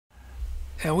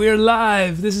And we are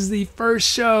live. This is the first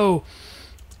show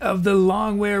of the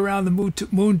Long Way Around the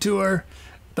Moon Tour.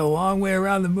 The Long Way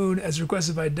Around the Moon, as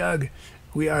requested by Doug.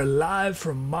 We are live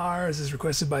from Mars, as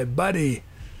requested by Buddy.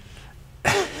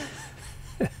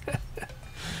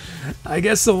 I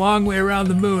guess the long way around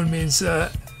the moon means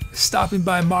stopping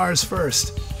by Mars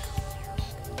first.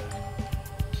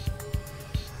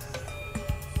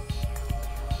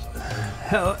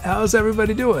 How's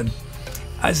everybody doing?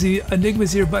 I see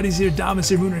Enigma's here, Buddy's here, Dom is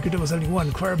here, Moonraker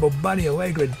 71, Cuervo, Bunny,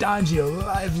 Allegra, Dangio,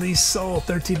 Lively Soul,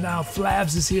 13 Now,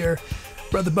 Flabs is here,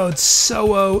 Brother Boat,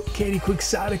 Soo,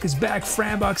 katiequixotic is back,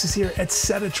 Franbox is here,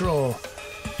 Etcetera.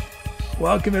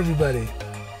 Welcome everybody.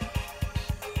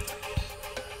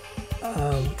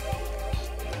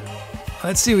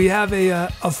 Let's see, we have a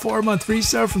 4-month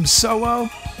resub from Soo,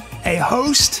 a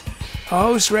host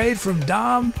raid from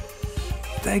Dom.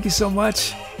 Thank you so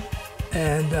much.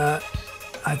 And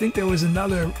I think there was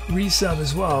another resub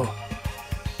as well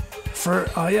for,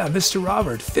 yeah, Mr.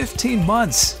 Robert. 15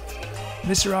 months.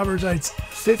 Mr. Robert writes,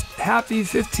 happy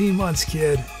 15 months,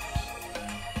 kid.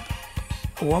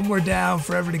 One more down,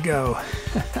 forever to go.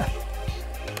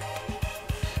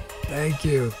 Thank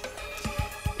you.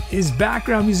 Is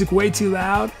background music way too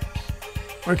loud?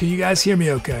 Or can you guys hear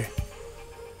me okay?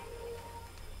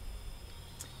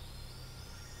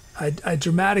 I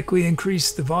dramatically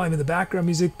increased the volume of the background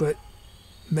music, but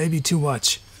maybe too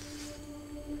much.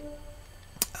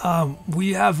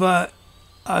 We have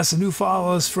some new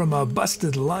follows from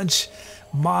Busted Lunch,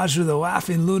 Majra the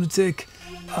Laughing Lunatic,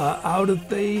 Out of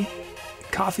the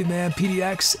Coffee Man,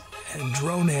 PDX, and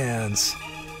Drone Hands.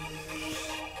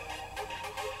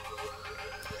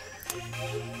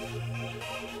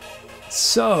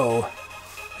 So,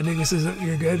 Enigma says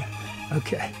you're good?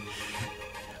 Okay.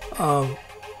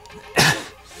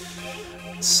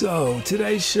 So,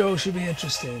 today's show should be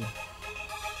interesting.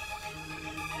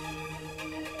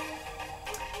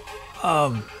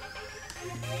 How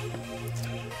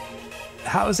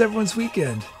was everyone's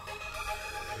weekend?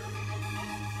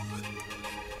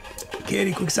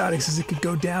 katiequixotic says it could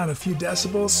go down a few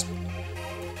decibels.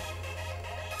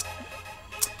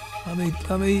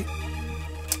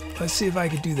 Let's see if I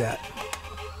could do that.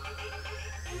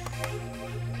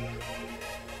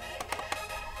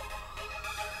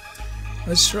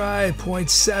 Let's try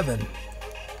 0.7.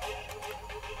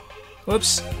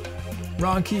 Whoops,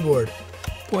 wrong keyboard.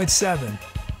 0.7.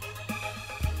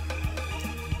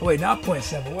 Oh wait, not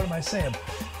 0.7. What am I saying?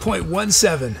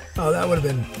 0.17. Oh, that would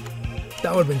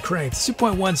have been cranked. Let's do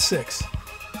 0.16.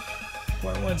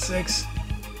 0.16.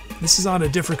 This is on a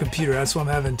different computer. That's why I'm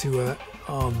having to.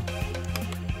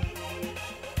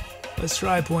 Let's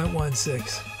try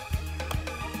 0.16.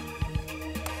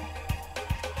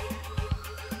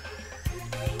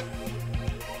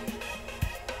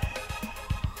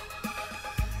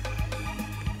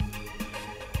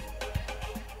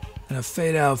 And a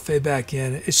fade out, fade back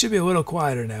in. It should be a little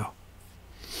quieter now.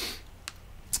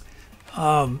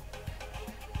 A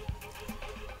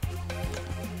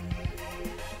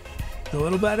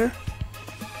little better.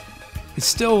 It's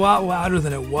still a lot louder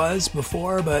than it was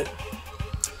before, but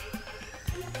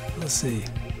let's see.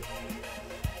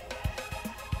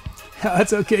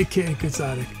 That's okay,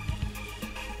 katiequixotic.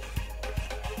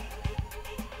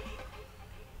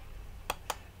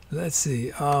 Let's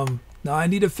see. Now I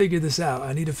need to figure this out.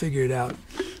 I need to figure it out.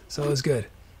 So it's good.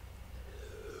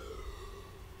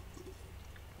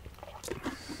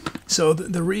 So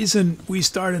the reason we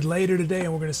started later today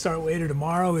and we're going to start later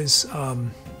tomorrow is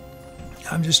I'm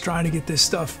just trying to get this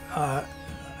stuff.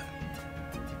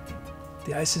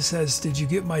 The ISIS says, did you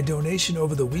get my donation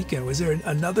over the weekend? Was there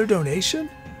another donation?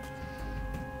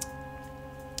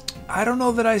 I don't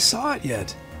know that I saw it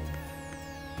yet.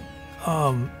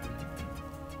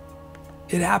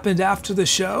 It happened after the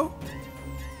show?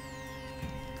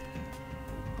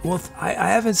 Well, I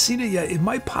haven't seen it yet. It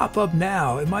might pop up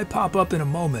now. It might pop up in a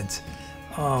moment.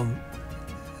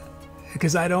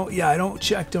 Because I don't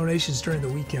check donations during the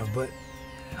weekend, but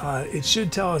it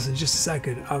should tell us in just a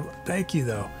second. Thank you,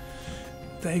 though.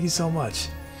 Thank you so much.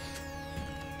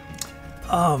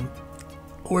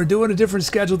 We're doing a different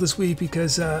schedule this week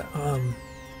because I'm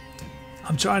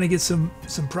trying to get some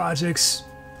projects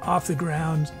off the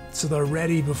ground so they're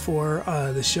ready before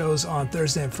the shows on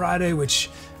Thursday and Friday,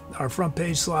 which are front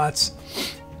page slots.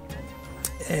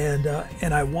 And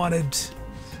I wanted,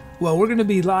 well, we're going to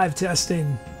be live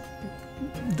testing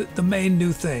the main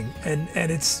new thing, and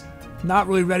it's not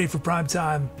really ready for prime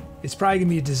time. It's probably gonna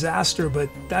be a disaster, but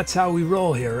that's how we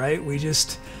roll here, right? We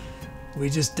just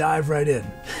dive right in.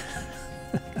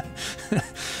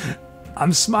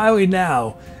 I'm smiling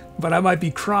now, but I might be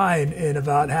crying in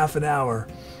about half an hour.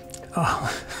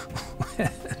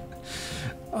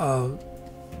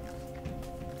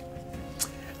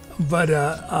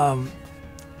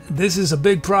 This is a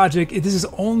big project. This is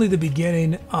only the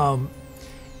beginning.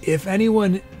 If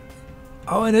anyone,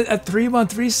 and a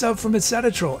 3-month resub from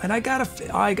Etcetera, and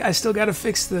I still gotta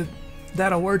fix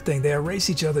that alert thing. They erase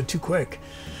each other too quick.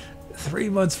 3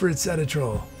 months for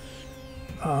Etcetera.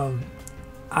 I'm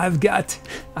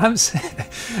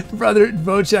Brother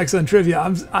Bo checks on trivia.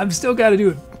 I'm still got to do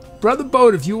it. Brother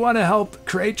Boat, if you want to help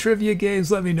create trivia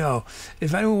games, let me know.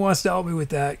 If anyone wants to help me with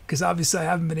that, because obviously I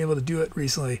haven't been able to do it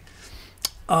recently.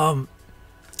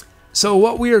 So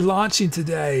what we are launching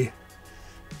today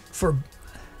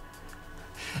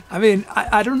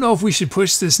I don't know if we should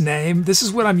push this name. This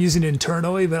is what I'm using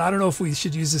internally, but I don't know if we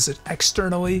should use this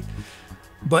externally.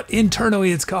 But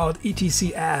internally, it's called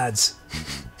ETC ads,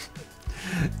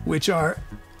 which are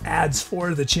ads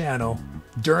for the channel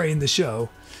during the show.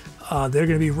 They're going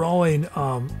to be rolling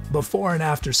before and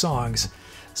after songs.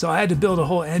 So I had to build a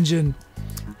whole engine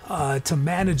to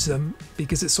manage them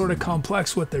because it's sort of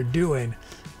complex what they're doing.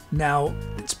 Now,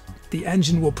 the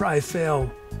engine will probably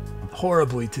fail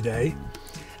horribly today.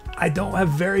 I don't have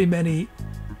very many,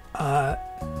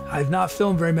 I've not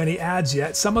filmed very many ads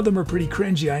yet. Some of them are pretty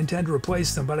cringy. I intend to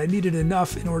replace them, but I needed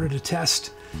enough in order to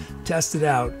test it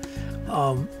out.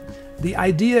 The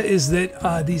idea is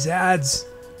that these ads,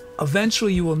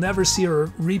 eventually you will never see a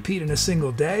repeat in a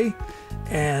single day.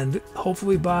 And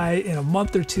hopefully in a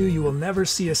month or two, you will never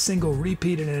see a single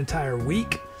repeat in an entire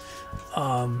week.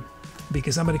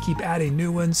 Because I'm going to keep adding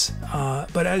new ones.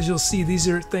 But as you'll see, these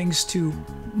are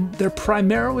they're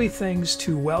primarily things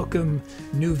to welcome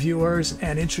new viewers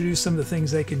and introduce some of the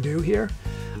things they can do here.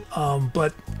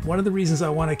 But one of the reasons I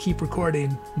want to keep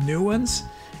recording new ones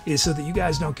is so that you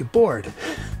guys don't get bored.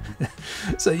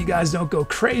 So you guys don't go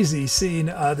crazy seeing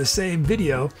the same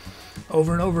video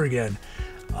over and over again.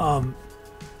 I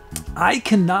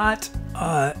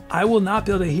will not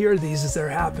be able to hear these as they're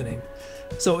happening.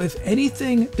 So if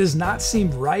anything does not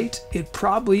seem right, it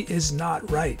probably is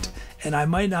not right. And I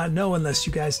might not know unless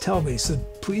you guys tell me. So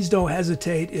please don't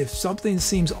hesitate. If something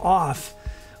seems off,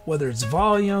 whether it's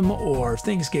volume or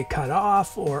things get cut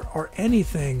off or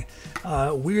anything,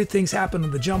 weird things happen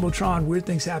on the Jumbotron, weird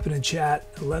things happen in chat,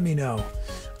 let me know.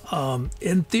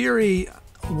 In theory,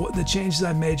 the changes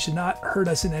I made should not hurt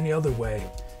us in any other way,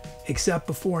 except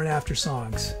before and after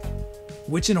songs.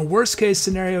 Which in a worst case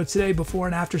scenario today, before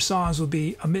and after songs will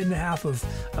be a minute and a half of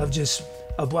just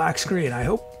a black screen. I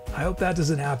hope that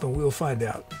doesn't happen. We'll find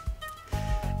out.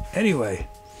 Anyway,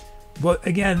 but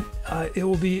again, it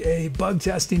will be a bug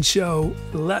testing show.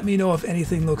 Let me know if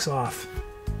anything looks off.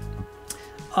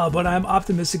 But I'm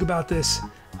optimistic about this.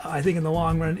 I think in the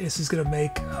long run, this is going to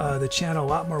make the channel a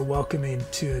lot more welcoming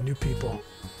to new people.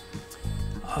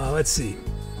 Let's see.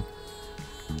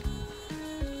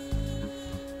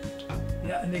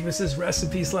 Yeah, Enigma says, rest in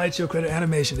peace, slideshow credit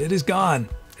animation. It is gone.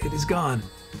 It is gone.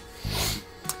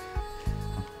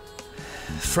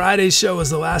 Friday's show was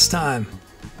the last time.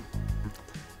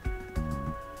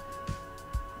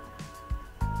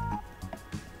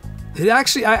 It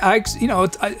actually,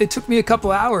 it took me a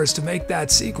couple hours to make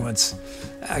that sequence,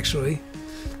 actually,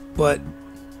 but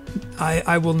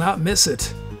I will not miss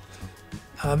it.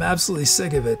 I'm absolutely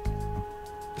sick of it.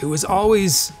 It was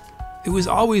always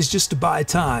just to buy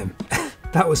time.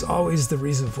 That was always the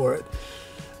reason for it.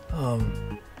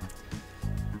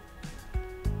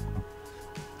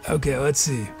 Okay, let's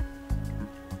see.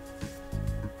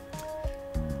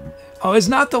 Oh, it's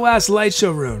not the last light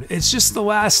show rune. It's just the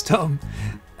last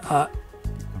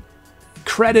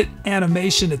credit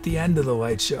animation at the end of the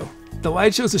light show. The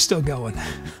light shows are still going.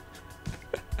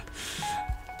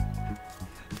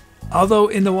 Although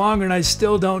in the long run, I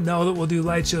still don't know that we'll do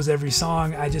light shows every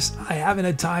song. I haven't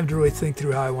had time to really think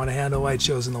through how I want to handle light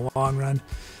shows in the long run.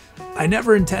 I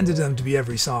never intended them to be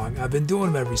every song. I've been doing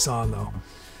them every song though.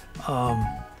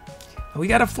 We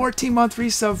got a 14-month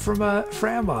resub from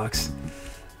Frambox.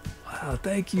 Wow,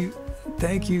 thank you,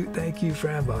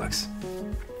 Frambox.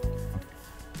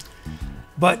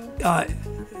 But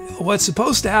what's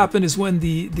supposed to happen is when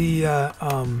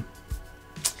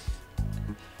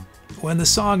when the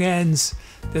song ends,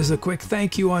 there's a quick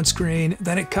thank you on screen.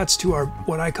 Then it cuts to our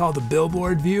what I call the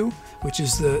billboard view, which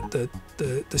is the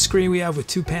screen we have with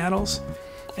two panels.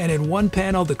 And in one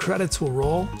panel, the credits will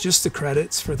roll, just the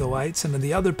credits for the lights, and in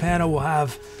the other panel, we'll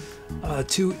have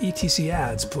two ETC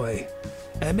ads play,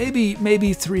 and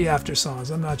maybe 3 after songs.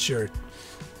 I'm not sure,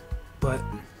 but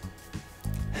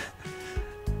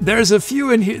there's a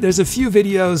few in here. There's a few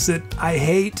videos that I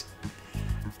hate.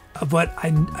 But I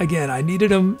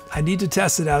needed them. I need to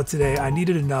test it out today. I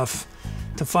needed enough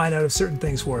to find out if certain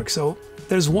things work. So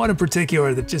there's one in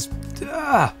particular that just,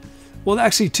 well,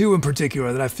 actually two in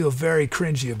particular that I feel very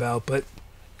cringy about, but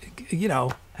you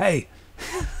know, hey,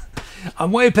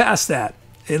 I'm way past that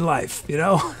in life, you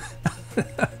know?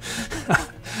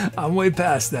 I'm way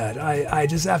past that. I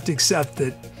just have to accept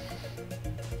that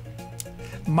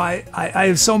I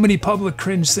have so many public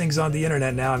cringe things on the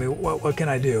internet now. I mean, what can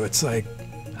I do? It's like,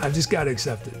 I've just got to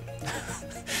accept it.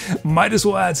 Might as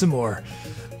well add some more.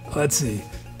 Let's see.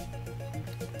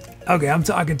 Okay, I'm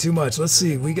talking too much. Let's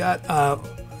see. We got,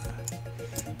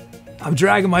 I'm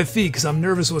dragging my feet because I'm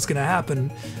nervous what's going to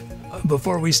happen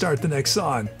before we start the next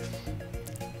song.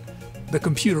 The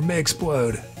computer may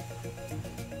explode.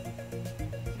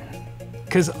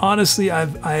 Because honestly, I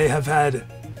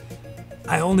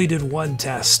only did one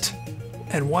test,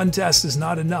 and one test is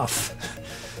not enough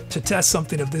to test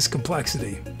something of this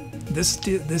complexity.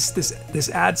 This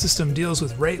ad system deals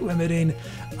with rate limiting,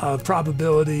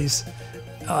 probabilities.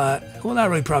 Well, not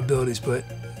really probabilities, but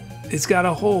it's got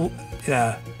a whole,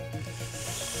 yeah.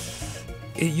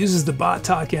 It uses the bot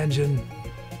talk engine.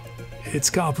 It's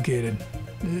complicated.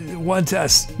 One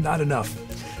test, not enough.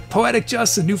 Poetic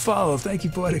Justin, new follow. Thank you,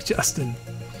 Poetic Justin.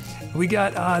 We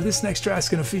got this next track is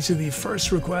going to feature the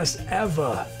first request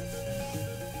ever.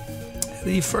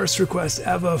 The first request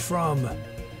ever from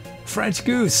French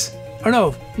Goose. Or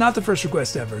no, not the first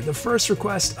request ever. The first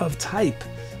request of type.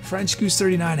 French Goose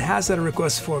 39 has that a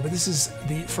request before, but this is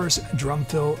the first drum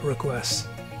fill request.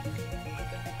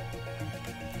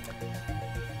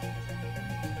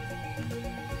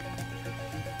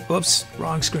 Whoops,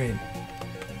 wrong screen.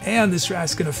 And this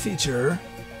track's going to feature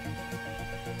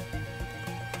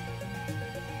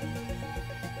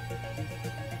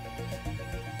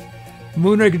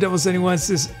Moonraker Double 71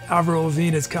 says Avril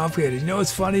Lavigne is complicated. You know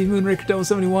what's funny, Moonraker Double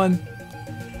 71?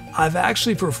 I've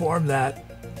actually performed that.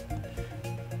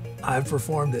 I've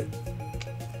performed it.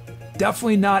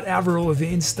 Definitely not Avril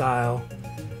Lavigne style.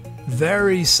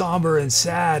 Very somber and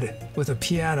sad with a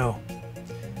piano.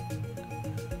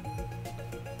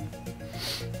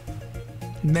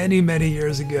 Many, many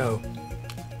years ago.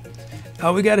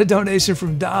 Oh, we got a donation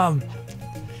from Dom.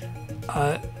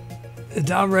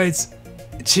 Dom writes,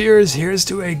 cheers, here's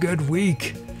to a good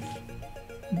week.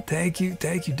 Thank you,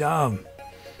 Dom.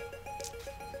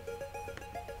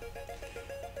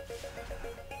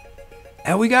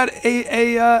 And we got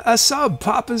a sub,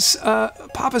 Papa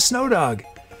Snowdog.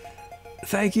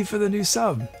 Thank you for the new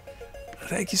sub.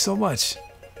 Thank you so much.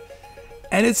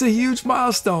 And it's a huge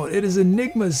milestone. It is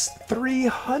Enigma's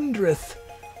 300th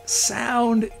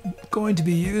sound going to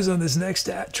be used on this next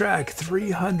track.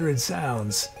 300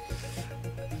 sounds.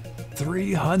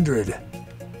 300.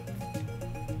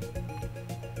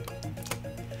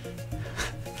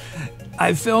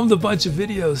 I filmed a bunch of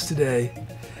videos today,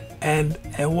 and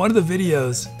one of the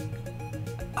videos,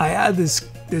 I had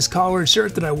this collared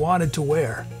shirt that I wanted to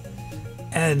wear,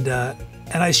 and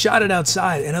I shot it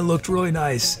outside, and it looked really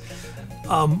nice.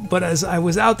 But as I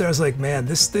was out there, I was like, man,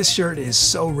 this shirt is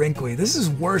so wrinkly. This is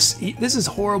worse. This is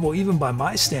horrible even by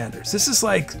my standards. This is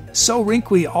like so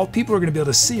wrinkly, all people are going to be able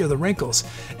to see are the wrinkles.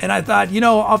 And I thought, you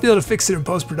know, I'll be able to fix it in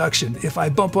post-production if I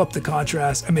bump up the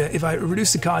contrast. I mean, if I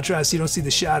reduce the contrast, you don't see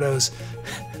the shadows.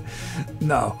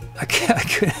 No, I can't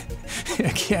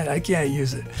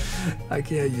use it. I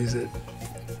can't use it.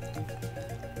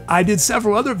 I did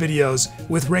several other videos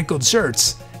with wrinkled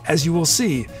shirts, as you will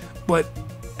see, but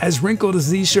as wrinkled as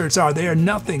these shirts are, they are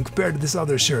nothing compared to this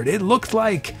other shirt. It looked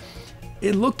like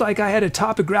I had a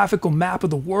topographical map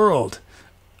of the world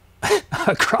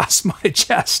across my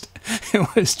chest.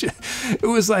 It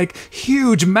was like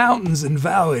huge mountains and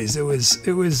valleys. It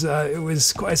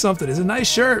was quite something. It's a nice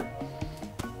shirt,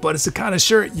 but it's the kind of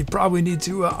shirt you probably need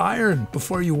to iron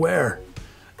before you wear,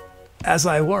 as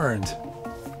I learned.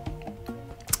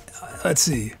 Let's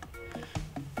see.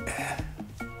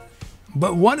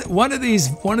 But one of these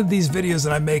videos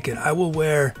that I'm making, I will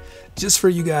wear, just for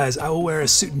you guys, I will wear a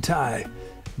suit and tie.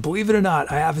 Believe it or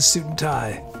not, I have a suit and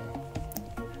tie.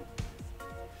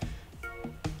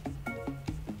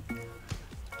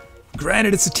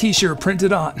 Granted, it's a t-shirt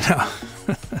printed on.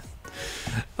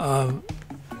 No.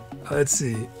 Let's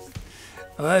see.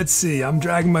 I'm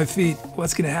dragging my feet.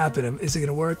 What's gonna happen? Is it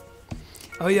gonna work?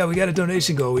 Oh yeah, we got a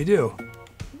donation goal. We do.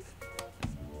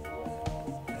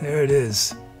 There it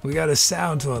is. We got a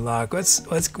sound to unlock.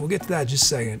 We'll get to that in just a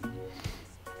second.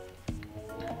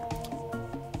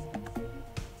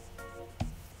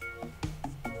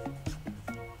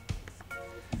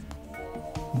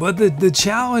 But the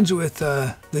challenge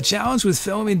with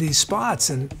filming these spots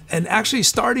and actually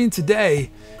starting today,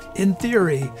 in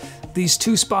theory, these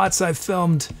two spots I've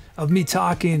filmed of me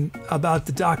talking about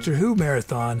the Doctor Who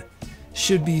marathon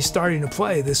should be starting to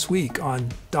play this week on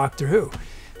Doctor Who.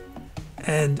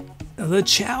 And the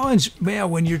challenge,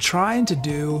 man, when you're trying to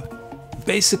do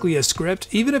basically a script,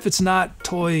 even if it's not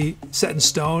totally set in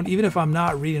stone, even if I'm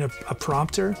not reading a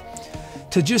prompter,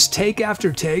 to just take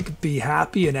after take be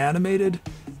happy and animated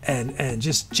and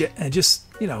just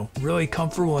you know, really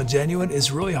comfortable and genuine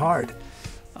is really hard.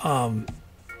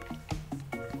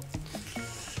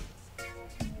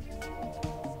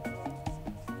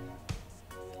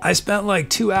 I spent like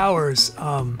 2 hours.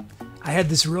 I had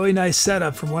this really nice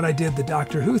setup from when I did the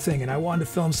Doctor Who thing, and I wanted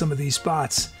to film some of these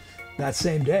spots that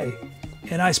same day.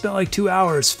 And I spent like 2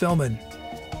 hours filming,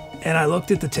 and I looked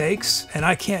at the takes, and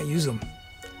I can't use them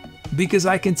because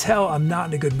I can tell I'm not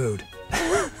in a good mood.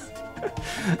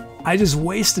 I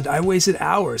wasted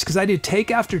hours because I did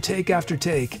take after take after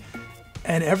take,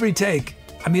 and every take,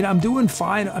 I mean, I'm doing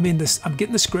fine. I mean, I'm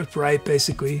getting the script right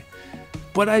basically,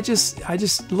 but I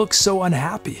just look so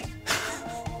unhappy.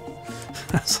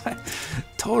 That's like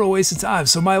total waste of time.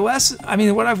 So my lesson, I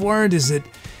mean, what I've learned is that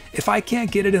if I can't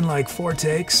get it in like 4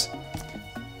 takes,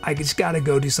 I just gotta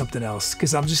go do something else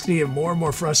because I'm just gonna get more and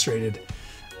more frustrated.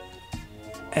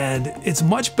 And it's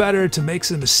much better to make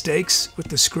some mistakes with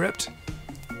the script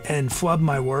and flub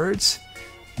my words,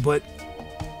 but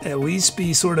at least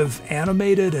be sort of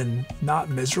animated and not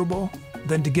miserable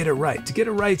than to get it right. To get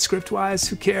it right script-wise,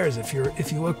 who cares if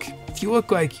you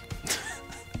look like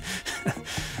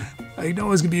like no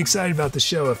one's gonna be excited about the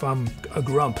show if I'm a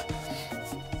grump.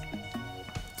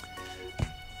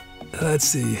 Let's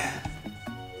see.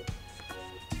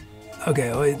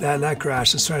 Okay, wait, that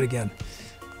crashed. Let's try it again.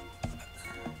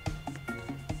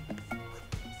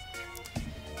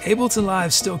 Ableton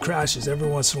Live still crashes every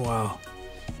once in a while.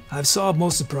 I've solved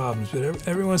most of the problems, but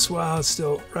every once in a while it's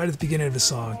still right at the beginning of the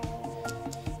song.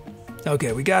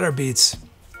 Okay, we got our beats.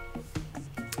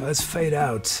 Let's fade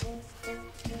out.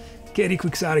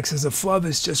 katiequixotic says the flub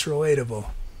is just relatable.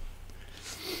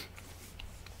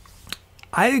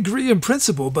 I agree in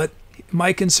principle, but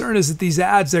my concern is that these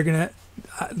ads they're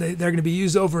gonna be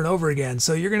used over and over again.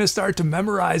 So you're gonna start to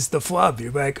memorize the flub.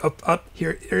 You're like, up,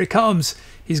 here it comes.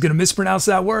 He's gonna mispronounce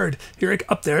that word.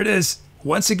 Up there it is.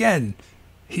 Once again,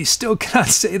 he still cannot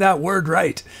say that word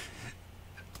right.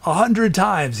 100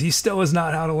 times, he still has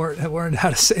not learned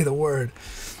how to say the word.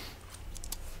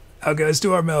 Okay, let's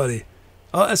do our melody.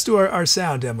 Oh, let's do our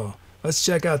sound demo. Let's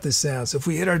check out this sound. So if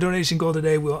we hit our donation goal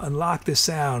today, we'll unlock this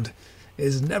sound. It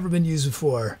has never been used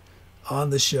before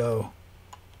on the show.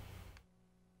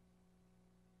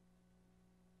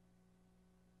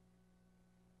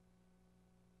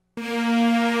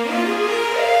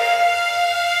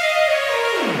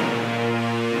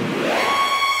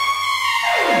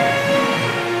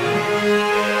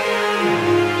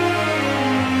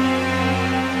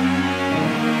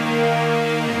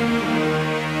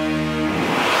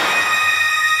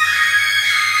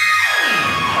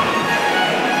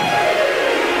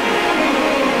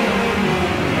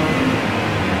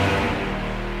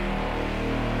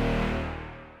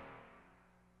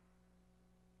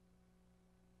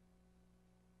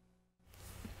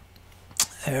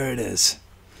 There it is.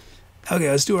 Okay,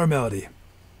 let's do our melody.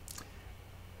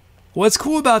 What's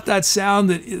cool about that sound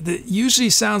that usually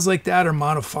sounds like that are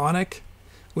monophonic,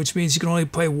 which means you can only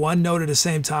play one note at the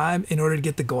same time in order to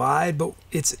get the glide, but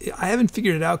I haven't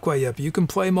figured it out quite yet, but you can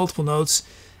play multiple notes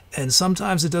and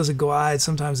sometimes it does a glide,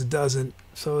 sometimes it doesn't.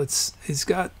 So it's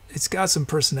got some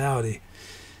personality.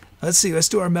 Let's see, let's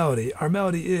do our melody. Our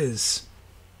melody is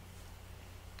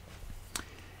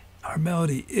Our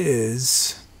melody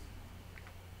is...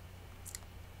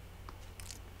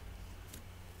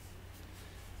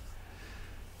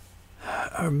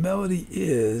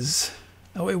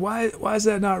 Oh wait, why is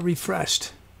that not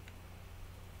refreshed?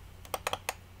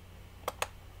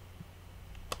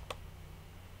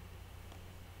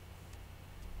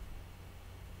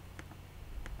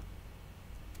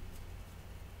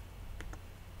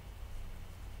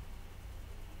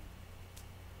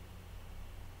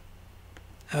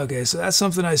 Okay, so that's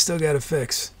something I still gotta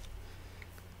fix.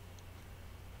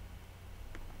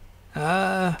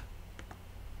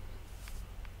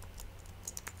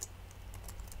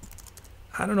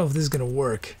 I don't know if this is gonna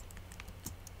work.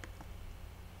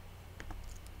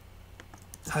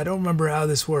 I don't remember how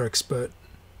this works, but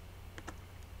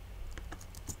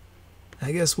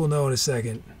I guess we'll know in a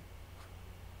second.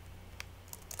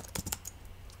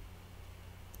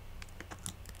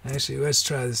 Actually, let's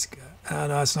try this. Oh,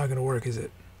 no, it's not gonna work, is it?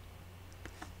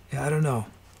 Yeah, I don't know.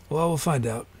 Well, we'll find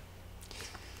out.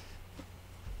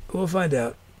 We'll find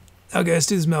out. Okay, let's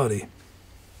do this melody.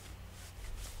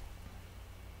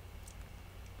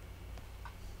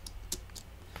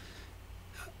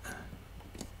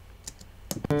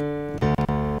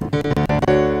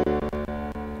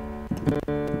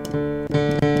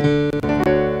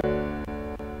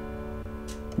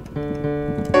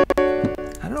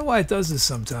 why it does this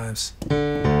sometimes.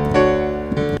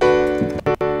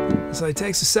 So it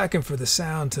takes a second for the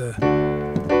sound to...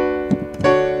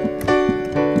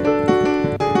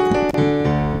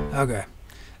 Okay.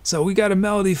 So we got a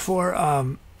melody for,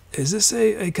 is this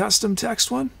a custom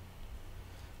text one?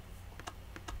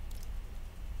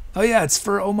 Oh yeah, it's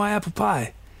for Oh My Apple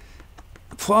Pie.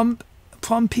 Plum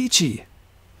Peachy.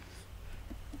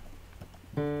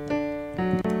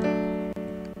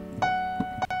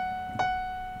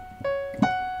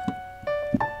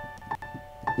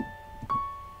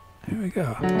 There we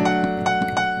go.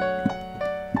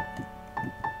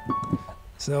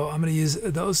 So I'm going to use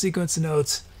those sequence of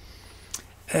notes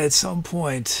at some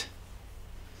point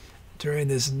during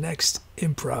this next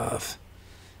improv.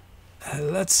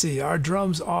 Let's see, our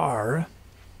drums are...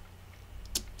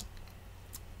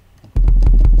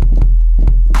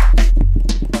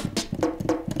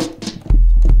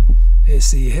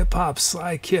 It's the Hip Hop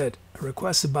Sly Kid,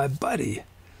 requested by Buddy.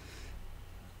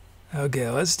 Okay,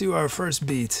 let's do our first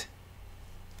beat.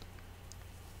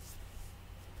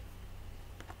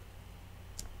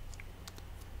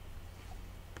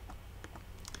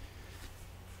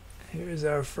 Here's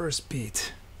our first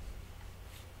beat.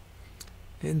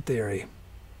 In theory.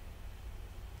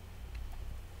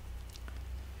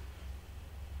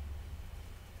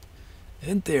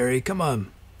 In theory, come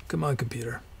on. Come on,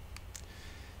 computer.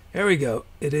 There we go.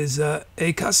 It is a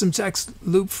custom text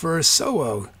loop for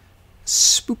Soho.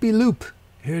 Spoopy loop.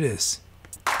 Here it is.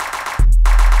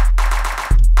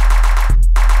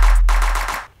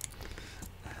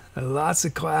 Lots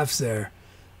of claps there.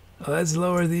 Let's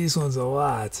lower these ones a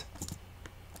lot.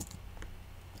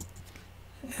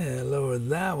 And lower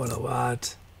that one a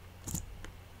lot.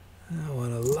 That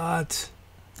one a lot.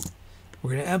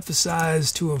 We're going to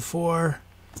emphasize 2 and 4,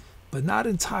 but not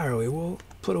entirely. We'll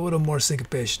put a little more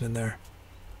syncopation in there.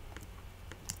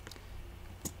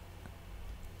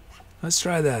 Let's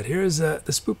try that. Here's the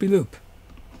spoopy loop.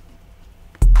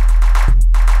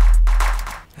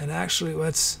 And actually,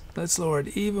 let's lower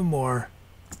it even more.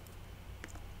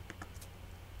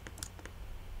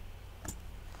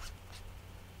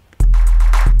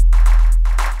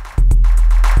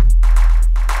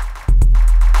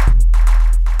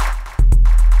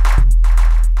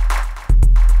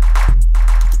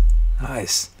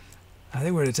 Nice. I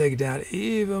think we're going to take it down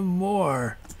even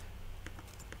more.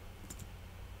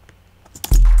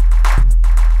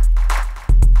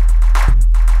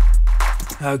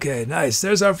 Okay, nice.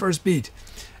 There's our first beat.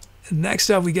 Next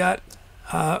up, we got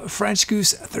French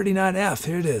Goose 39F.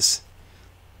 Here it is.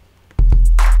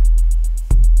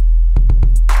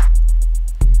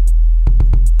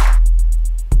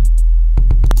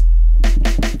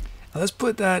 Let's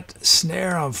put that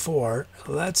snare on 4.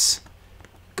 Let's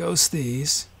ghost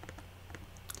these.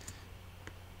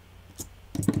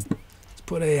 Let's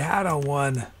put a hat on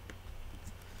 1.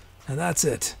 And that's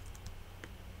it.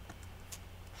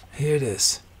 Here it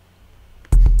is.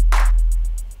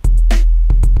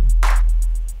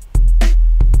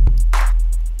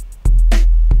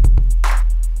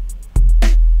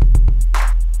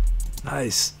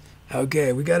 Nice.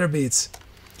 Okay, we got our beats.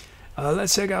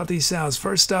 Let's check out these sounds.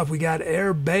 First up, we got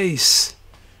air bass.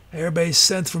 Air bass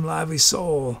synth from Lively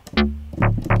Soul.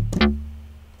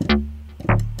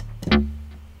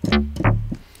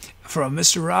 From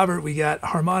Mr. Robert, we got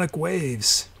harmonic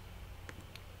waves.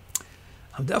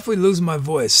 I'm definitely losing my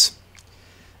voice.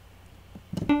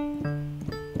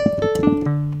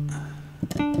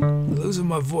 Losing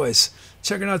my voice.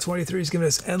 Checking out 23 is giving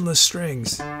us endless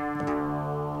strings.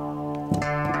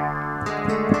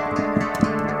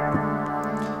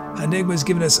 Enigma's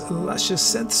giving us luscious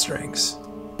synth strings.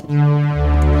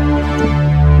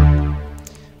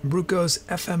 Bruco's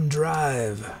FM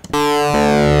Drive.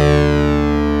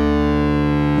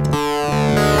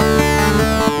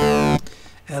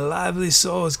 And Lively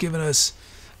Soul is giving us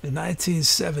the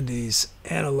 1970s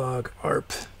analog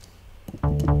ARP.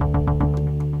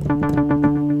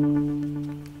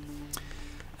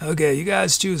 Okay, you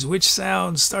guys choose which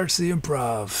sound starts the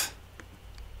improv.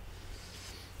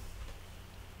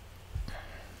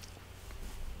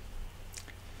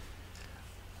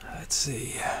 Let's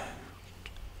see.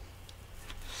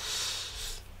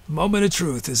 Moment of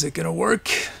truth. Is it going to work?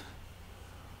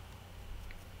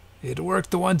 It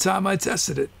worked the one time I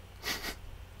tested it.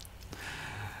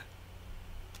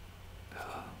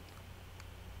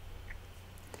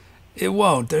 It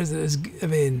won't. I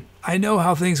mean, I know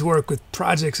how things work with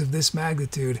projects of this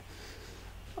magnitude.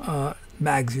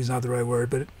 Magnitude's not the right word,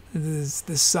 but it is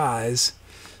this size.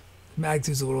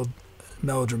 Magnitude's a little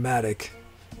melodramatic.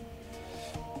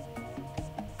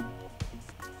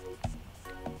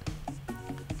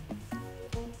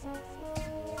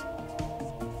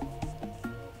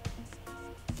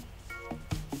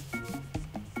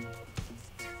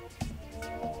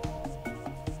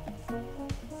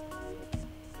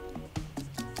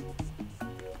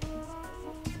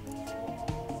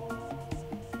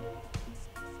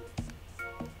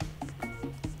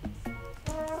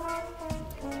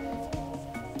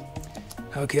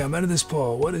 Okay, I'm into this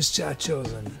poll. What has chat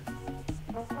chosen?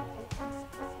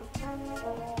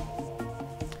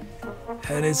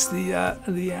 And it's the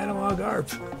analog ARP.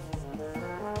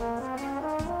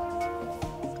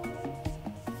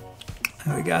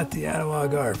 And we got the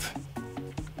analog ARP.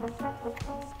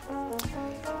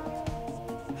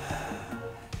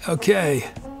 Okay.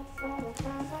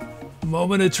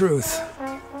 Moment of truth.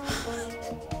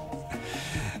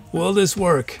 Will this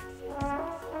work?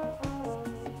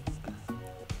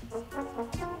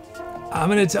 I'm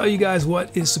going to tell you guys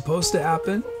what is supposed to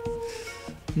happen.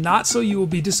 Not so you will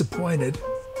be disappointed,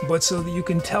 but so that you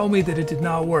can tell me that it did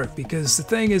not work. Because the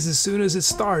thing is, as soon as it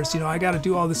starts, I got to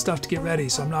do all this stuff to get ready,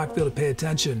 so I'm not going to be able to pay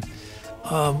attention.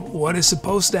 What is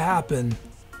supposed to happen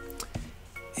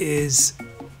is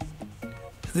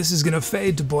this is going to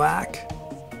fade to black.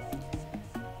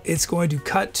 It's going to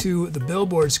cut to the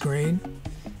billboard screen,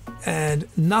 and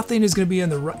nothing is going to be in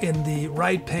the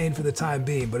right pane for the time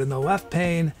being. But in the left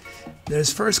pane,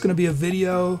 there's first going to be a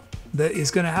video that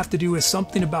is going to have to do with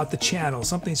something about the channel,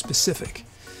 something specific.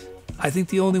 I think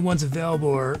the only ones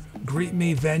available are Greet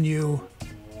Me, Venue,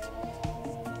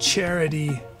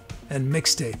 Charity, and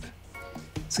Mixtape.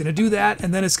 It's going to do that,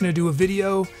 and then it's going to do a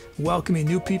video welcoming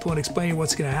new people and explaining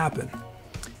what's going to happen.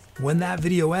 When that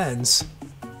video ends,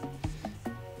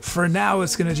 for now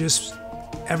it's going to just,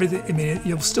 everything, I mean,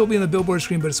 you'll still be on the billboard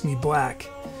screen, but it's going to be black.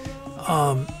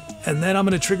 And then I'm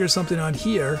going to trigger something on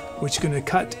here, which is going to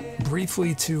cut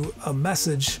briefly to a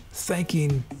message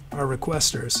thanking our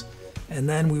requesters. And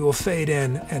then we will fade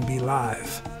in and be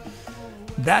live.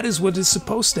 That is what is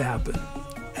supposed to happen.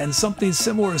 And something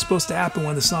similar is supposed to happen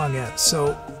when the song ends.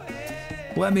 So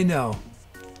let me know.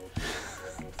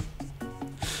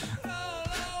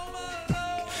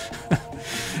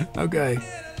 Okay,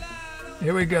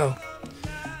 here we go.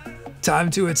 Time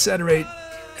to etceterate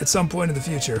at some point in the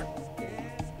future.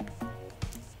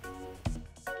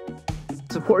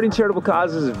 Supporting charitable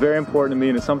causes is very important to me,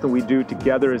 and it's something we do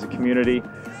together as a community.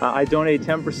 I donate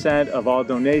 10% of all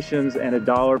donations and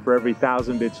 $1 for every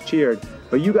 1,000 bits cheered.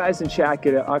 But you guys in chat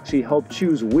get to actually help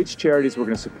choose which charities we're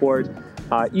going to support.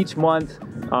 Each month,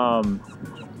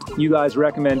 you guys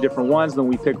recommend different ones, then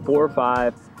we pick 4 or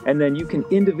 5, and then you can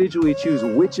individually choose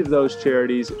which of those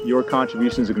charities your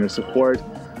contributions are going to support.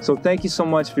 So thank you so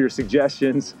much for your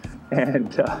suggestions,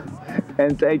 and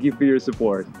thank you for your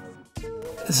support.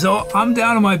 So I'm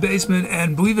down in my basement,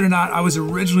 and believe it or not, I was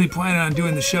originally planning on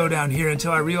doing the show down here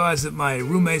until I realized that my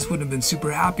roommates wouldn't have been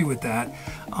super happy with that.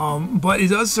 But it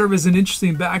does serve as an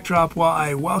interesting backdrop while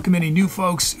I welcome any new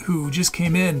folks who just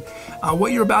came in.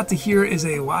 What you're about to hear is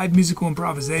a live musical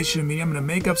improvisation, meaning I'm going to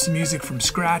make up some music from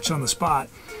scratch on the spot.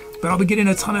 But I'll be getting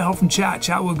a ton of help from chat.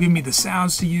 Chat will give me the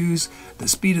sounds to use, the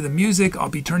speed of the music. I'll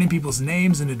be turning people's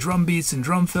names into drum beats and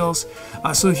drum fills.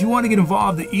 So if you want to get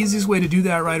involved, the easiest way to do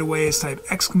that right away is type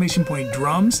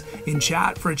 !drums in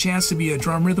chat for a chance to be a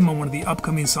drum rhythm on one of the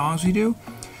upcoming songs we do.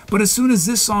 But as soon as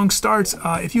this song starts,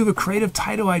 if you have a creative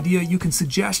title idea, you can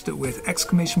suggest it with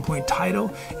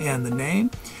 !title and the name.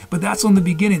 But that's on the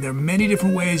beginning. There are many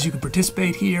different ways you can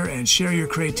participate here and share your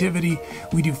creativity.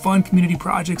 We do fun community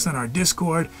projects on our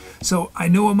Discord. So I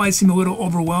know it might seem a little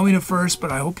overwhelming at first,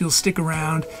 but I hope you'll stick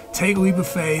around, take a leap of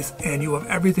faith, and you'll have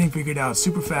everything figured out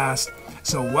super fast.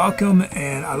 So welcome,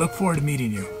 and I look forward to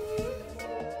meeting you.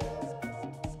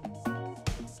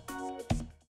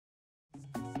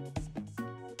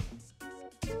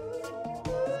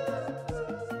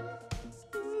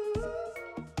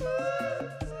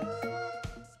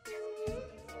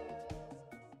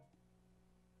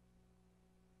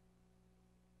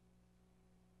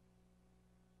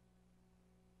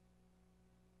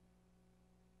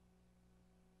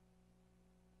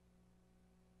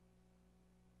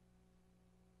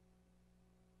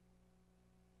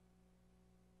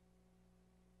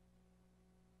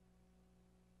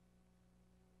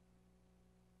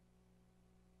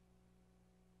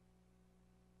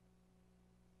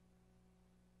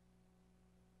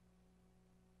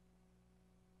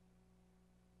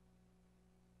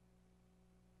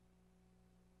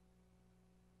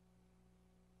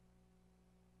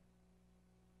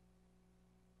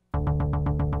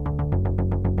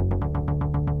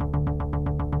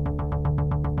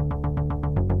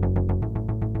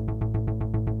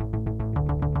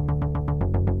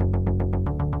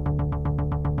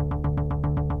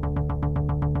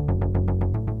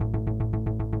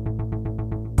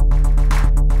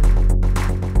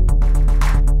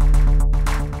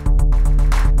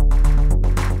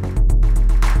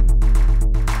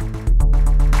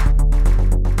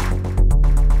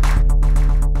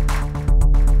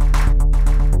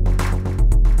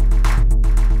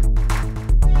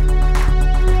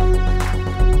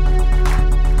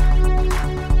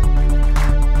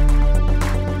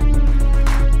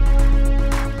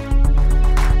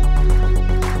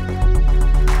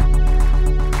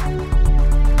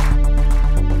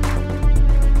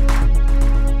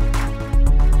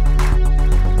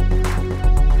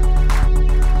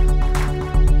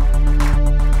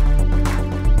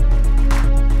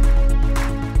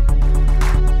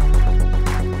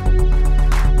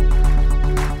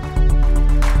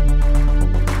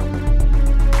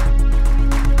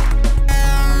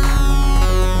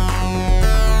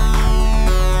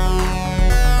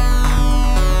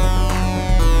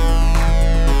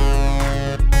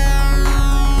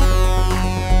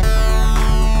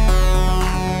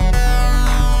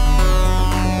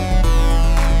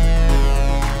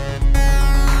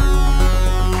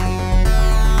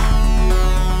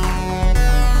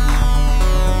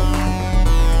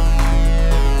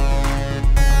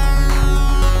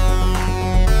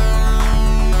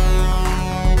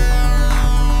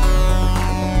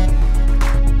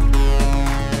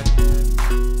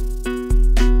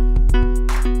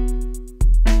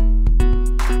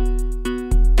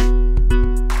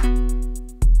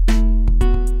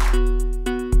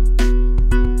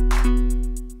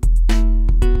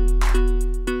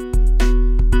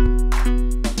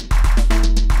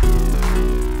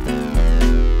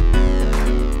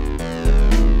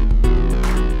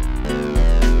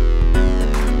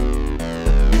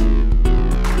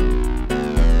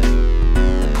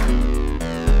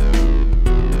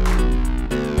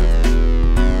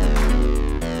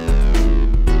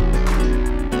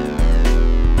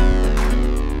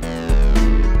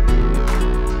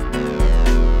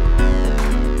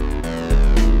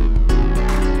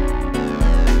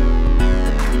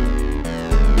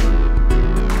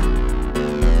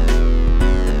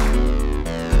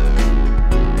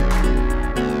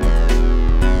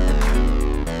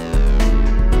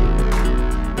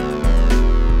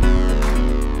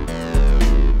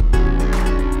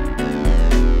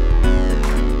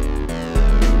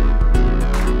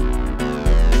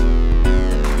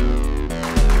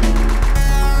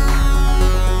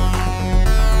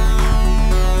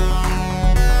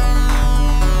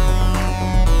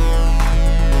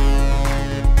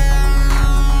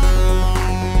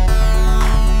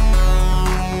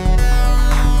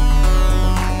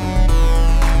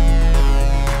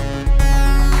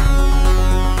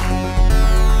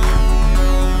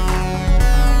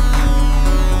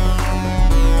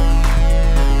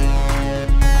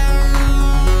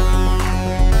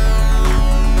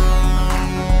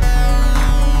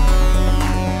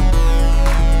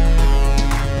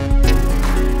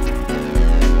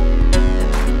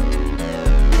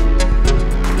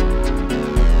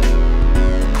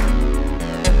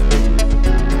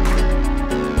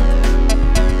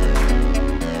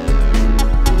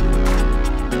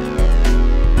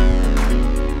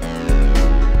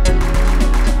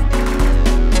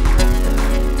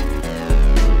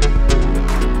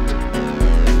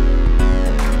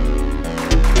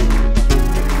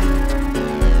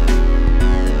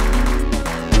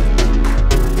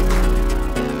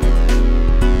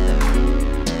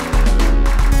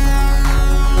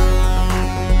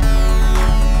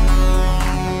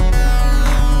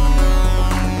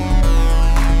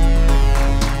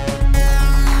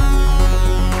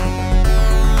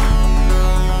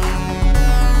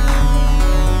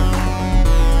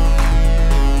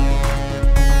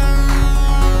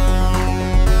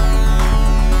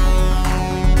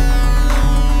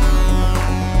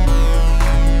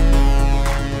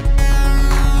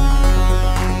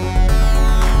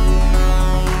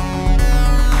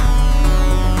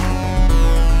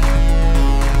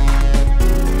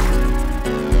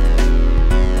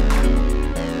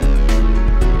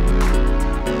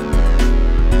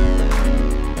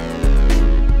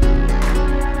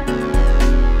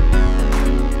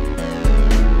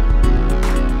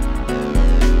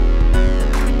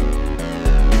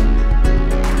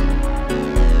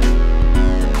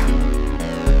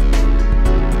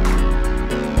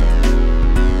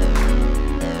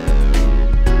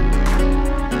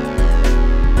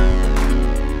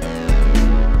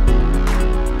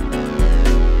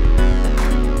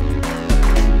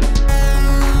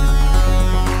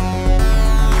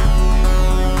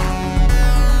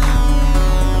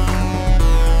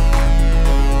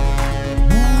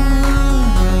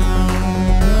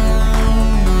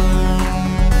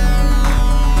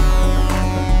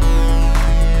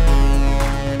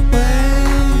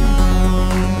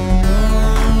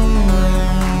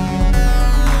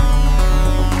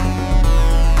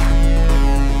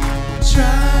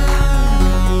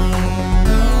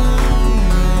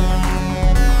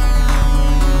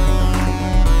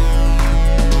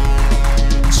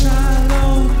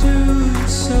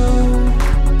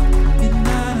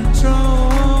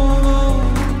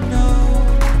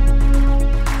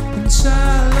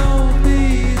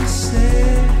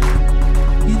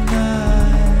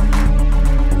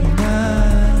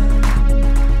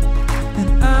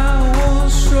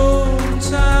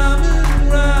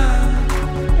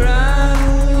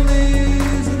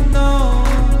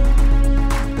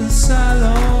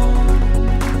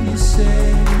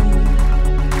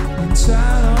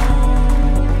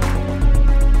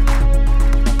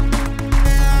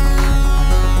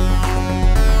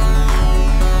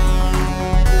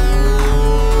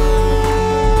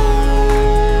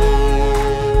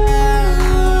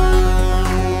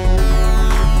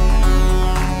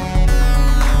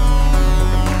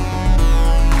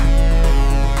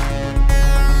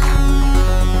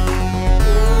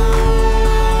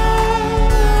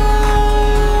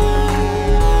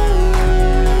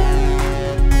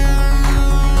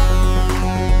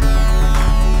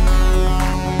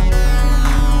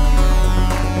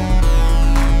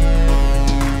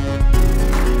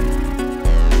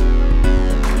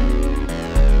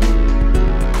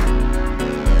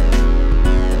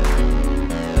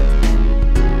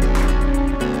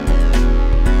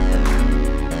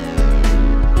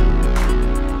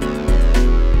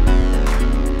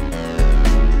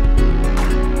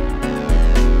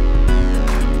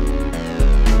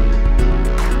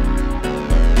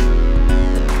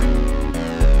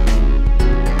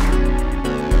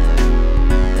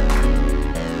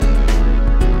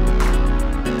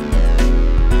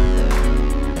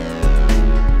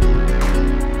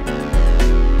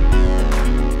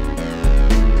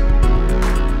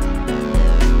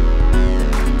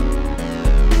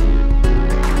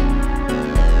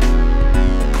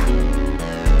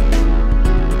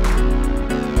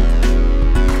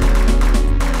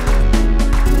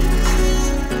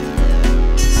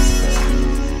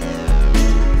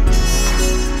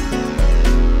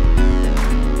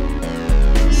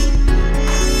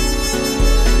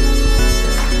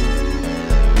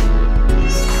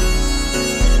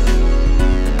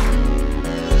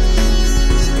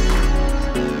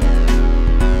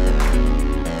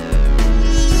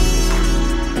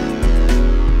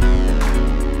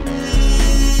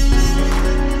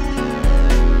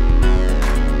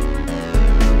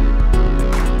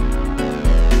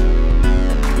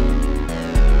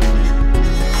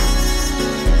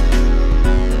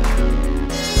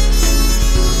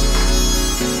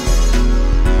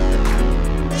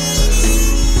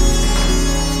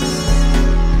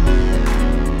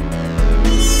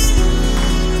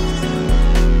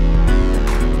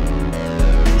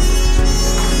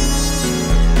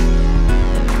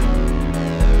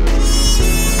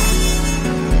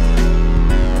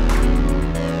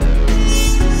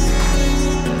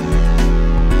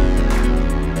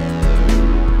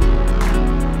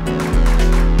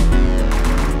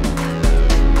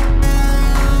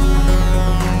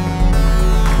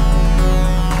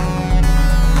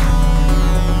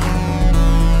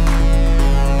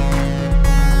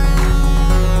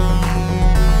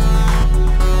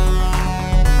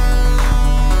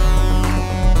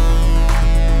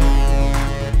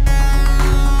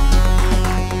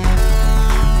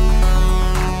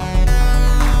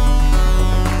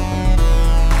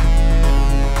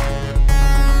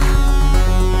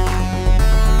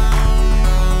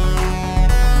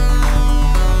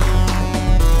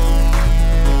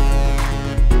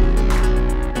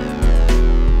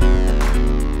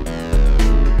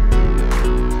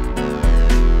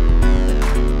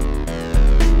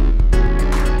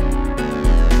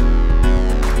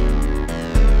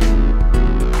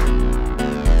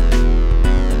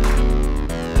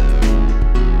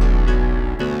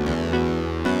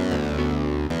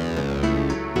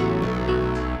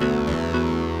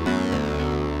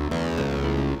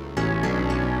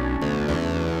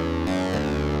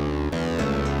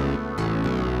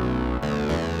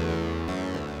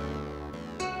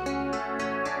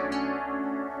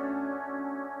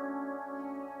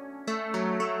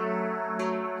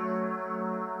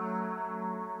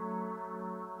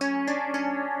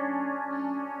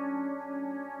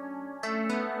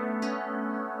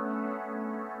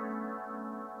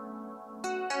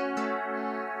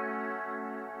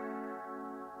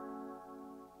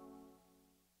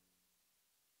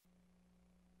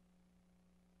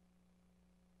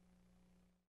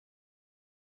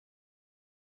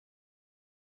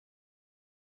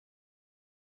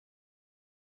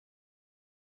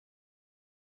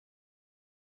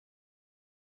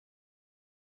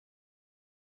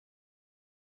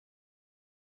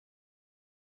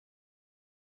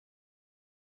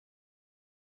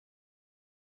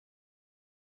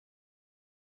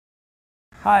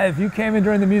 Hi, if you came in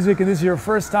during the music and this is your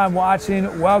first time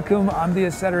watching, welcome. I'm the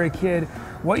Etcetera Kid.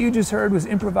 What you just heard was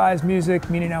improvised music,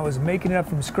 meaning I was making it up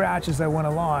from scratch as I went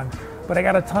along. But I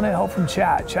got a ton of help from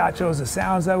chat. Chat chose the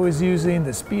sounds I was using,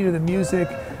 the speed of the music,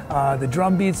 the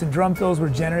drum beats and drum fills were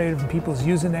generated from people's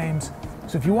usernames.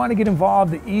 So if you want to get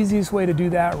involved, the easiest way to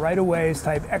do that right away is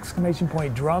type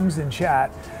 !drums in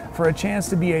chat for a chance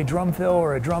to be a drum fill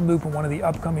or a drum loop in one of the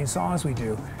upcoming songs we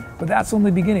do. But that's only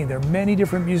the beginning. There are many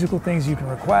different musical things you can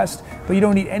request, but you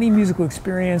don't need any musical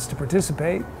experience to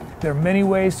participate. There are many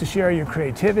ways to share your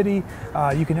creativity.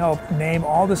 You can help name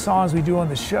all the songs we do on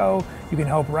the show. You can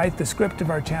help write the script of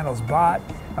our channel's bot.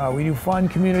 We do fun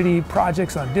community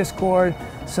projects on Discord.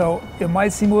 So it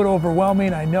might seem a little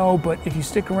overwhelming, I know, but if you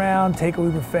stick around, take a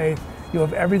leap of faith, you'll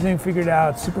have everything figured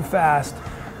out super fast.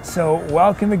 So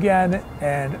welcome again,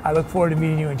 and I look forward to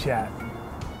meeting you in chat.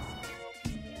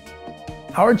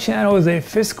 Our channel is a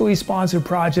fiscally sponsored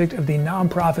project of the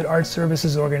nonprofit art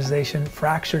services organization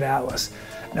Fractured Atlas.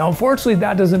 Now, unfortunately,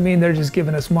 that doesn't mean they're just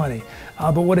giving us money.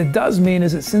 But what it does mean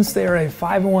is that since they are a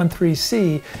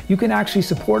 501(c), you can actually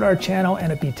support our channel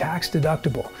and it be tax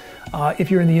deductible.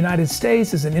 If you're in the United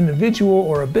States as an individual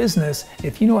or a business,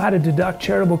 if you know how to deduct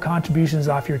charitable contributions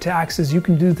off your taxes, you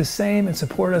can do the same and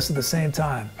support us at the same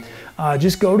time.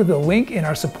 Just go to the link in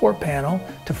our support panel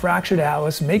to Fractured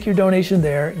Atlas, make your donation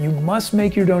there. You must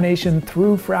make your donation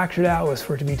through Fractured Atlas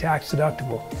for it to be tax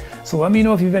deductible. So let me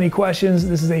know if you have any questions.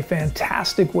 This is a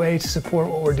fantastic way to support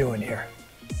what we're doing here.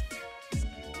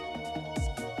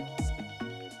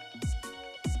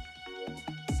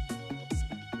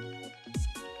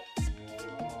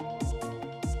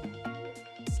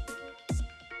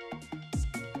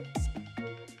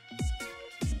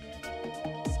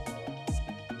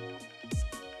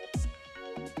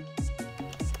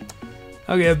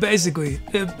 Okay, basically,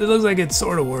 it looks like it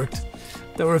sort of worked.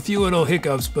 There were a few little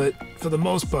hiccups, but for the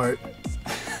most part,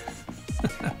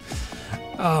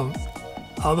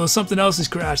 although something else has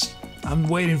crashed, I'm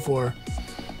waiting for.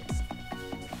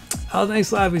 Oh,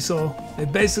 thanks, livelysoul.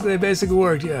 It basically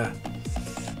worked, yeah.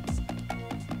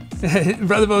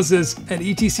 Brother Bo says, an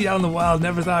ETC out in the wild,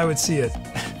 never thought I would see it.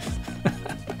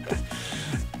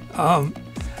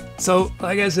 So,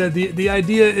 like I said, the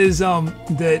idea is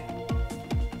that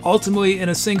ultimately, in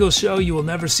a single show, you will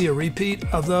never see a repeat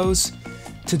of those.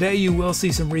 Today, you will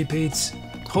see some repeats.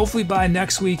 Hopefully, by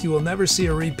next week, you will never see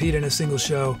a repeat in a single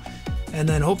show. And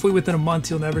then hopefully, within a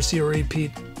month, you'll never see a repeat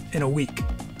in a week.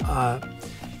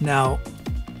 Now,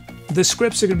 the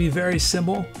scripts are going to be very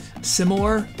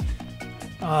similar.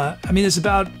 I mean, there's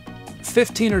about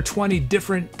 15 or 20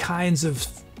 different kinds of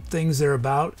things they're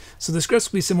about. So the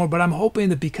scripts will be similar, but I'm hoping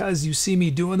that because you see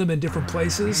me doing them in different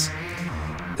places,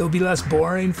 it'll be less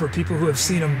boring for people who have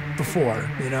seen them before,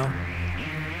 you know?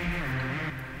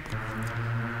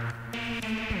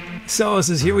 So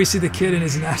says, here we see the kid in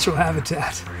his natural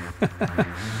habitat.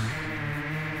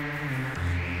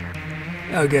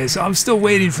 Okay, so I'm still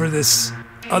waiting for this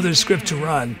other script to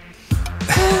run.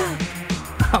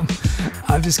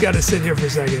 I've just got to sit here for a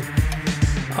second.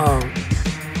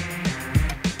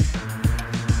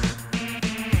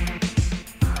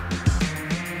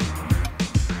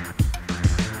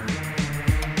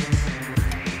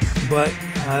 But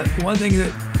one thing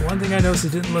I noticed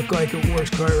that didn't look like it works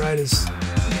quite right is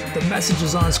the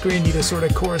messages on screen need to sort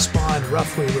of correspond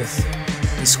roughly with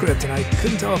the script, and I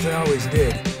couldn't tell if they always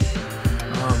did.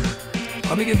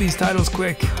 Let me get these titles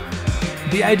quick.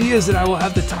 The idea is that I will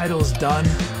have the titles done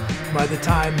by the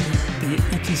time the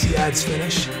ETC ads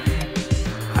finish.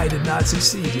 I did not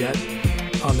succeed yet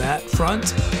on that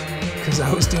front because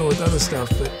I was dealing with other stuff,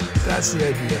 but that's the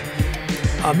idea.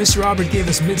 Mr. Robert gave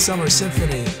us Midsummer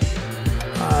Symphony.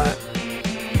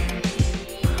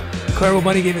 Carnival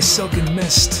Bunny gave us Silken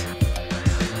Mist.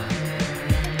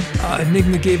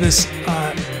 Enigma gave us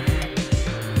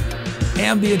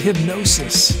Ambient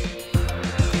Hypnosis.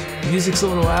 Music's a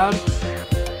little loud.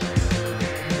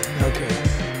 Okay.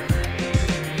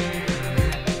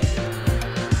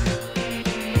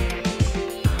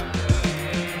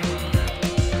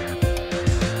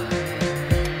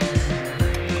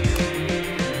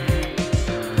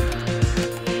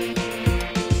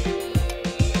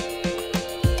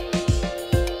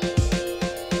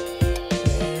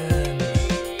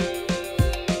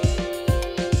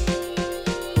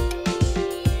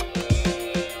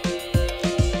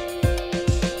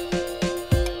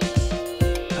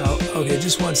 Okay,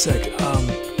 just one sec.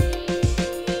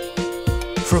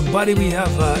 From Buddy, we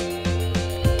have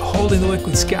Holding the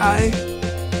Liquid Sky,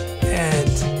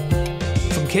 and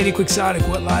from katiequixotic,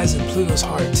 What Lies in Pluto's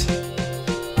Heart.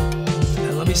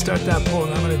 And let me start that poll,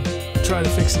 and I'm going to try to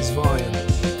fix this volume.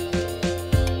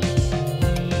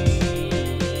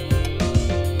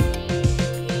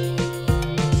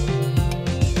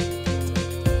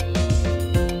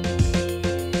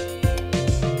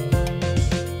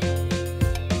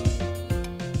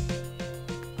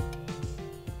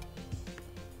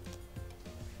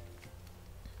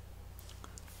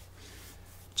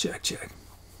 Check, check.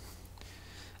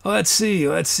 Oh, let's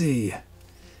see.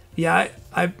 Yeah,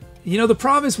 I you know, the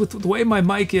problem is with the way my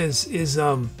mic is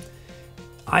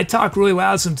I talk really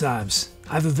loud sometimes.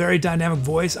 I have a very dynamic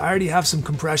voice. I already have some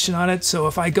compression on it, so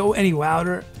if I go any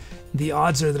louder, the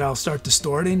odds are that I'll start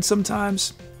distorting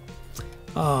sometimes.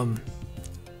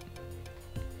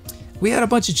 We had a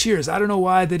bunch of cheers. I don't know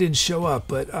why they didn't show up,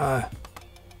 but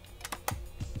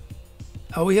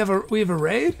oh, we have a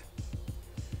raid?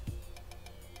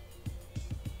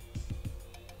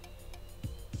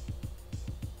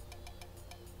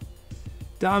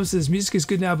 Dom says music is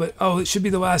good now, but oh, it should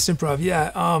be the last improv.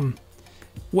 Yeah.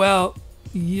 Well,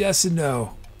 yes and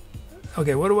no.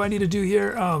 Okay, what do I need to do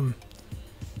here?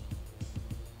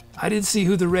 I didn't see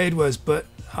who the raid was, but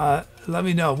let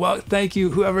me know. Well, thank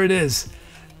you, whoever it is.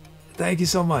 Thank you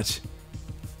so much.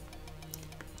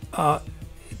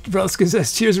 Broska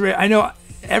says, cheers, Ray. I know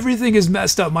everything is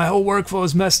messed up. My whole workflow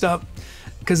is messed up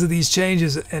because of these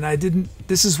changes, and I didn't.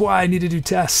 This is why I need to do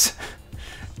tests.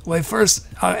 Well, first,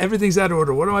 everything's out of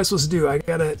order. What am I supposed to do? I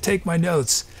gotta take my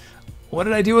notes. What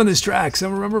did I do on this track?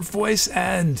 Someone remember voice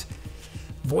and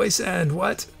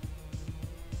what?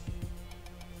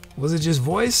 Was it just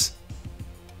voice?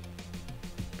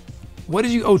 What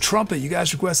did you? Oh, trumpet. You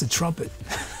guys requested trumpet.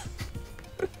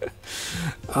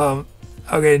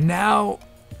 Okay, now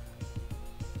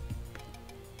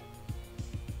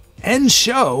end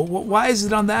show. Why is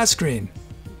it on that screen?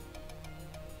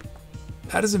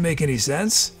 That doesn't make any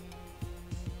sense.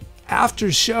 After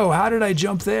show, how did I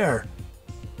jump there?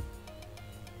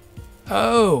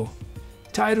 Oh,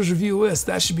 titles review list.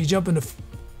 That should be jumping to.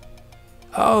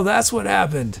 Oh, that's what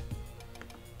happened.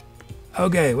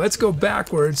 Okay, let's go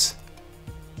backwards.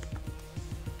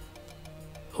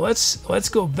 Let's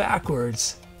go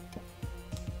backwards.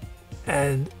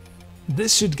 And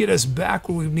this should get us back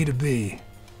where we need to be.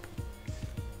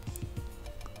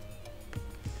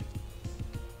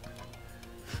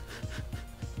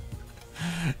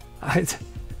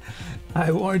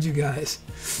 I warned you guys.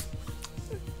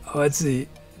 Oh, let's see.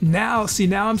 Now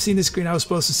I'm seeing the screen I was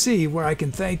supposed to see where I can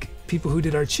thank people who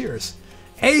did our cheers.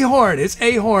 Ahorn, it's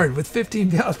Ahorn with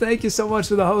 15. Oh, thank you so much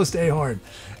for the host, Ahorn.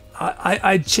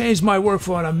 I changed my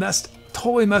workflow and I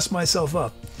totally messed myself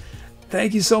up.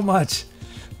 Thank you so much.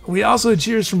 We also had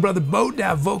cheers from Brother Boat,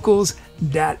 that vocals,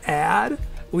 that ad.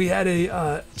 We had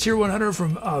a cheer 100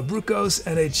 from Brucos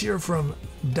and a cheer from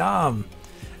Dom.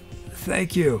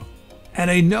 Thank you. And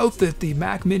a note that the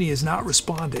Mac Mini is not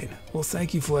responding. Well,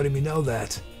 thank you for letting me know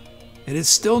that. It is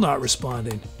still not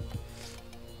responding.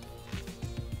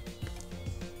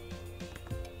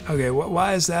 Okay,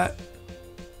 why is that?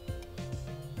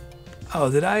 Oh,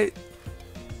 did I?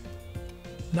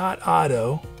 Not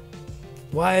auto.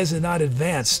 Why is it not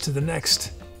advanced to the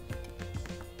next?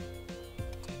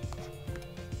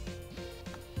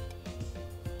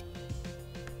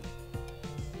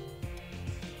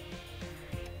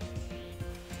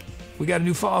 We got a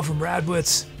new follow from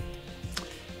Radblitz.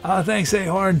 Thanks,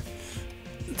 Ahorn.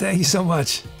 Thank you so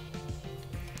much.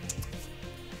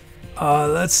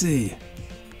 Let's see.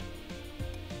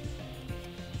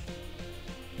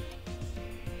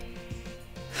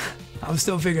 I'm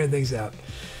still figuring things out.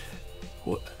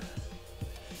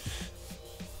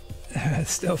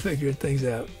 Still figuring things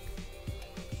out.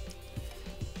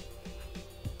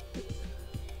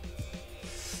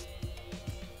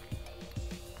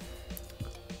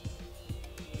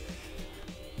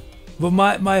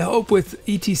 But my hope with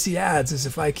ETC ads is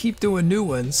if I keep doing new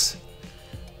ones,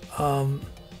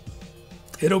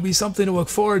 it'll be something to look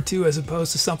forward to as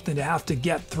opposed to something to have to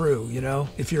get through, you know?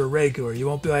 If you're a regular, you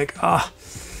won't be like,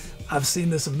 I've seen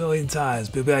this a million times.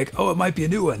 But you'll be like, oh, it might be a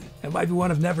new one. It might be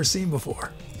one I've never seen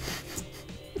before.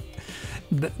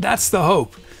 That's the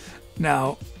hope.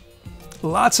 Now,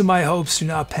 lots of my hopes do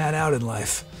not pan out in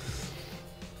life.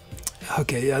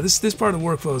 Okay, yeah, this part of the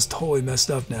workflow is totally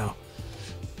messed up now.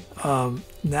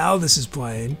 Now this is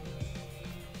playing.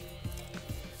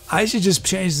 I should just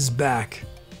change this back.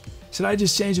 Should I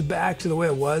just change it back to the way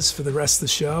it was for the rest of the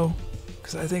show?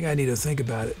 Because I think I need to think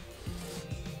about it.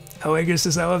 Oh, Edgar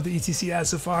says, I love the ETC ad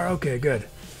so far. Okay, good.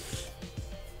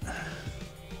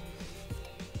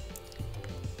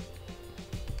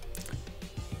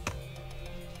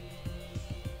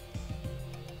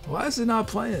 Why is it not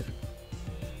playing?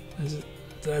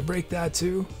 Did I break that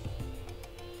too?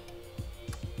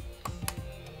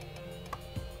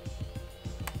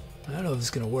 I don't know if it's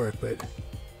gonna work, but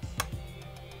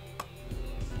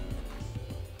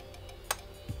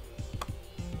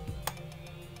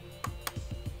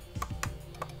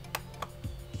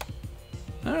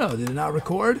I don't know, did it not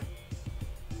record?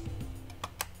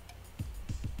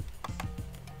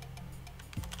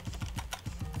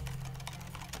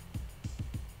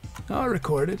 No, I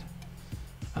recorded.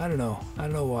 I don't know. I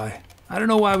don't know why. I don't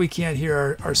know why we can't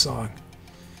hear our song.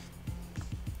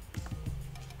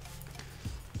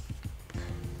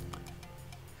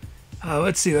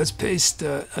 Let's see. Let's paste.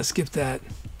 Let's skip that.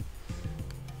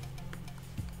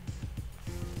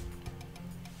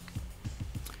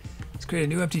 Let's create a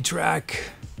new empty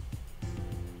track.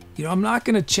 You know, I'm not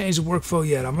going to change the workflow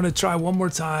yet. I'm going to try one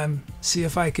more time, see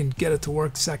if I can get it to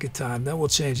work the second time. Then we'll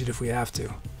change it if we have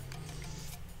to.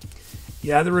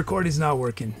 Yeah, the recording's not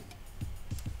working.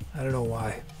 I don't know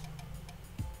why.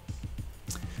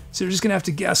 So you're just going to have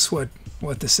to guess what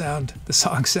the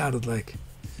song sounded like.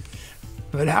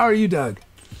 But how are you, Doug?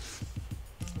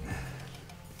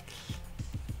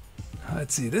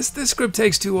 Let's see. This script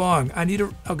takes too long. I need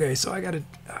to. Okay, so I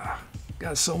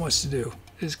got so much to do.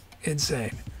 It's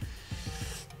insane.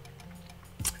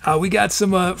 We got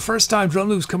some first-time drum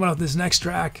loops coming off this next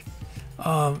track.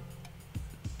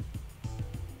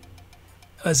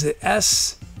 Is it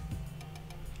S?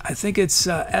 I think it's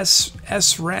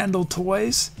S. Randall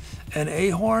Toys and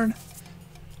Ahorn.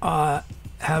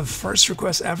 Have first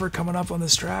request ever coming up on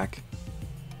this track.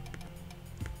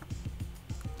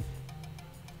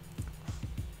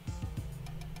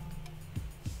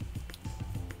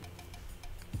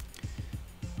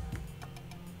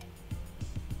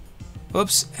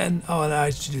 Oops, and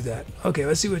I should do that. Okay,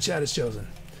 let's see what chat has chosen.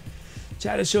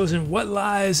 Chat has chosen What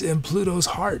Lies in Pluto's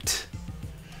Heart.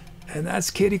 And that's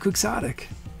katiequixotic.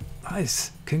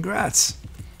 Nice, congrats.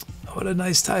 What a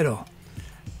nice title.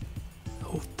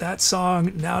 That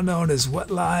song, now known as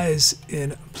What Lies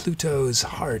in Pluto's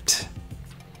Heart.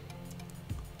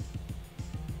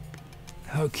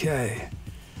 Okay.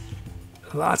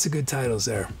 Lots of good titles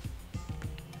there.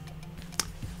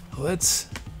 Let's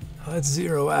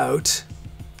zero out.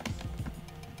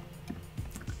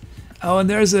 Oh, and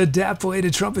there's a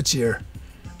dap-belated trumpet cheer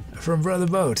from Brother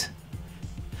Boat.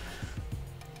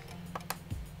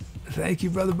 Thank you,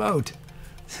 Brother Boat.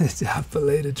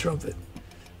 Dap-belated trumpet.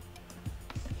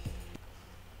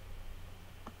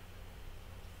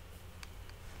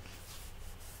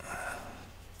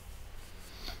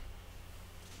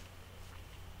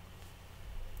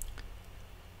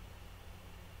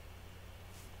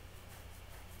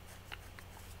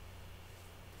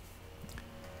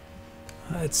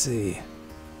 Let's see.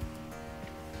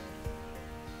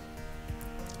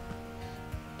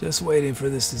 Just waiting for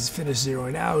this to finish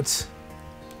zeroing out.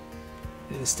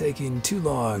 It is taking too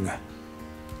long.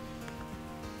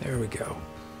 There we go.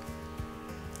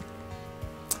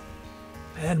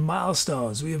 And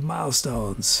milestones. We have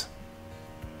milestones.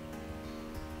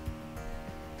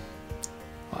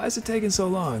 Why is it taking so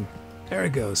long? There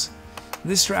it goes.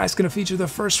 This track's going to feature the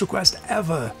first request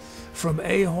ever from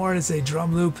Ahorn. It's a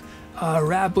drum loop.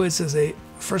 Rablitz has a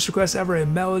first request ever, a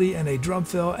melody and a drum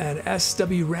fill, and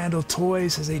S.W. Randall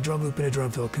Toys has a drum loop and a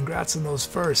drum fill. Congrats on those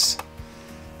firsts.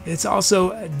 It's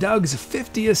also Doug's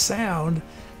 50th sound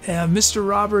and Mr.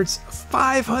 Roberts'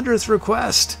 500th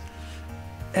request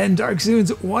and Dark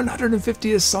Zoon's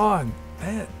 150th song.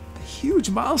 Man, huge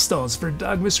milestones for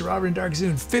Doug, Mr. Robert, and Dark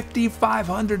Zoon. 50,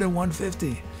 500, and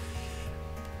 150.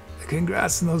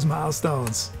 Congrats on those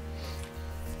milestones.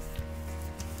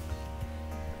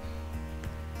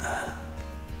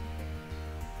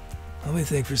 Let me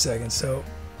think for a second. So,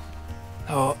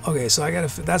 okay. So I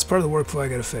gotta. That's part of the workflow I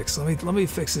gotta fix. Let me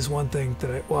fix this one thing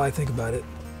that while I think about it.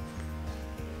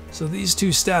 So these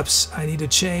two steps I need to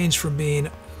change from being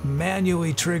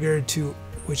manually triggered to,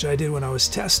 which I did when I was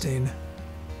testing,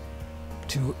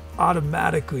 to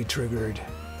automatically triggered.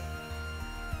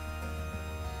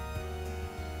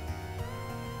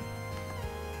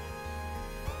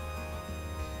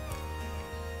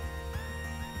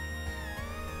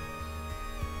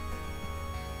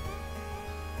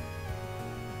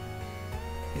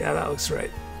 Yeah, that looks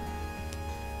right.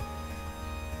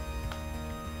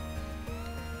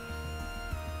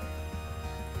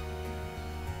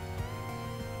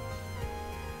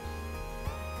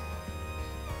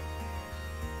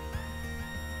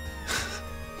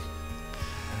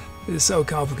 It is so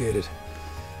complicated.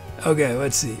 Okay,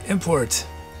 let's see. Import.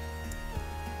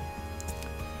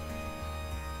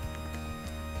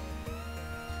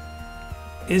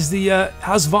 Is the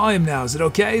how's volume now? Is it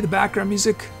okay? The background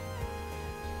music?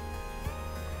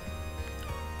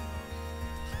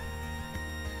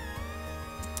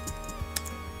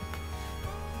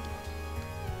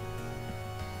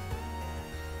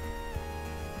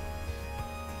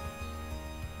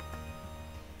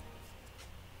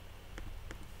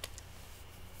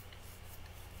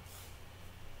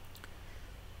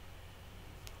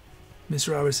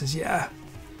 Mr. Roberts says, yeah.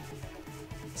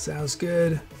 Sounds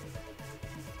good.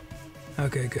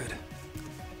 Okay, good.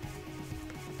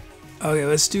 Okay,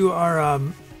 let's do our,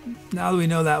 now that we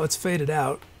know that, let's fade it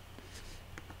out.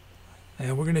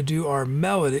 And we're going to do our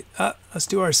melody. Let's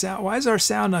do our sound. Why is our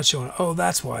sound not showing? Oh,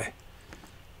 that's why.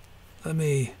 Let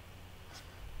me,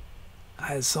 I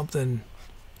had something.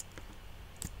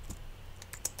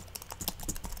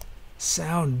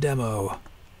 Sound demo.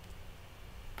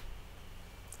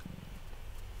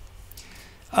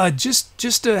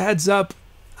 Just a heads up,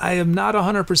 I am not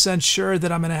 100% sure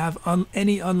that I'm going to have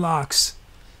any unlocks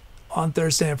on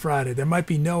Thursday and Friday. There might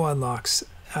be no unlocks.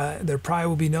 There probably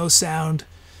will be no sound.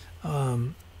 I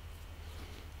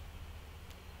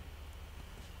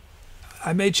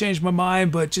may change my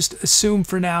mind, but just assume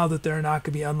for now that there are not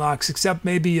going to be unlocks, except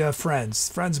maybe friends.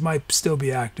 Friends might still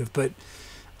be active, but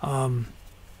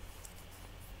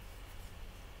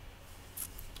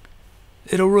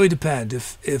it'll really depend.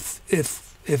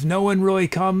 If no one really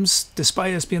comes,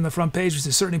 despite us being on the front page, which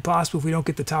is certainly possible if we don't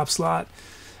get the top slot,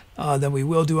 then we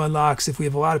will do unlocks. If we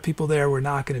have a lot of people there, we're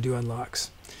not going to do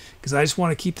unlocks. Because I just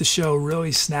want to keep the show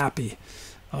really snappy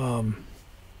on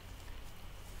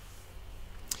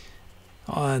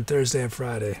Thursday and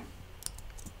Friday.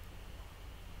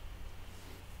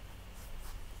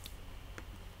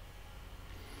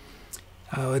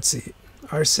 Let's see.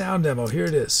 Our sound demo, here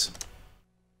it is.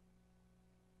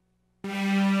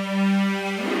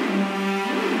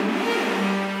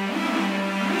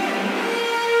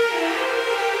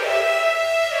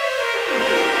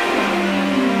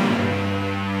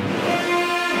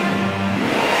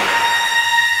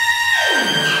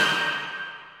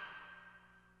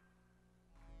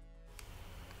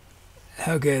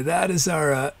 Okay, that is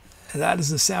our that is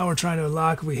the sound we're trying to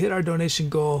unlock. If we hit our donation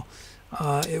goal,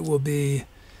 it will be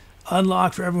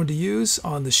unlocked for everyone to use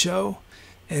on the show,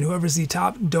 and whoever's the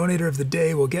top donator of the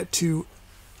day will get to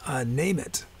name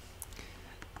it.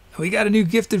 We got a new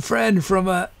gifted friend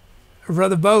from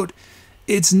Brother Boat.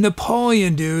 It's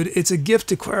Napoleon, dude. It's a gift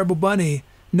to Querable Bunny.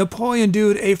 Napoleon,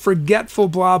 dude, a forgetful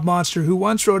blob monster who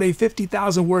once wrote a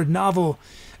 50,000 word novel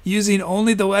using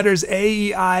only the letters A,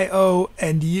 E, I, O,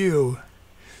 and U.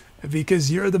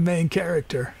 Because you're the main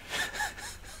character.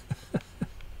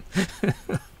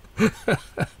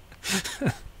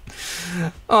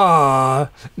 Aw,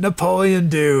 Napoleon,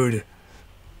 dude.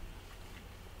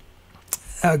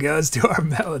 Okay, let's do our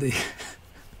melody.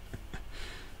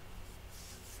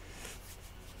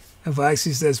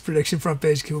 Blacksu says prediction front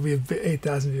page will be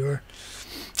 8,000 viewer.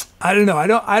 I don't know.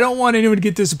 I don't want anyone to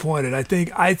get disappointed. I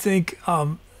think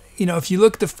you know, if you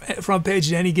look at the front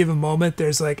page at any given moment,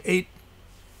 there's like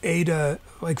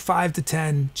like 5 to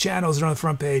 10 channels that are on the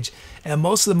front page, and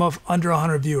most of them have under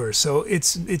 100 viewers. So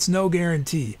it's no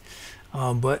guarantee.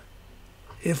 But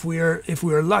if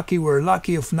we're lucky, we're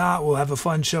lucky. If not, we'll have a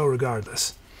fun show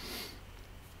regardless.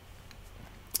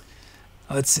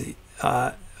 Let's see.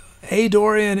 Hey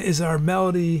Dorian is our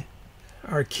melody,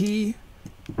 our key.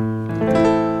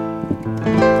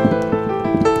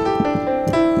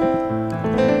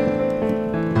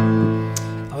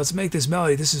 Let's make this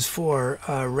melody. This is for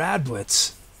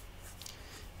Radblitz.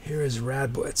 Here is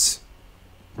Radblitz.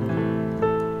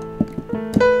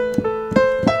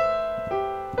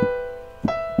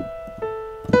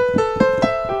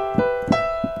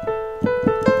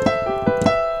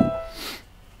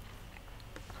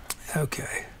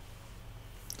 Okay.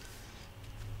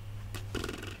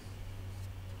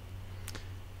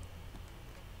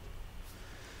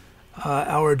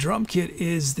 Our drum kit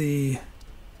is the...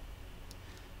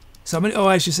 So I'm gonna,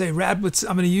 I should say Radblitz,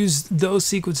 I'm gonna use those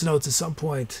sequence notes at some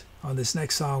point on this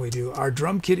next song we do. Our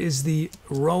drum kit is the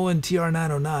Roland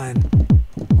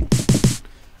TR-909.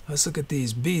 Let's look at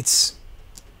these beats.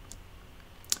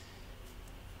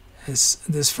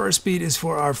 This first beat is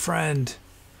for our friend,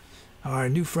 our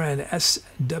new friend,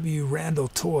 S.W. Randall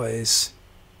Toys.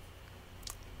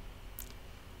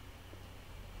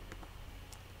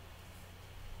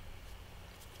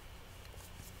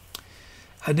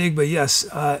 I dig, but yes,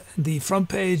 the front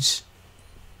page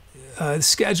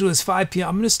schedule is 5 p.m.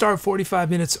 I'm going to start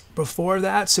 45 minutes before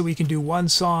that so we can do one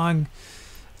song,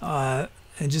 and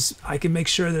just I can make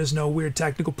sure there's no weird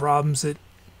technical problems that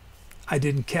I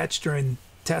didn't catch during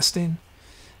testing.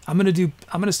 I'm going to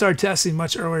start testing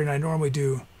much earlier than I normally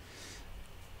do.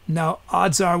 Now,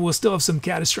 odds are we'll still have some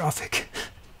catastrophic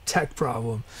tech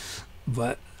problem,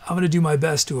 but I'm going to do my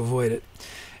best to avoid it.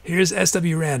 Here's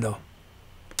S.W. Randall.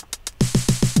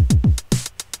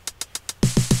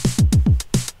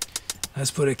 Let's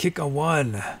put a kick on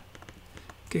one.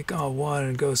 Kick on one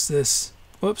and goes this.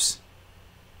 Whoops.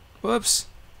 Whoops.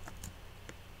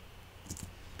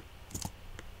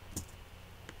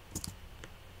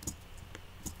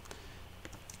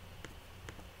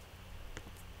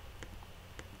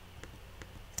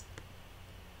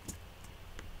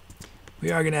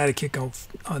 We are going to add a kick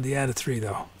on the end of 3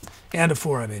 though. And a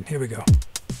 4, I mean. Here we go.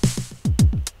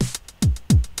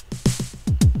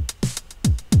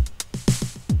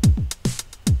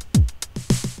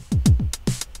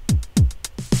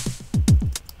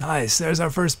 Nice. There's our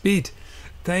first beat.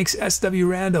 Thanks, SW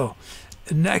Randall.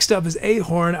 Next up is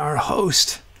Ahorn, our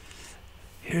host.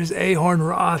 Here's Ahorn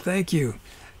Raw. Thank you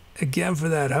again for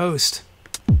that host.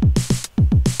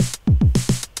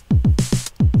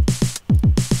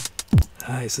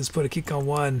 Nice. Let's put a kick on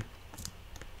 1.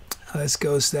 Let's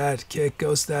ghost that kick,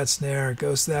 ghost that snare,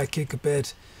 ghost that kick a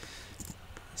bit.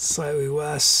 Slightly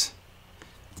less.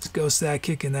 Let's ghost that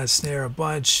kick and that snare a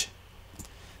bunch.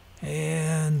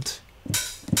 And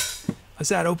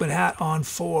let's add open hat on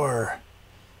 4.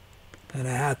 And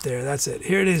a hat there. That's it.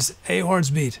 Here it is.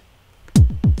 Ahorn's beat.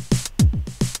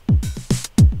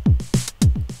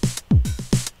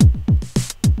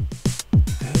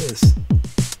 There it is.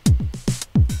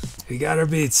 We got our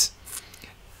beats.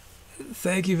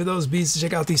 Thank you for those beats.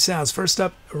 Check out these sounds. First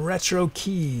up, Retro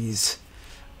Keys.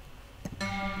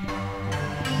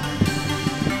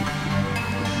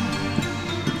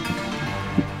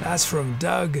 That's from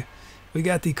Doug. We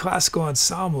got the classical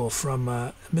ensemble from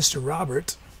Mr.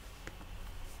 Robert.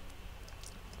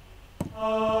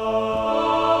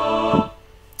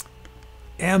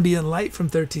 Ambient Light from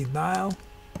 13th Nile.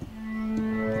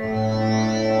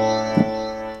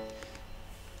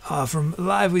 From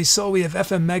Lively Soul, we have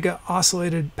FM Mega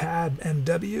Oscillated Pad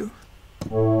MW.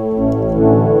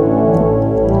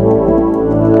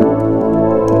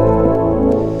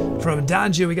 From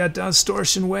Danja, we got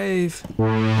Distortion Wave.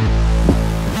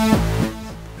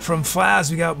 From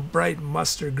Flaz, we got Bright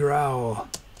Mustard Growl.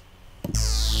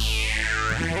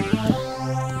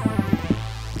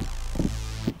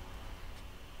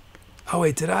 Oh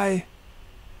wait, did I?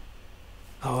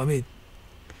 Oh, let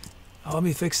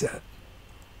me fix that.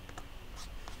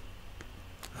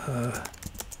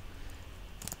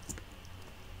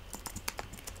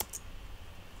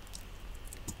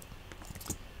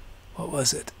 What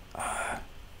was it?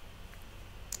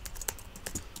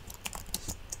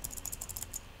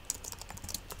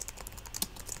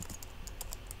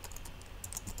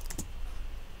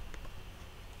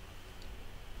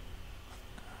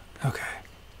 Okay.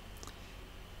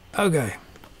 Okay.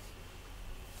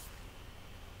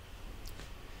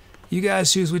 You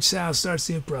guys choose which sound starts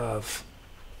the improv.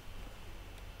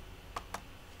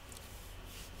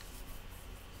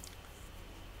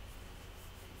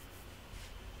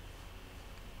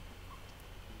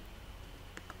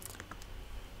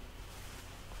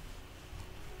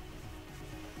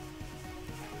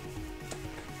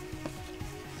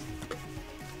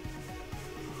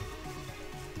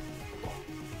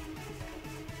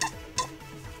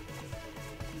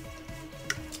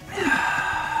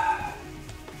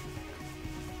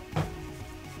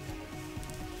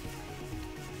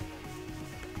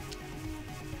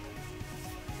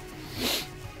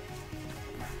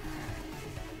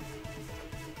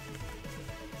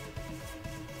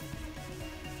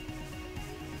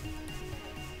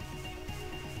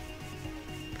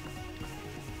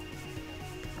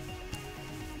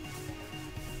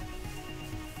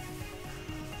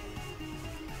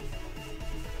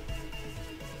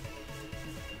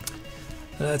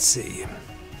 Let's see.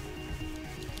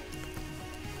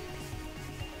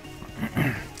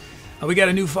 We got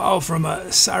a new follow from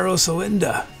Cyro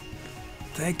Solinda.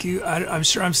 Thank you. I'm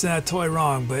sure I'm saying that toy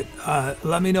wrong, but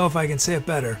let me know if I can say it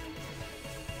better.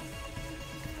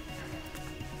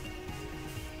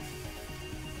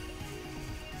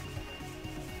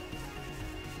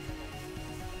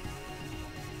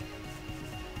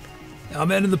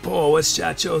 I'm ending the poll. What's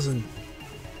chat chosen?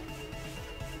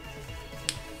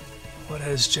 What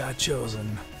has chat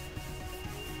chosen?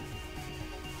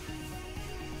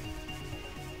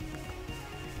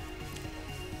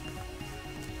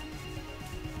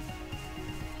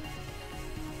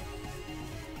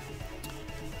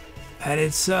 And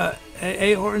it's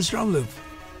Ahorn's drum loop.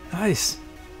 Nice.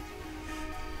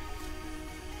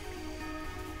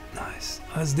 Nice.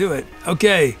 Let's do it.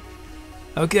 Okay.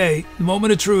 Okay.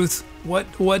 Moment of truth.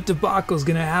 What debacle is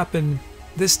going to happen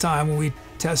this time when we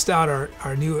test out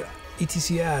our new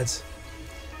ETC ads?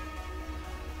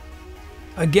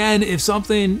 Again, if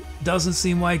something doesn't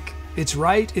seem like it's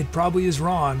right, it probably is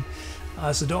wrong.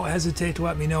 So don't hesitate to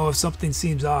let me know if something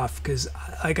seems off, because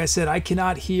like I said, I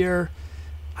cannot hear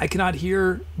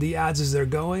the ads as they're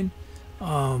going.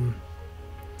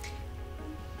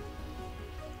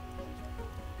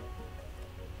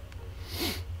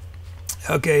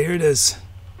 Okay, here it is.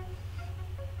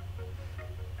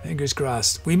 Fingers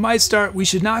crossed. We might start. We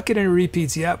should not get any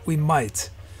repeats yet. We might.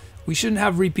 We shouldn't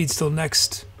have repeats till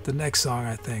next the next song,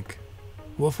 I think.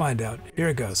 We'll find out. Here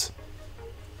it goes.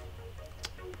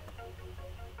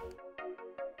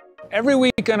 Every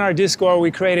week on our Discord,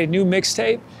 we create a new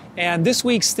mixtape, and this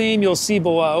week's theme you'll see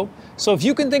below. So if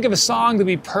you can think of a song to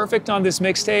be perfect on this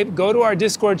mixtape, go to our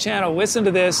Discord channel, listen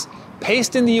to this,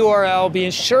 paste in the URL, be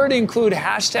sure to include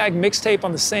hashtag mixtape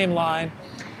on the same line,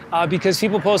 because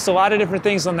people post a lot of different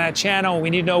things on that channel, and we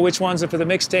need to know which ones are for the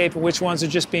mixtape and which ones are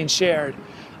just being shared.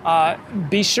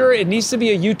 Be sure it needs to be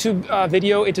a YouTube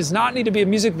video. It does not need to be a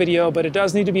music video, but it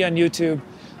does need to be on YouTube.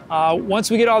 Once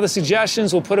we get all the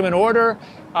suggestions, we'll put them in order.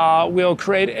 We'll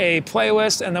create a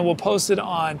playlist, and then we'll post it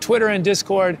on Twitter and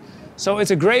Discord. So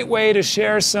it's a great way to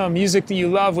share some music that you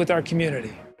love with our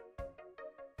community.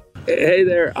 Hey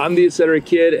there, I'm the Etcetera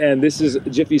Kid, and this is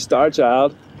Jiffy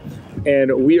Starchild.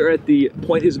 And we are at the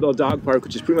Point Isabel Dog Park,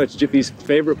 which is pretty much Jiffy's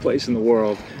favorite place in the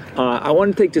world. I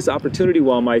want to take this opportunity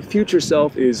while my future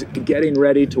self is getting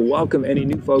ready to welcome any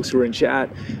new folks who are in chat.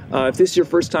 If this is your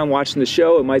first time watching the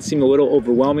show, it might seem a little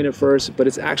overwhelming at first, but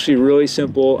it's actually really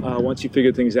simple once you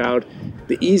figure things out.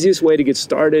 The easiest way to get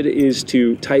started is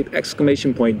to type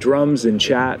 !drums in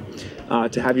chat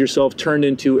to have yourself turned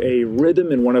into a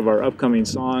rhythm in one of our upcoming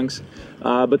songs.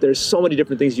 But there's so many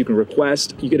different things you can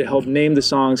request. You get to help name the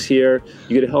songs here.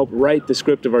 You get to help write the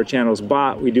script of our channel's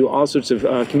bot. We do all sorts of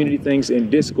community things in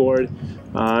Discord.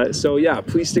 So yeah,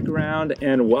 please stick around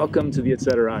and welcome to the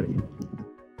Etcetera.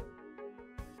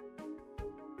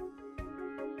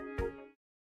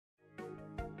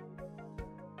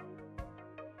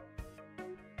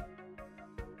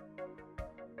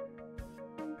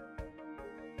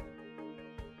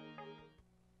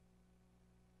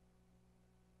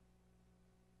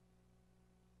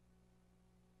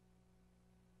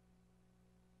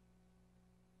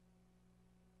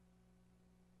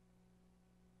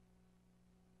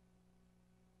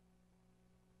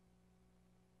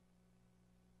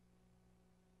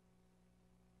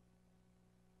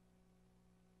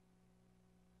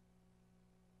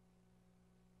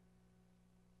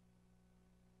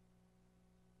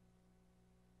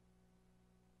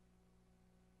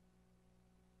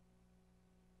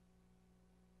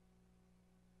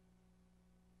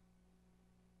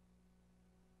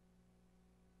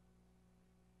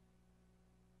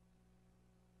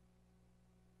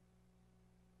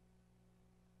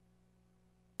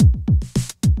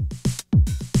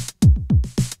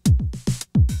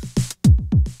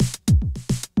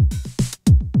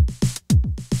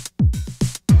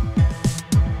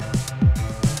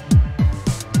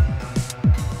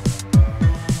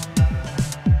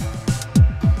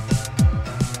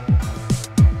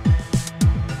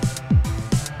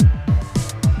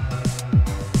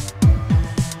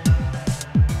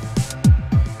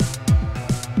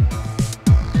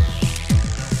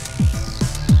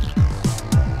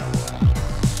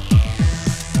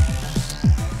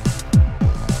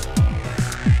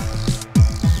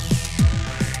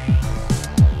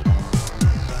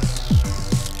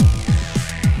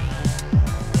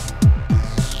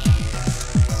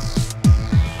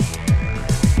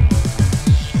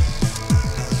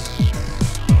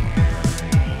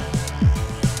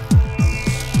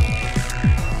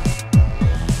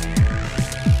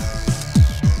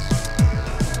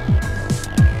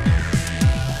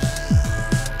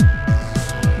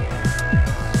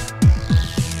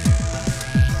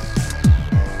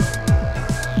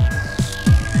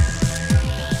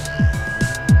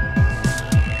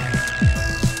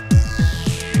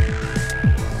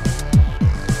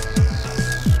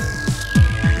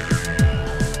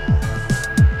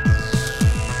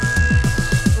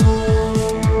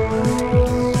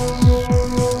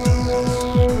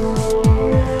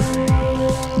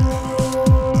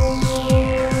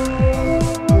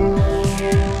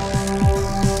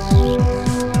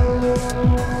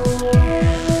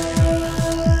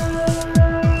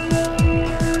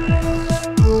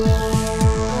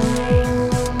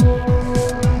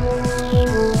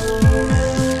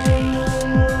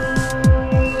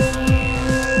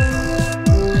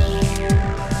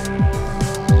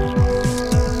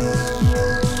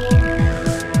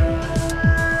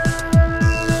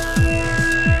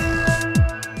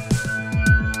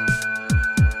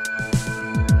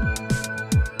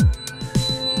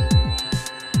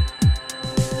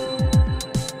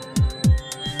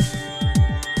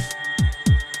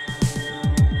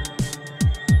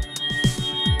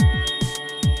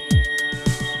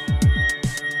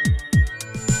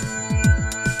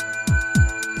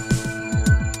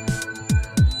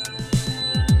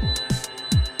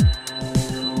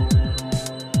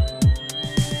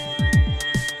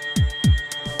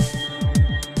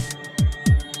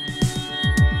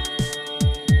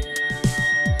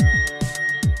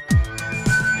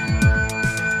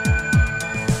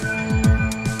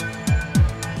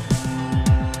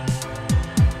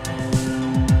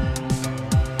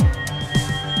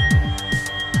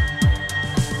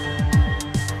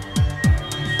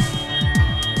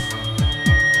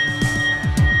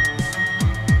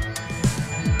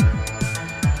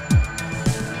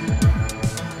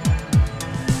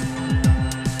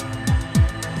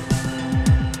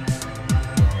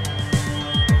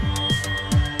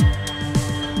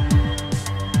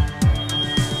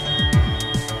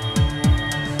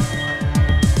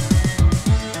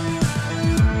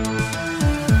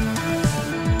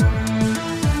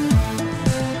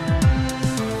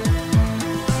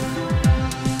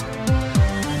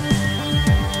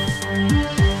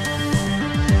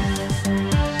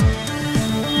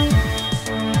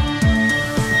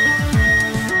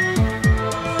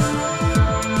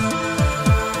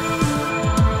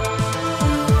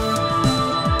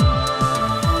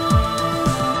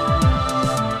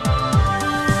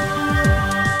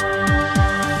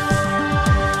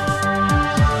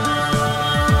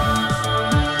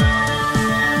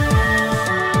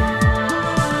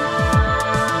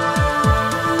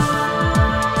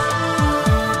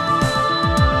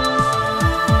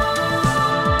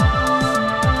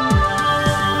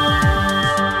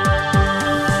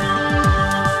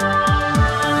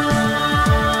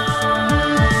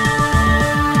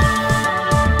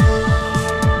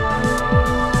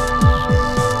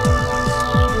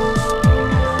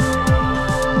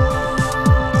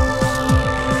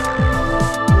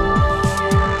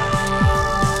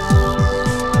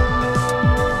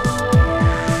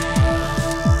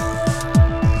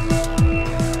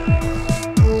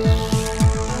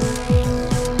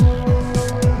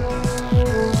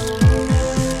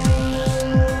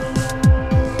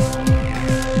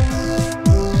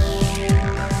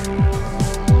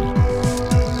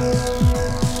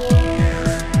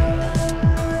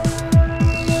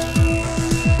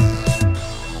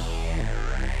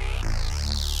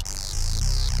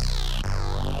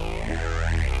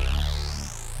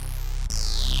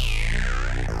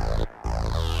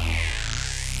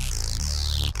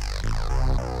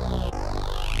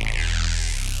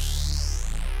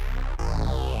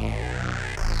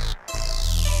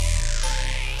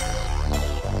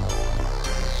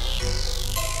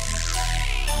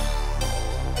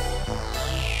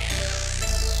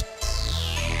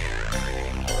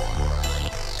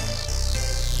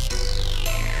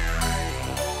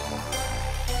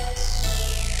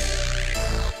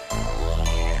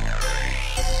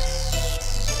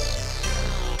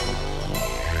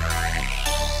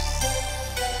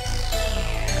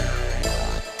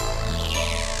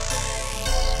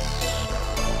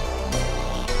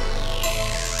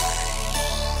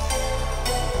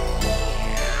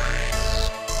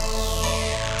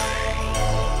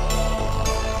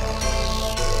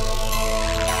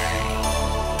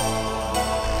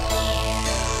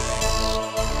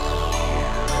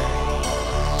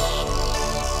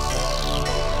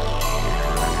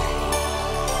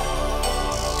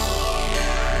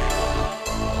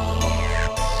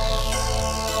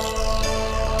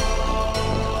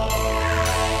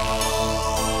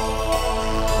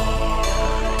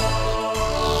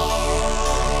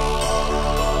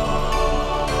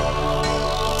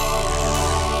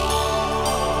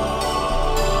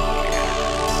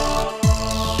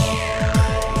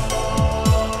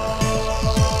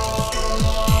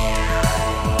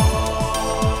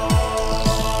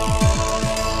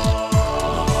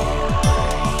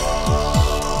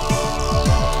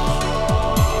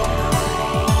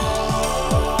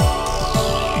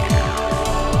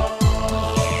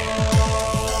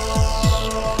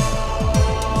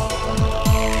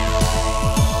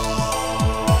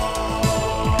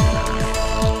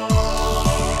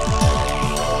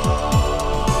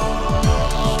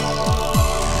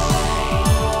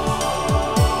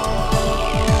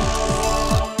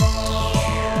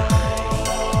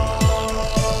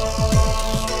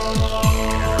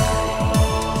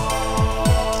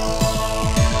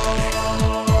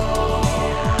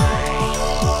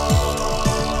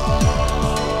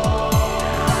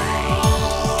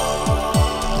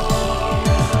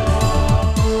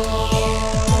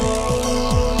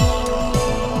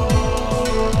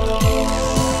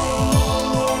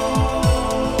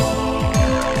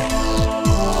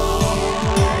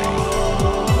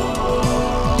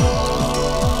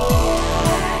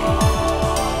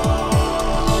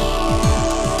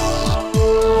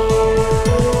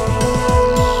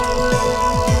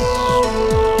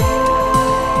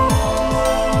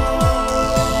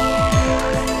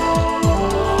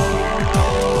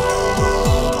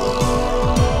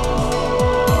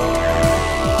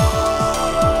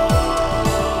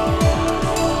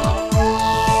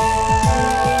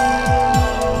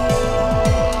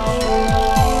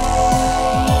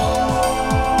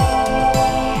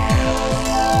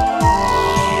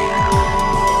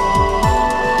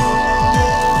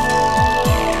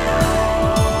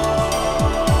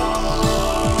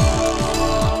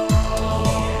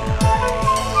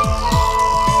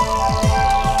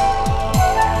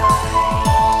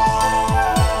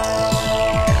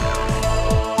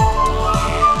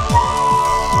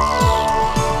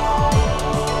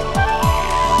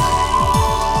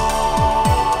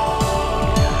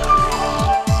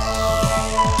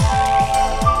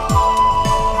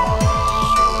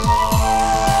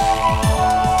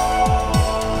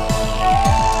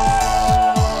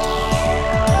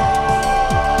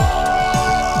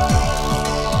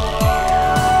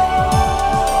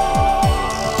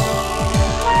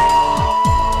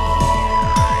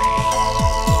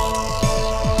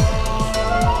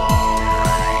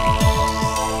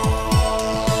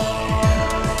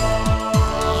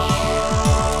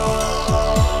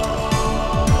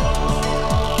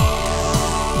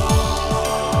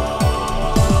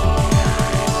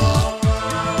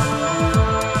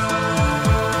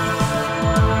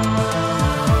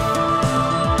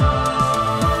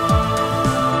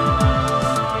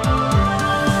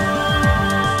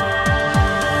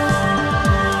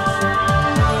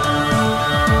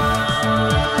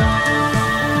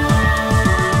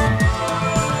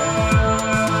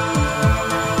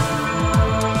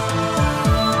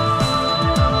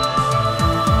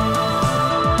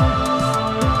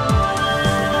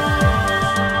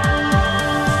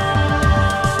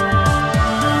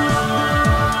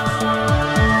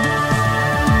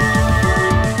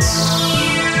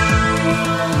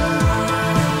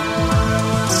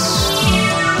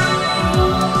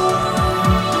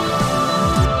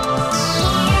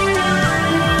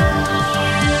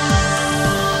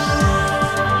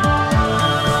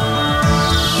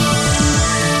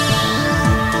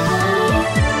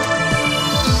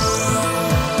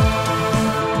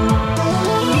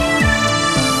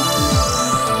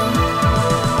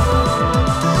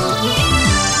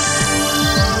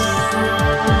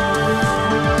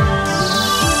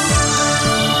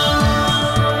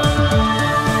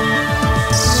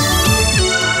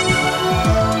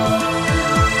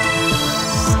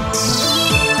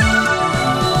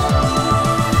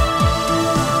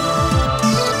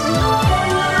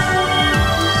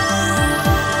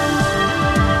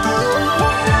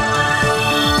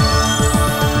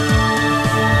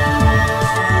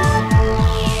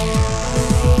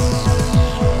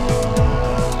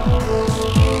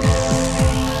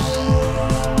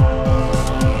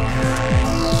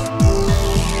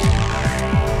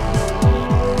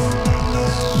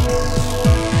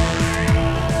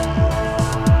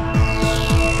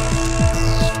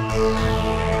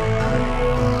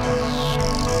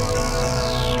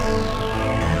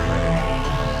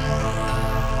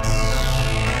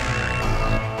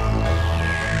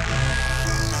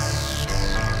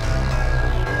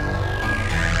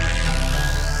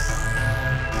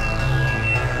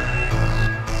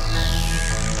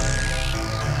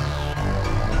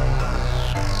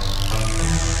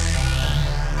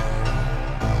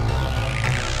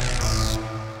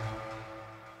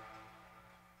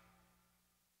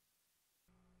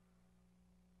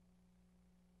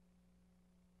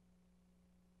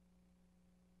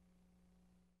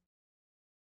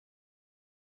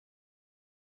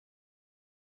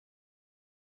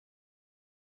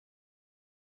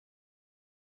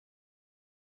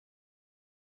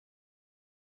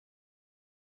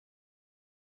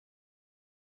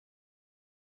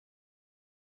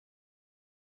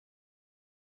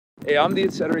 Hey, I'm the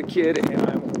Etcetera Kid, and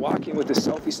I'm walking with a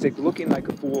selfie stick looking like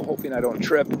a fool, hoping I don't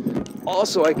trip.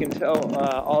 Also, I can tell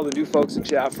all the new folks in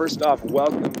chat, first off,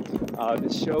 welcome.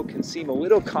 This show can seem a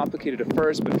little complicated at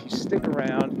first, but if you stick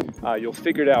around, you'll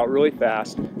figure it out really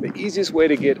fast. The easiest way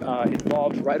to get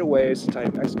involved right away is to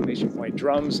type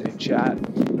 !drums in chat,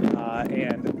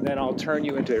 and then I'll turn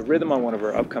you into a rhythm on one of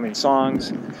our upcoming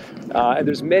songs. And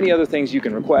there's many other things you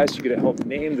can request. You can help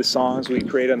name the songs we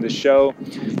create on this show.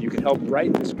 You can help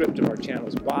write the script of our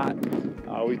channel's bot.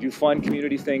 We do fun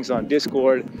community things on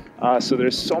Discord. So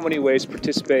there's so many ways to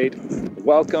participate.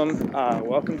 Welcome.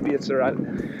 Welcome to the Etcetera.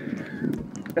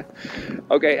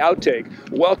 Okay, outtake.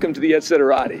 Welcome to the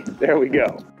Etcetera. There we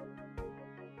go.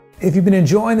 If you've been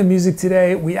enjoying the music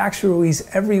today, we actually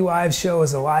release every live show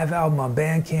as a live album on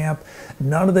Bandcamp.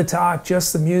 None of the talk,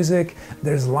 just the music.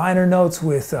 There's liner notes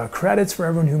with credits for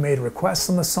everyone who made requests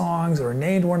on the songs or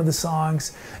named one of the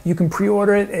songs. You can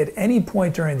pre-order it at any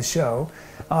point during the show.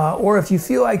 Or if you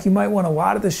feel like you might want a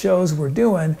lot of the shows we're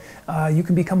doing, you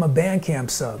can become a Bandcamp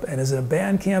sub. And as a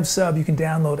Bandcamp sub, you can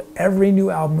download every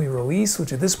new album we release,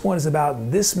 which at this point is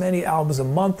about this many albums a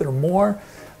month or more.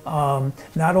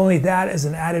 Not only that, as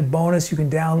an added bonus, you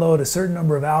can download a certain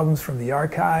number of albums from the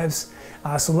archives.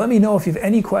 So let me know if you have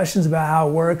any questions about how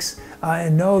it works,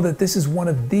 and know that this is one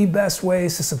of the best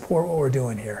ways to support what we're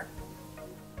doing here.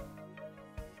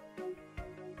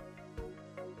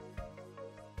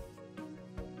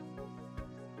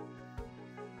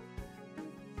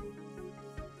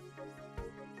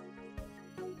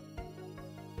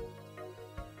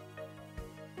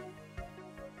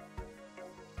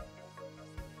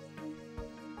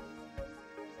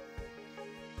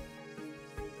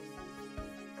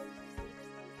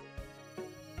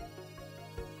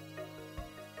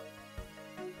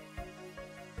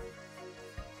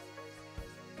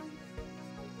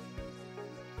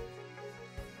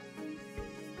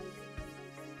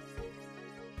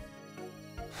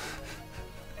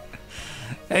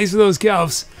 Thanks for those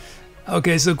calves.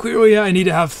 Okay, so clearly I need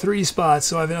to have 3 spots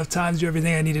so I have enough time to do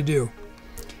everything I need to do.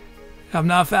 I'm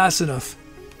not fast enough.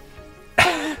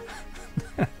 I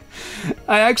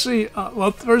actually,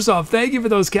 well, first off, thank you for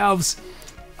those calves.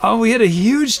 We had a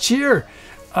huge cheer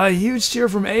from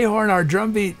Ahorn, our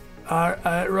drum beat.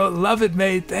 Wrote, "Love it,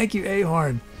 mate." Thank you,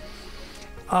 Ahorn.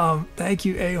 Thank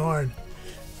you, Ahorn.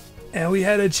 And we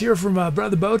had a cheer from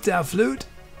Brother Boat Flute,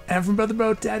 and from Brother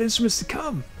Boat Instruments to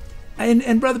Come.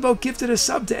 And Brother Bo gifted a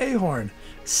sub to Ahorn.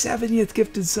 70th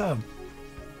gifted sub.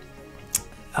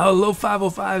 Oh, Low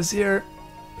 505's here.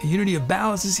 Unity of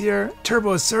Balance is here.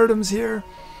 Turbo Assertum's here.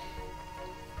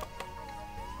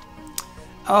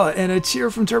 Oh, and a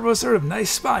cheer from Turbo Assertum. Nice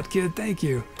spot, kid. Thank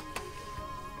you.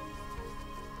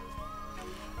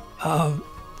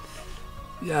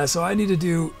 Yeah, so I need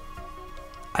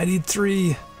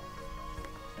 3.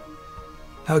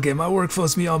 Okay, my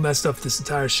workflow's me all messed up this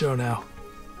entire show now.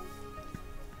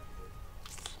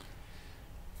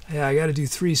 Yeah, I got to do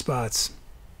 3 spots,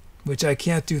 which I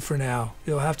can't do for now.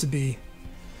 It'll have to be,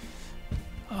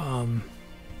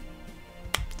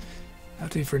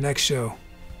 for next show.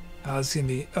 It's gonna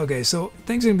be okay. So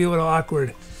things are gonna be a little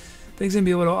awkward. Things are gonna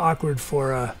be a little awkward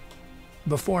for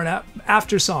before and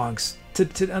after songs.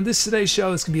 On today's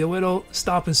show, it's gonna be a little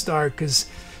stop and start because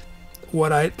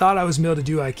what I thought I was able to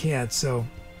do, I can't. So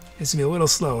it's gonna be a little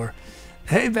slower.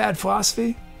 Hey, Bad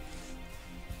Philosophy.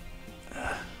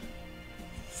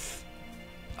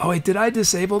 Oh wait, did I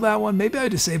disable that one? Maybe I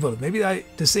disabled it. Maybe I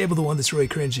disabled the one that's really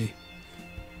cringy.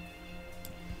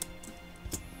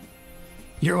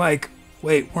 You're like,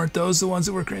 wait, weren't those the ones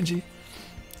that were cringy?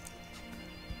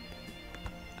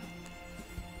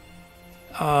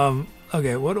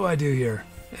 Okay, what do I do here?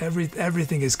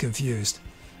 Everything is confused.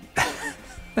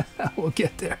 We'll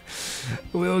get there.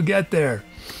 We'll get there.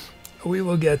 We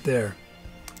will get there.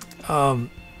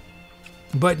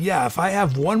 But yeah, if I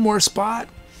have one more spot,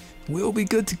 we'll be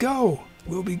good to go.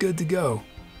 We'll be good to go.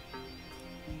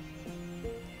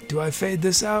 Do I fade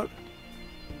this out?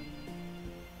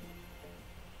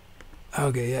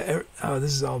 Okay, yeah. Oh,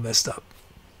 this is all messed up.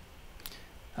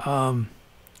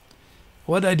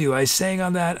 What did I do? I sang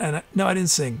on that, and no, I didn't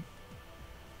sing.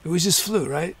 It was just flute,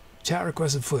 right? Chat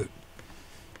requested flute.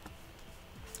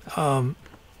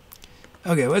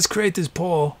 Okay, let's create this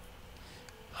poll.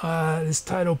 This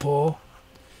title poll.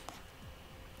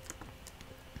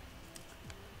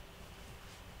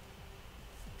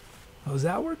 Oh, is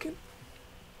that working?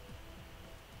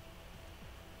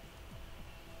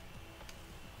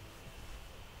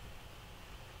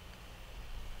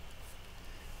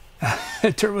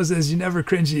 Turbo says, "You never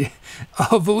cringy."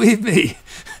 Oh, believe me.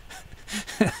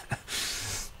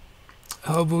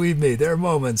 Oh, believe me, there are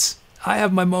moments. I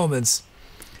have my moments.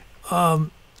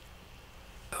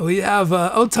 We have,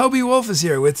 oh, Toby Wolf is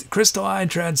here with Crystalline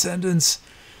Transcendence.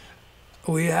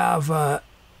 We have,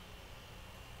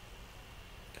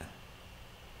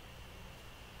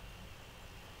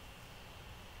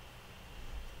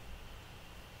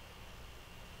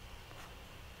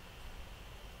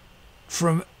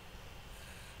 from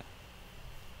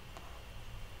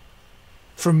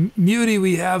Muty,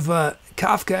 we have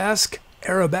Kafkaesque,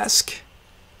 Arabesque.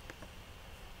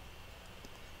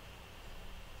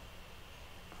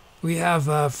 We have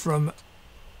from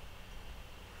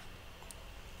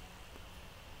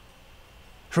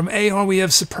Ahorn, we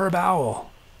have Superb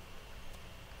Owl.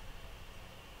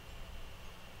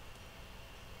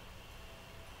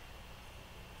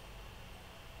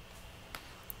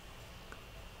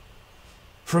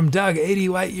 From Doug, 80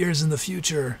 light years in the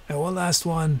future. And one last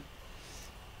one.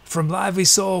 From Lively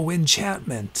Soul,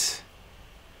 Windchantment.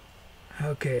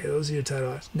 Okay, those are your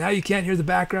titles. Now you can't hear the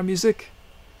background music?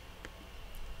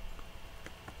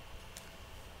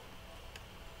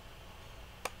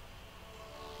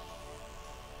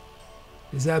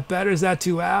 Is that better? Is that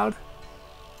too loud?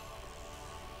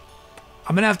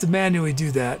 I'm going to have to manually do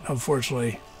that,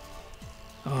 unfortunately.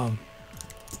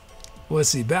 Let's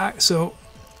see. So,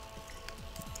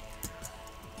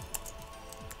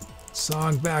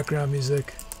 song background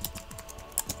music.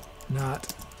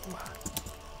 Not.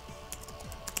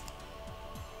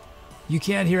 You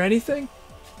can't hear anything?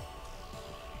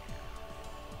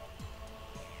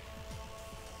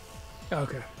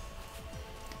 Okay.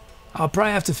 I'll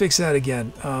probably have to fix that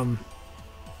again.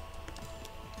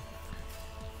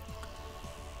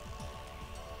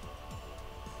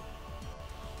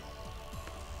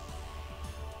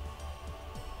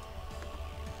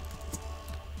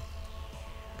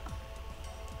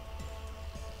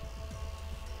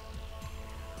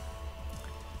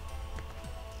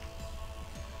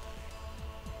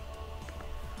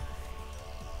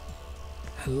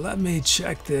 Let me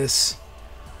check this.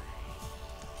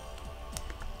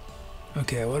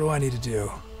 Okay, what do I need to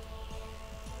do?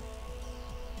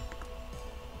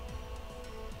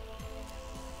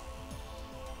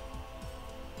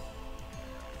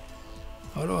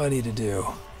 What do I need to do?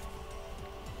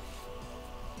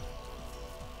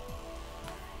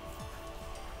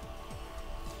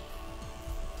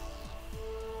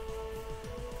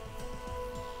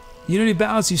 Unity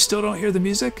balance, you still don't hear the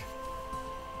music?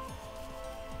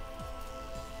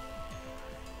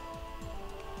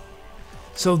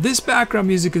 So this background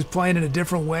music is playing in a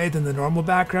different way than the normal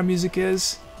background music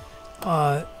is.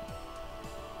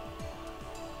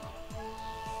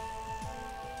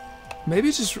 Maybe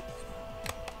it's just...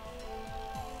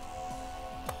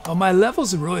 Oh, my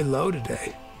levels are really low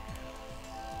today.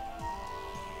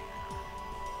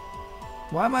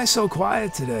 Why am I so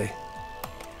quiet today?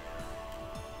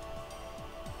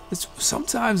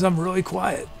 Sometimes I'm really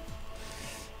quiet.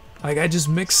 Like, I just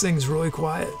mix things really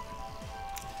quiet.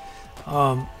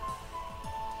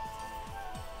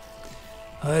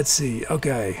 Let's see.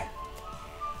 Okay.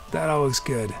 That all looks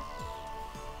good.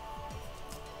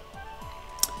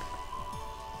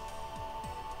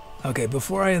 Okay,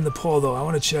 before I end the poll though, I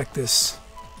want to check this.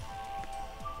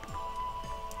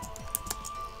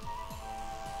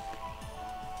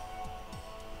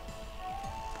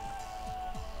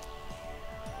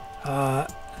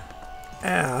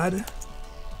 Add.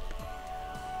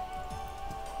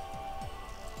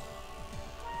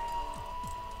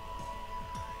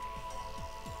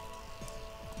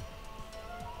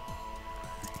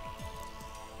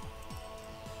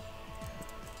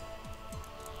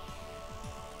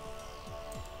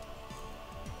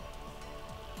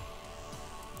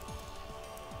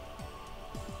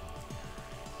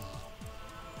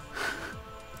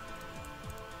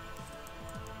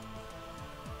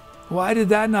 Why did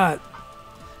that not?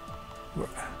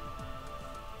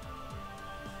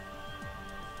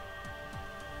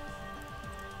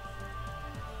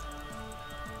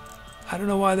 I don't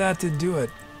know why that didn't do it.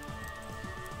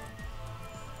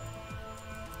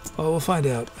 Well, we'll find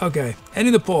out. Okay,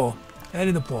 ending the poll.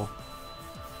 Ending the poll.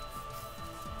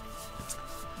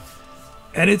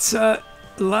 And it's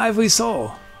Lively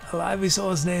Soul. Lively Soul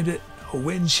has named it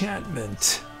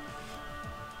Windchantment.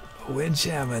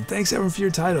 Windchantment. Thanks everyone for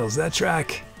your titles. That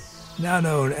track, now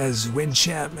known as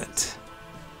Windchantment.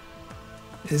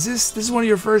 Is this is one of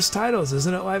your first titles,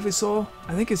 isn't it, Lively Soul?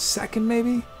 I think it's second,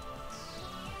 maybe?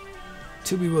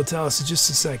 Tubi will tell us in just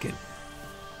a second.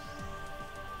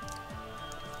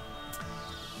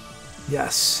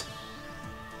 Yes.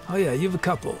 Oh yeah, you have a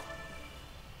couple.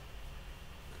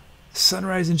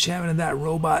 Sunrise Enchantment and that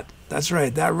robot. That's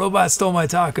right, that robot stole my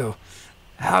taco.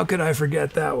 How could I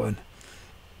forget that one?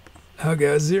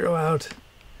 Okay, 0 out.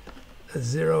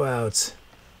 0 out.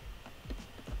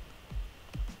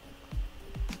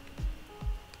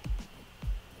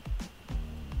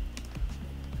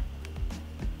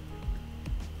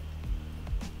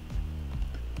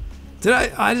 Did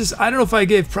I don't know if I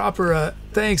gave proper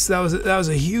thanks. That was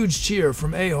a huge cheer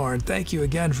from Ahorn. Thank you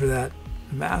again for that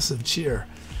massive cheer.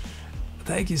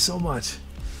 Thank you so much.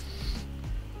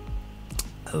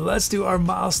 Let's do our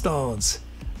milestones.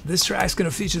 This track's going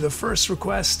to feature the first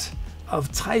request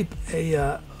of Type.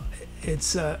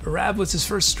 It's Rabwitz's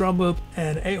first drum loop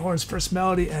and Ahorn's first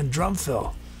melody and drum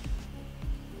fill.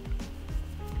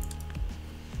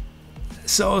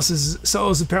 Solis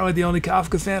is apparently the only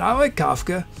Kafka fan. I like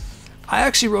Kafka. I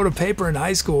actually wrote a paper in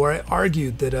high school where I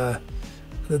argued that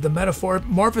the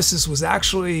metamorphosis was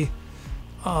actually,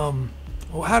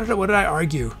 what did I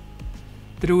argue?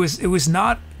 That it was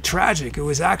not tragic. It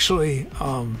was actually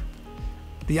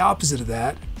the opposite of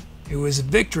that. It was a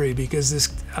victory because this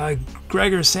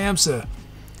Gregor Samsa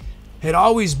had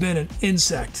always been an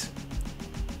insect,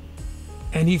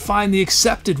 and he finally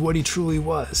accepted what he truly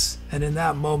was. And in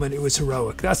that moment, it was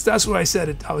heroic. That's what I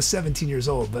said. I was 17 years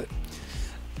old, but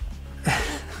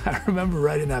I remember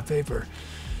writing that paper.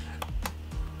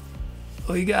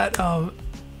 Well, you got,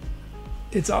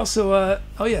 it's also,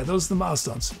 oh yeah, those are the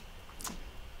milestones.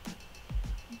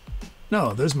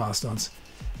 No, there's milestones.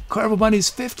 Clarable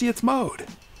Bunny's 50th mode.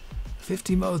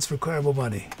 50 modes for Clarable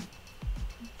Bunny.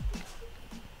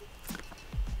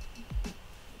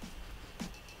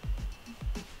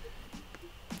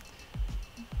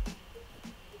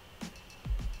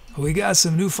 We got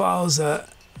some new files,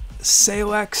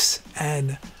 Salex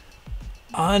and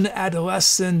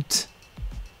Unadolescent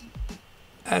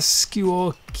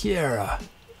Escuelquiera.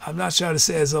 I'm not sure how to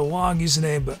say it. It's a long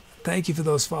username, but thank you for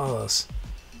those follows.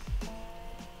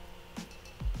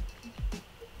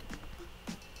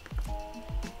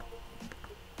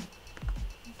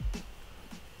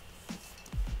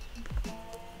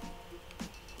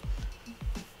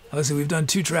 Listen, we've done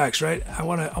 2 tracks, right? I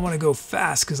wanna go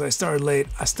fast because I started late.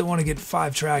 I still want to get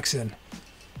 5 tracks in,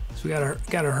 so we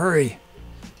gotta hurry.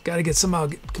 Gotta get somehow.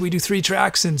 Can we do 3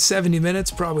 tracks in 70 minutes?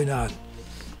 Probably not.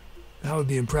 That would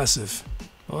be impressive.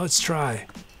 Well, let's try.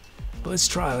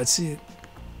 Let's see.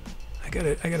 I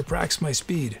gotta practice my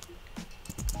speed.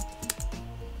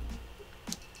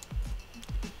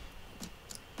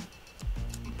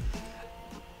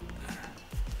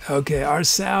 Okay, our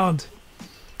sound.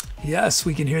 Yes,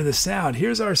 we can hear the sound.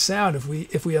 Here's our sound.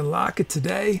 If we unlock it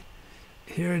today,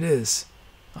 here it is.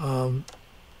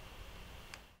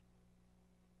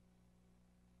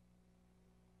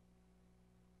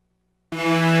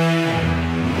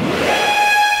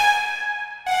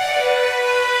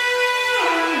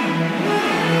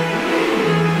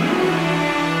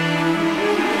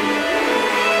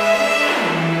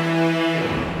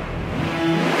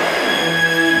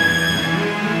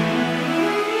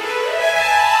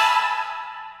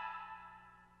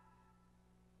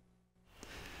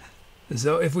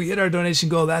 So if we hit our donation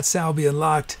goal, that sound will be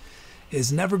unlocked.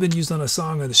 It's never been used on a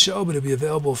song or the show, but it'll be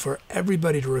available for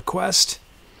everybody to request.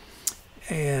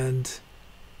 And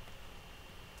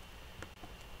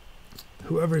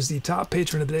whoever's the top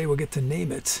patron of the day will get to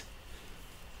name it.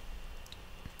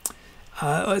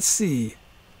 Let's see.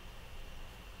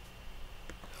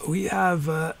 We have,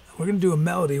 we're going to do a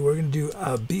melody. We're going to do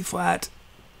a B flat.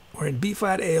 We're in B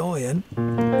flat Aeolian.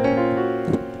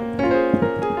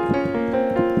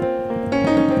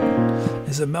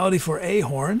 Is a melody for A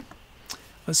horn.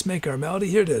 Let's make our melody.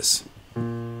 Here it is.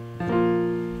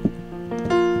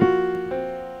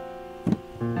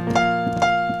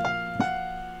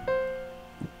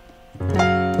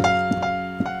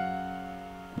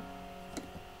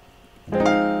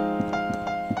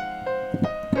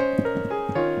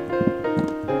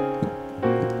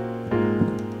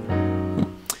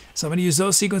 So I'm going to use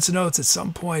those sequence of notes at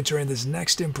some point during this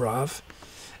next improv.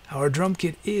 Our drum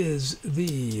kit is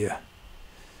the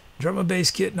Drum and Bass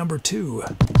Kit number 2.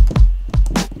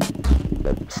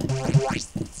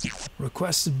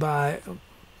 Requested by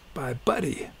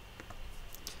Buddy.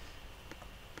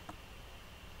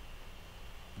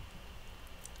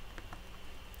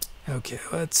 Okay,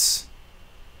 let's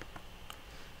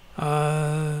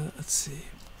see.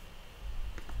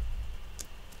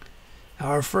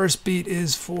 Our first beat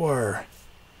is for,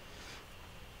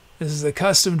 this is a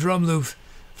custom drum loop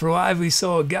for Lively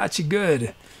Soul. Got you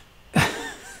good.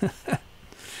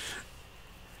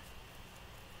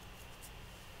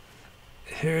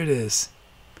 Here it is.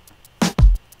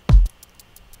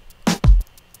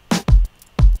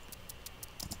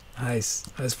 Nice.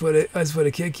 Let's put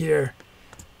a kick here.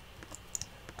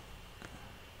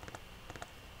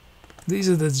 These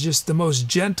are just the most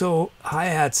gentle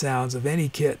hi-hat sounds of any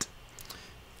kit.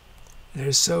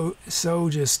 They're so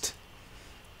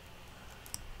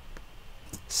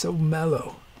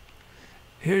mellow.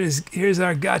 Here's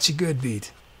our Gotcha Good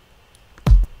beat.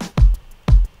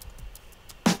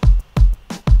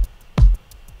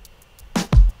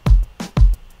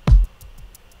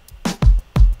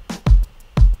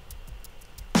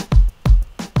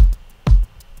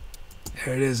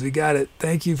 There it is. We got it.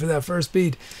 Thank you for that first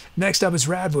beat. Next up is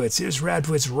Radwitz. Here's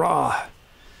Radwitz Raw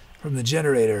from the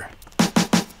Generator.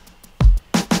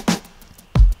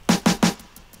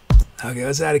 Okay,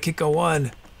 let's add a kick on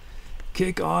one.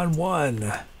 Kick on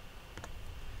one.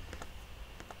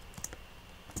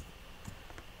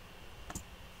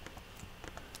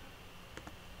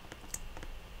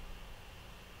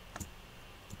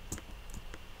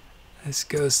 This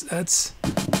goes, let's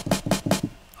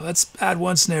add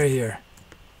one snare here.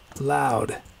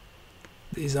 Loud.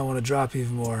 These I want to drop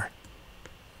even more.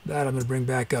 That I'm going to bring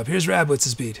back up. Here's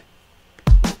Radwitz's beat.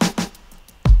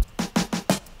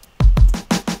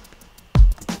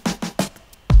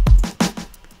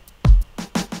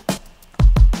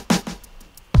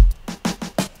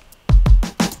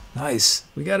 Nice.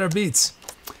 We got our beats.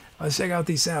 Let's check out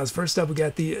these sounds. First up, we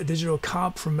got the digital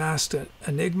comp from Master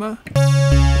Enigma.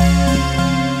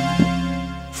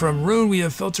 From Rune, we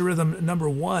have filter rhythm number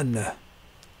 1.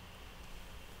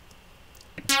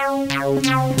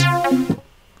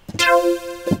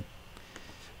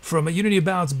 From a Unity of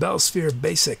Balance Bell Sphere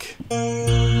Basic.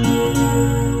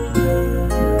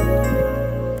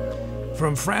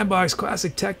 From Frambox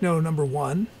Classic Techno number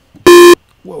 1.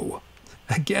 Whoa.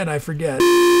 Again, I forget.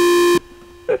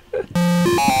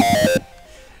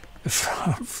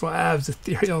 From Flab's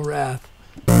Ethereal Wrath.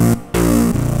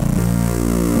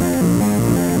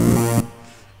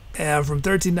 And from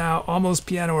 13 Now, Almost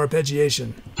Piano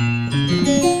Arpeggiation.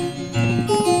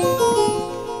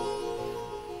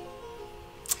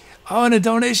 Oh, and a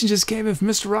donation just came in from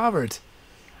Mr. Robert.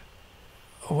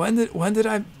 When did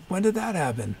that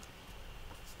happen?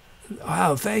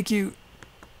 Wow, thank you.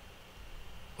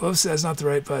 Whoops, that's not the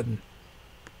right button.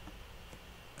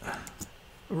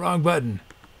 Wrong button.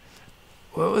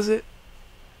 What was it?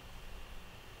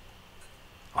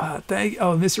 Oh,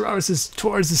 Mr. Roberts is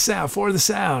towards the sound, for the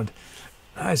sound.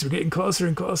 Nice, we're getting closer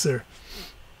and closer.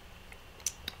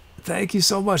 Thank you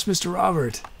so much, Mr.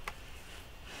 Robert.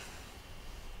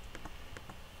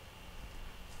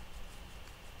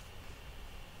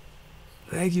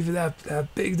 Thank you for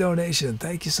that big donation.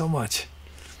 Thank you so much.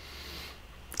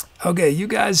 Okay, you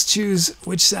guys choose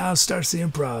which sound starts the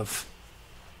improv.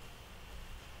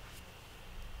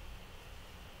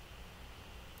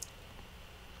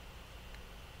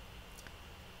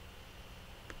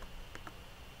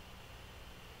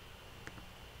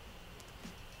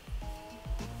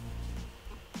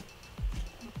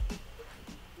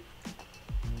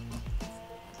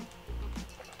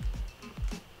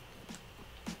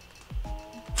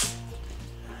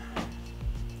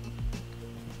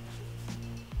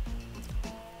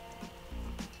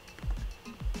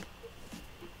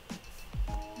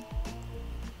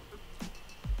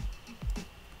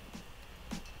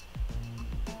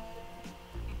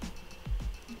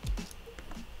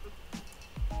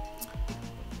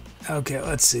 Okay,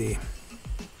 let's see.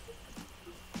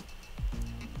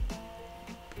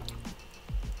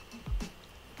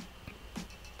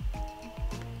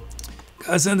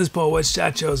 Guys, in this poll, what's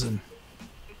chat chosen?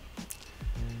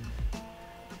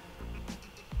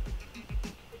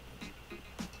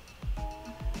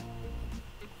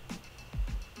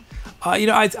 You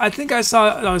know, I think I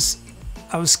saw,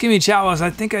 I was skimming chat was, I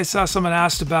think I saw someone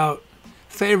asked about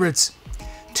favorites.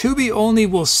 Tubi only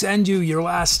will send you your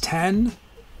last 10.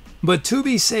 But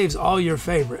Tubi saves all your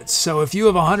favorites. So if you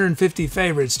have 150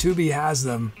 favorites, Tubi has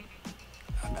them.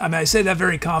 I mean, I say that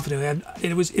very confidently.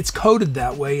 It's coded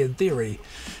that way in theory.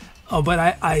 But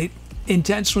I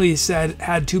intentionally said,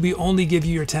 had Tubi only give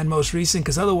you your 10 most recent,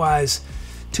 because otherwise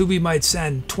Tubi might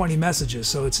send 20 messages.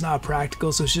 So it's not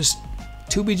practical. So it's just,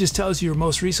 Tubi just tells you your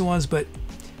most recent ones, but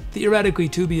theoretically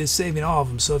Tubi is saving all of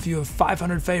them. So if you have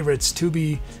 500 favorites,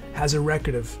 Tubi has a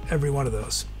record of every one of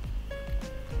those.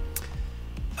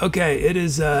 Okay, it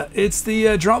is. It's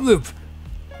the drum loop.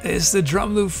 It's the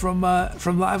drum loop from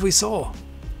Lively Soul.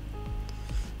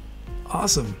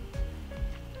 Awesome.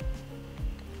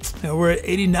 Now we're at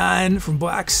 89 from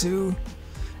Blacksu,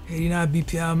 89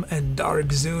 BPM, and Dark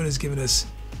Zune is giving us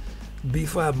B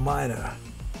flat minor.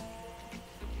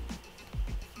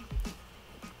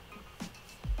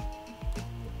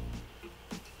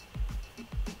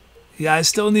 Yeah, I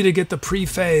still need to get the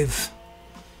pre-fave.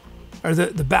 Or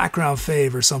the background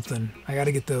fave or something. I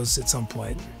gotta get those at some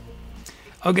point.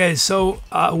 Okay, so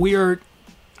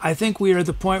I think we are at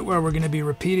the point where we're going to be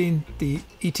repeating the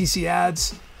ETC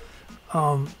ads.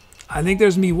 I think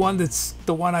there's me one that's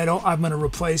the one I'm going to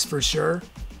replace for sure.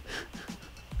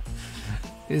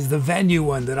 Is the venue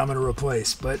one that I'm going to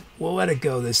replace, but we'll let it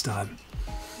go this time.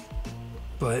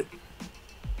 But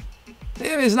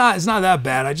it's not that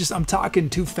bad. I'm talking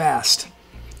too fast,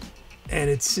 and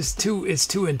it's just too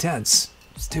intense.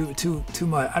 It's too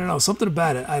much. I don't know, something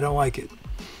about it. I don't like it.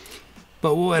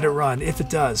 But we'll let it run if it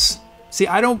does. See,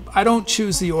 I don't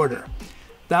choose the order.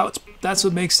 That's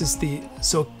what makes this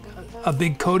a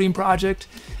big coding project.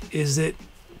 Is that,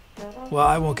 well,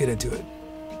 I won't get into it.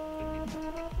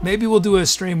 Maybe we'll do a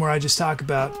stream where I just talk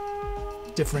about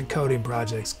different coding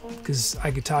projects, because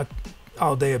I could talk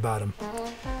all day about them.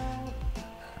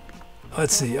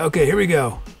 Let's see. Okay, here we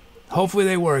go. Hopefully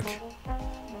they work.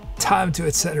 Time to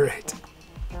etceterate.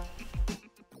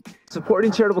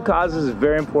 Supporting charitable causes is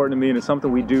very important to me, and it's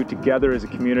something we do together as a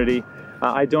community.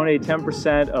 I donate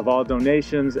 10% of all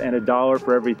donations and $1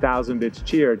 for every 1,000 bits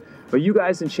cheered. But you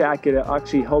guys in chat get to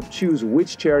actually help choose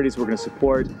which charities we're going to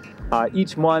support.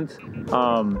 Each month,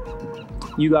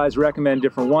 you guys recommend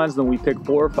different ones, then we pick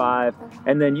 4 or 5,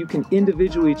 and then you can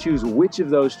individually choose which of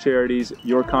those charities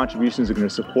your contributions are going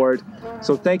to support.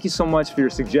 So thank you so much for your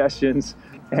suggestions,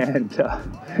 and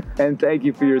thank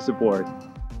you for your support.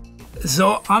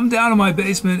 So I'm down in my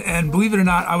basement, and believe it or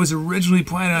not, I was originally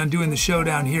planning on doing the show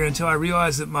down here until I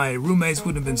realized that my roommates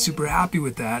wouldn't have been super happy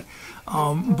with that.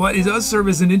 But it does serve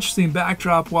as an interesting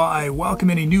backdrop while I welcome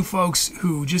any new folks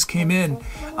who just came in.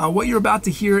 What you're about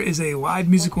to hear is a live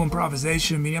musical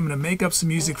improvisation, meaning I'm going to make up some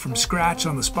music from scratch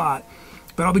on the spot.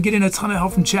 But I'll be getting a ton of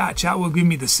help from chat. Chat will give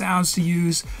me the sounds to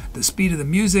use, the speed of the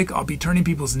music. I'll be turning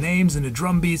people's names into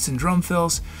drum beats and drum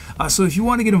fills. So if you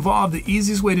want to get involved, the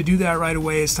easiest way to do that right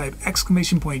away is type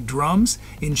 !drums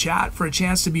in chat for a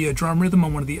chance to be a drum rhythm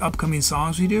on one of the upcoming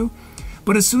songs we do.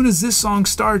 But as soon as this song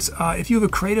starts, if you have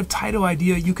a creative title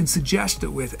idea, you can suggest it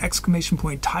with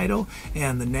 !title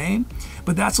and the name.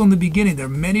 But that's on the beginning. There are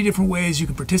many different ways you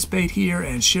can participate here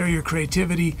and share your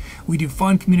creativity. We do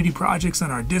fun community projects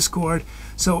on our Discord.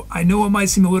 So I know it might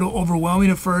seem a little overwhelming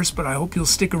at first, but I hope you'll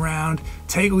stick around,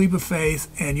 take a leap of faith,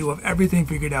 and you'll have everything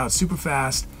figured out super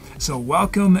fast. So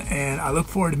welcome, and I look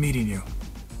forward to meeting you.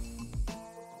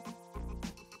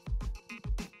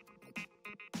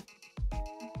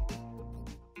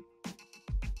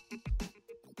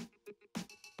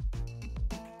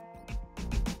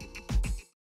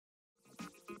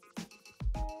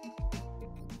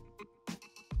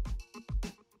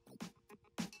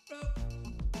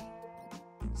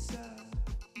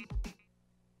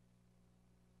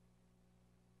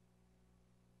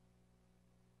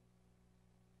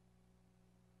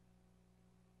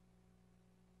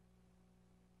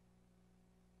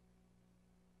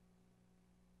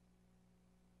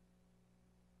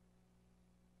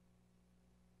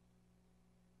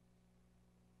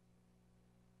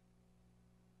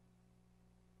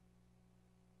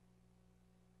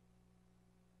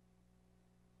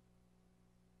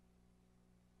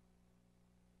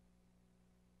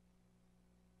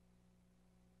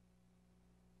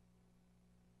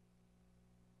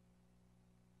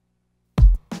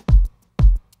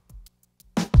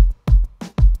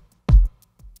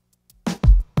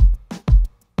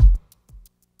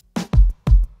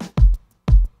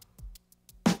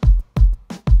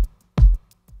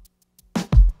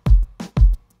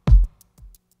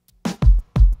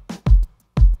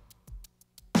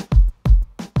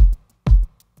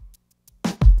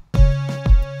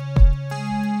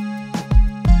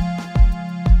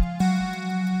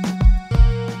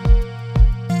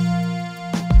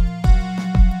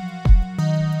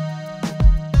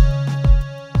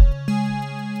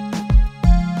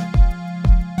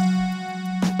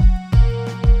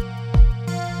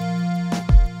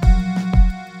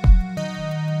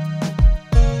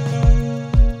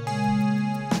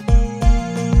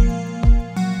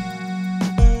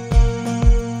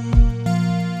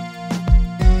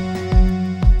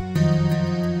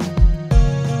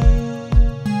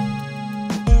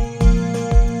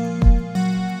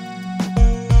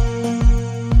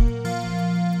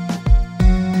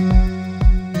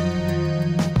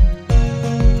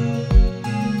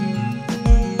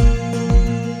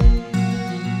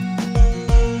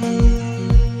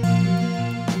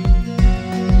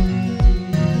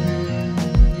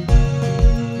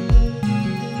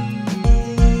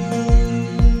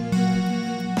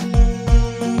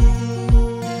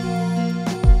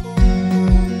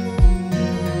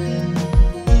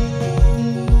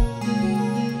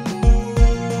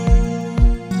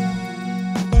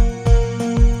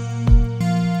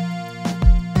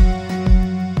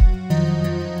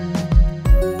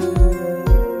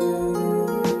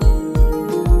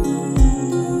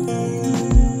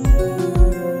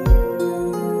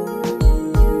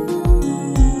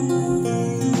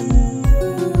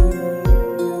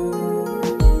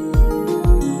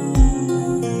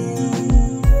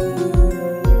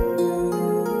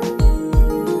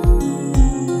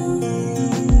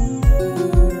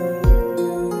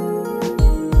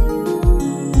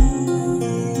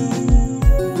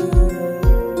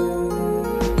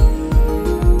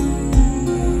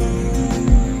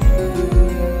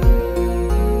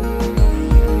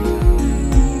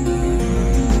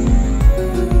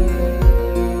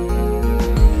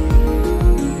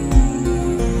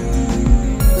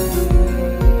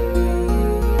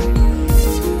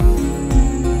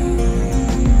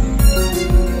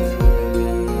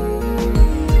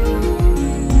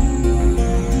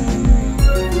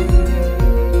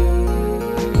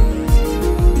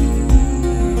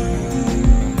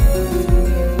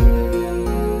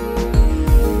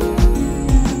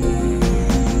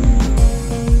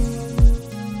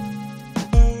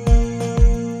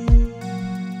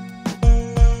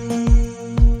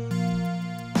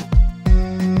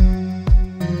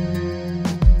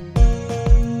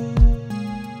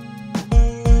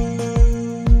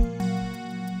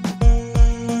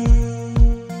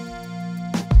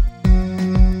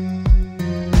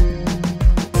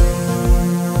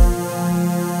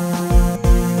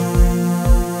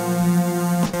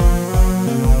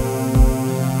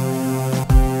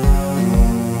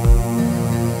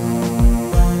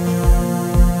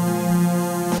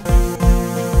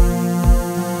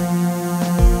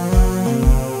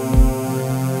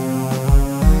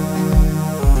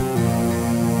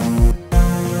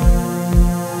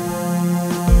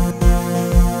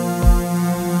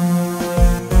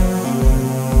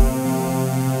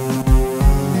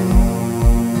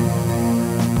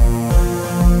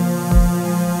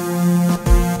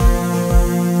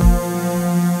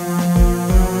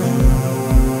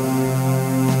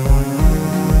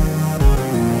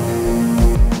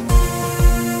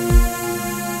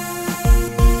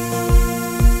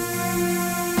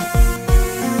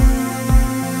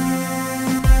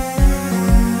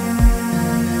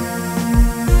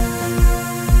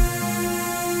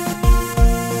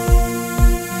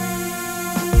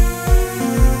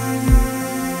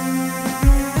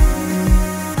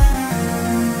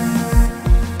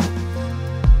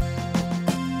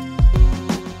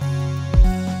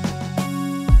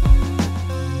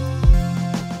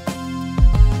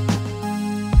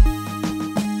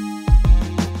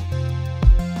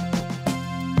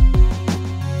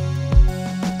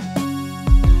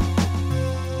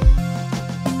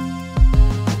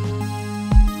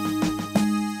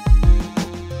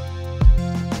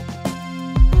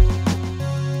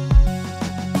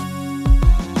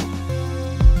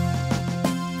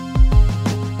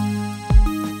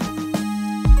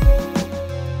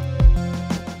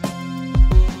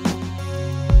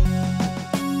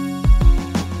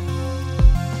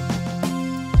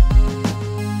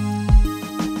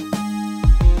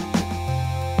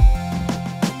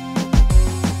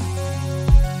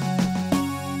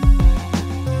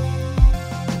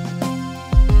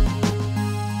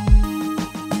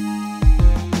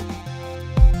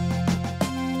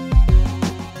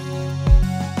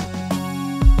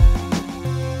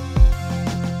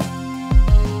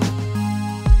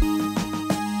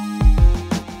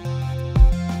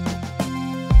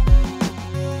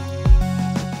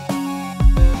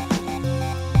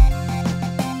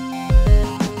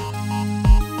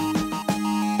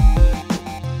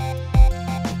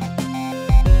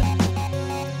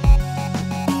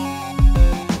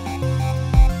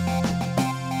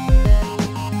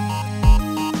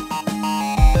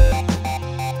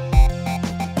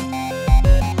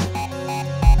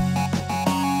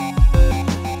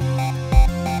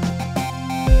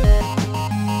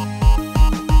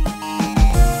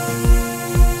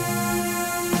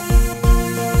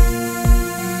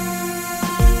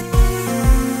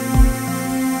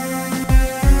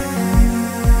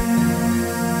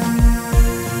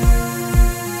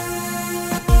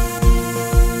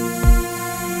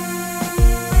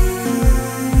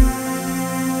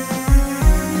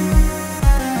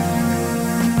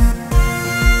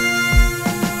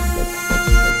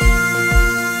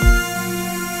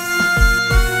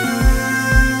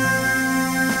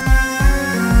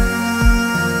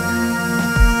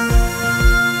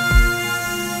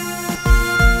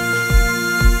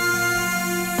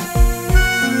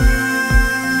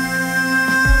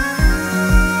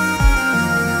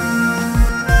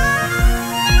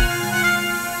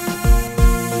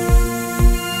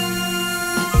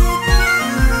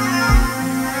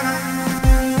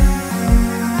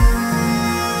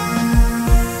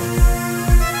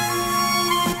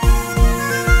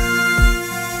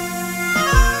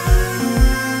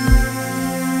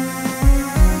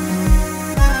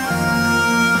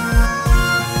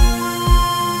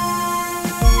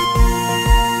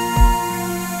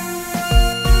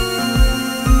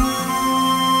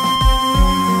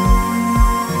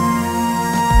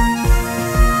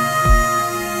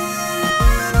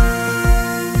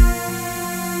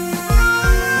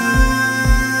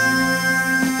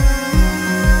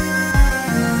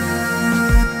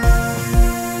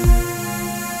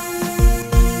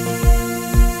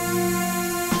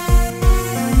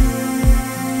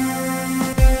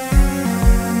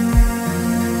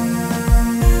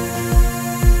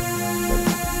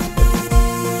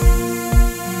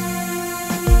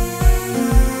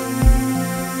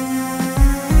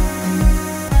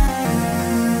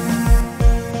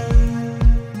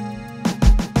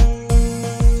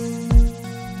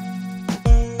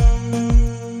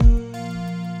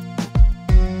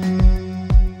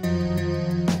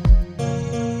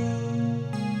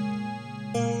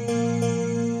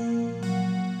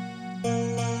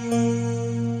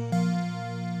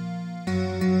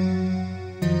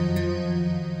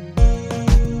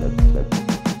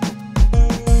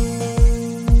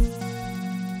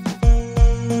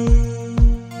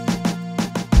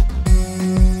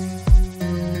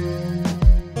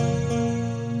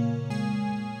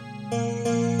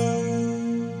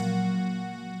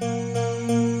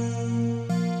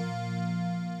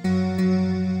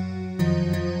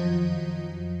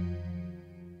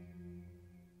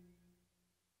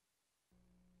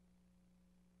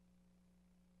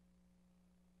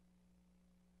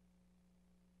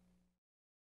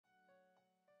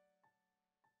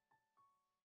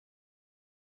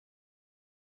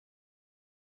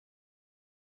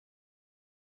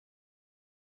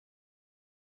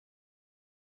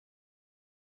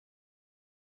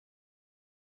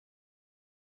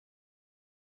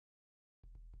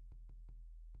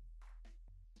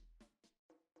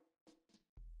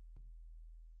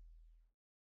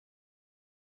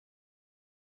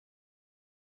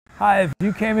 Hi, if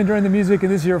you came in during the music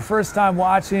and this is your first time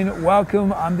watching,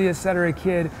 welcome. I'm the Etcetera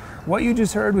Kid. What you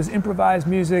just heard was improvised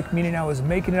music, meaning I was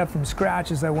making it up from scratch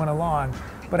as I went along.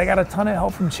 But I got a ton of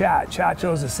help from chat. Chat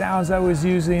chose the sounds I was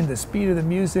using, the speed of the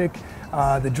music,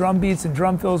 the drum beats and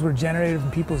drum fills were generated from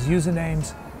people's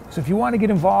usernames. So if you want to get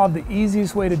involved, the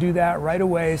easiest way to do that right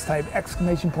away is type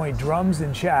 !drums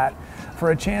in chat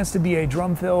for a chance to be a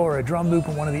drum fill or a drum loop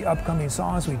in one of the upcoming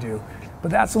songs we do. But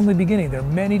that's only the beginning. There are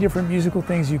many different musical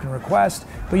things you can request,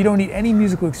 but you don't need any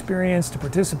musical experience to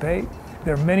participate.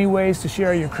 There are many ways to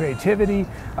share your creativity.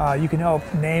 You can help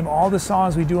name all the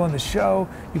songs we do on the show.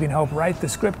 You can help write the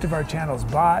script of our channel's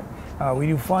bot. We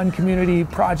do fun community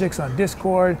projects on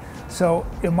Discord. So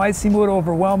it might seem a little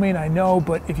overwhelming, I know,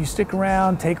 but if you stick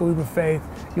around, take a leap of faith,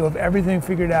 you'll have everything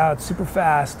figured out super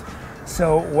fast.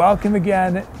 So welcome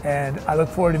again, and I look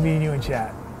forward to meeting you in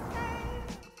chat.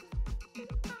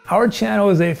 Our channel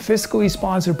is a fiscally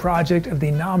sponsored project of the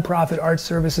nonprofit art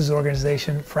services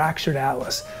organization Fractured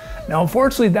Atlas. Now,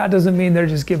 unfortunately, that doesn't mean they're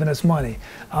just giving us money.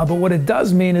 But what it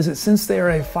does mean is that since they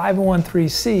are a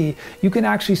 501(c), you can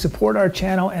actually support our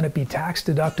channel and it be tax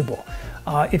deductible.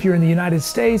 If you're in the United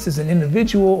States as an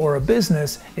individual or a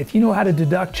business, if you know how to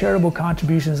deduct charitable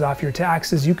contributions off your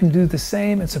taxes, you can do the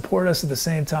same and support us at the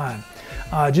same time.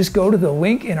 Just go to the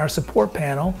link in our support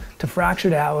panel to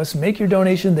Fractured Atlas, make your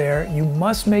donation there. You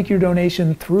must make your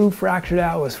donation through Fractured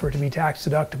Atlas for it to be tax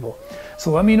deductible.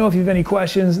 So let me know if you have any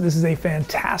questions. This is a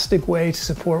fantastic way to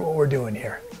support what we're doing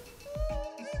here.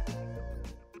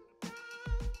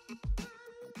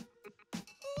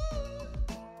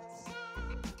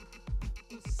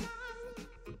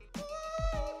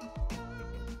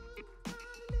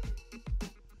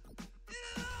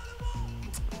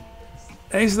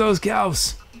 Thanks for those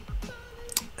calves.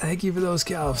 Thank you for those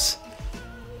calves.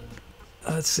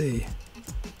 Let's see.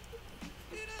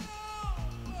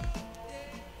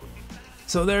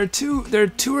 So there are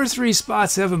two or three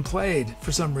spots that haven't played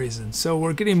for some reason. So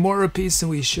we're getting more repeats than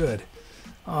we should.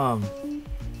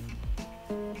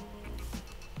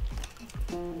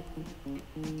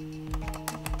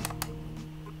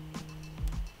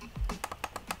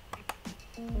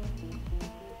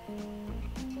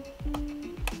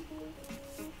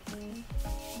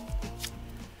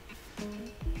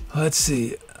 Let's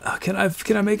see. Can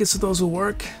I make it so those will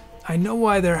work? I know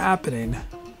why they're happening.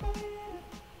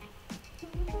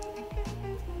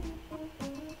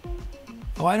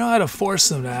 Oh, I know how to force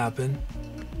them to happen.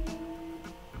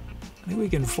 I think we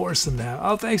can force them to happen.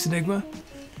 Oh, thanks, Enigma.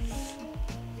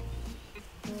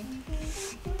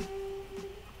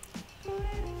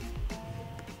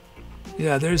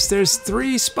 Yeah, there's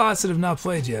 3 spots that have not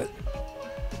played yet.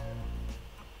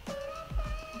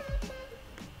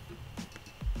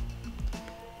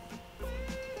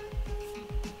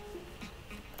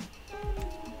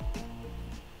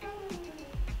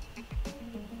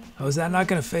 Oh, is that not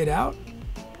going to fade out?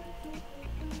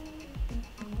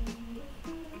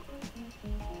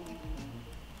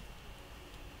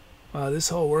 Wow, this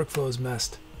whole workflow is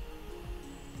messed.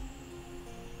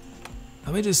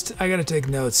 Let me just, I gotta take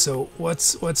notes. So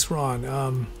what's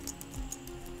wrong?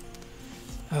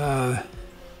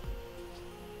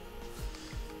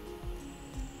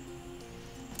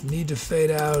 Need to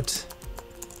fade out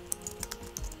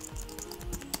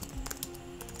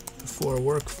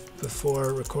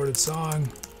before recorded song.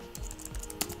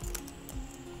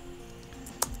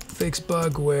 Fix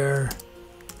bug where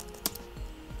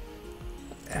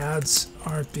ads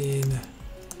aren't being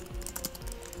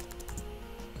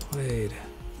played.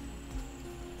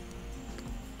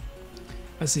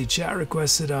 Let's see, chat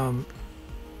requested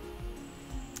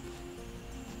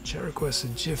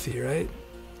Jiffy, right?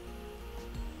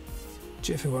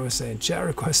 Jiffy, what am I saying? Chat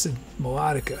requested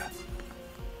Melodica.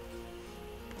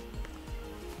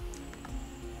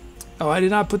 Oh, I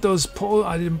did not put those poll.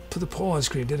 I didn't put the poll on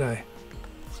screen, did I?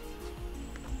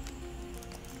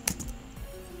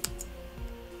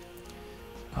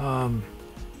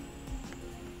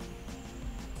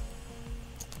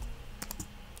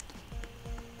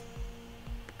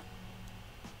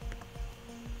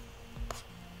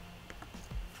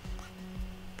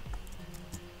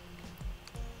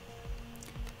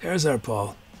 There's our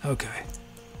poll. Okay.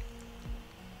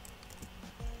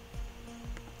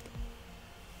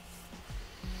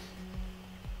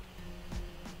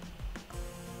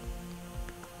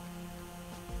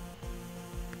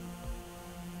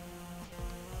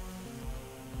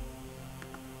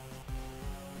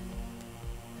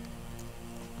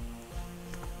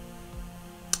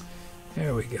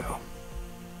 There we go.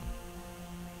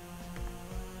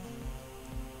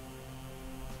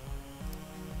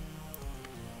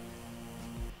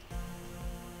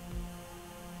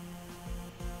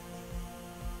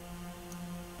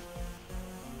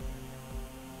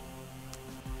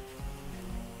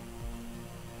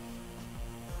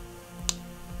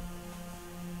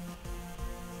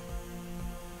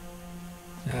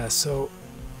 So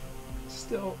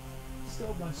still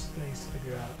a bunch of things to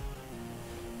figure out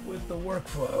with the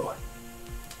workflow.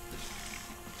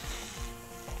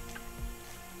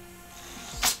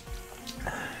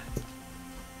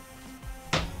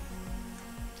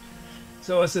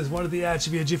 So it says one of the ads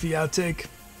should be a Jiffy outtake.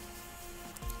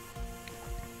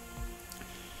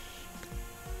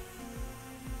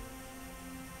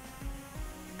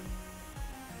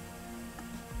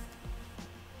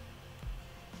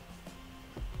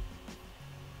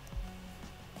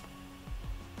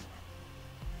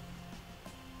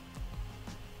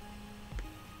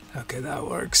 Okay, that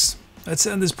works. Let's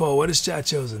end this poll. What has chat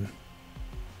chosen?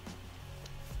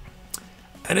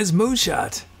 And it's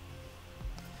Moonshot.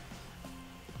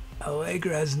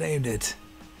 Allegra has named it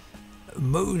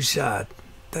Moonshot.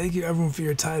 Thank you everyone for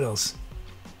your titles.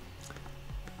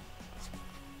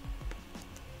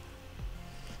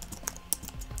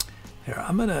 Here,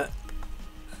 I'm gonna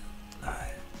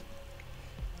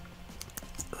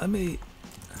let me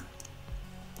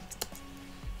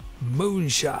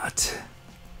Moonshot.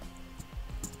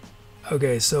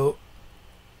 Okay, so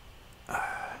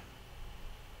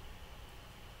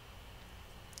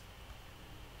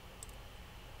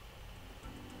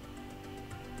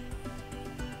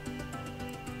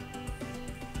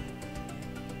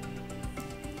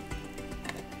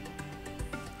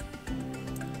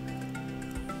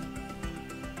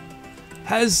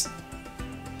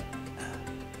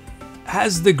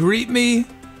has the Greet Me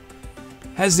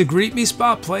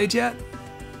spot played yet?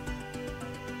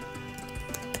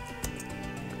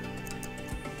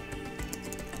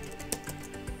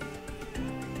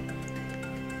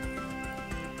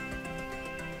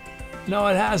 No,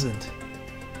 it hasn't.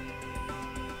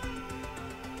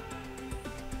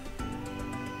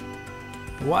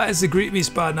 Why is the Greet Me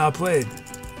spot not played?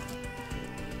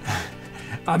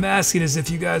 I'm asking as if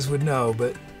you guys would know,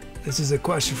 but this is a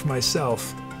question for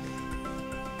myself.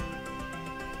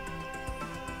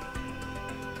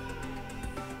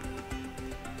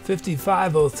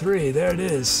 $55.03, there it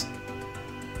is.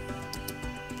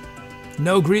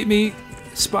 No Greet Me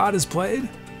spot is played?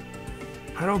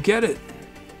 I don't get it.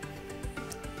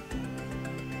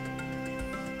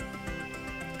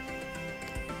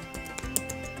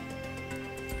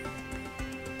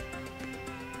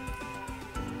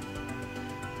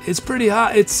 It's pretty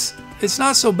hot. It's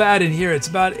not so bad in here. It's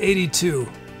about 82.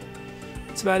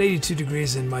 It's about 82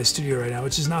 degrees in my studio right now,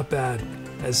 which is not bad,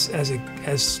 as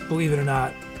believe it or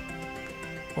not.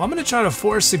 Well, I'm gonna try to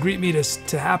force the Greet Me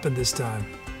to happen this time.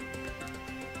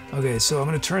 Okay, so I'm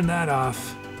gonna turn that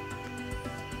off.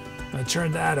 I'm gonna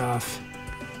turn that off.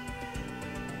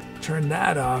 Turn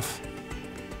that off.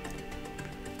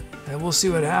 And we'll see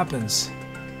what happens.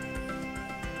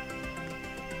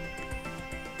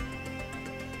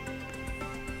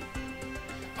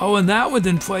 Oh, and that one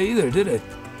didn't play either, did it?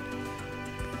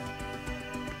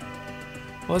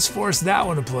 Let's force that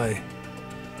one to play.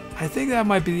 I think that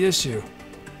might be the issue.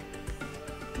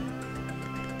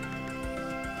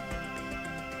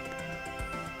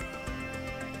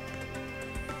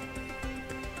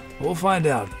 We'll find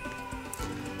out.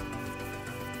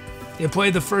 You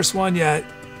played the first one yet?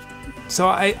 So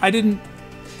I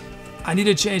need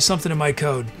to change something in my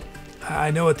code.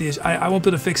 I know what these. I won't be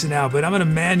able to fix it now, but I'm gonna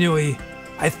manually.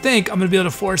 I think I'm gonna be able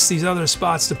to force these other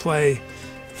spots to play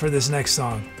for this next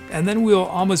song, and then we'll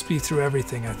almost be through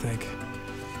everything, I think.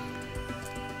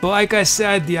 But like I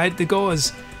said, the goal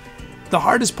is, the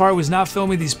hardest part was not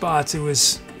filming these spots. It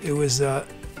was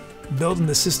building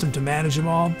the system to manage them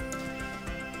all.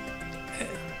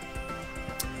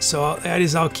 So that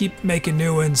is, I'll keep making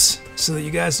new ones so that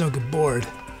you guys don't get bored.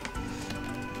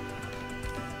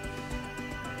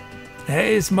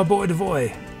 Hey, it's my boy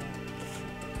Devoy.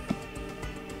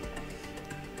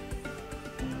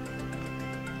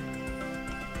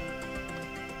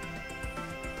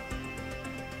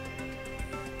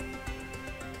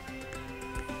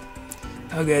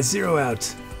 Okay, 0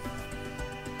 out.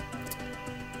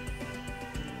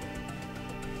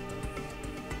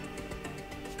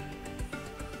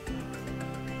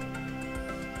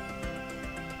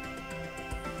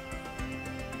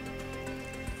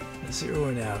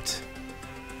 Zeroing out.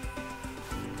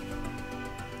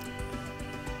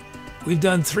 We've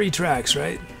done 3 tracks,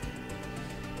 right?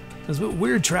 There's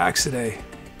weird tracks today.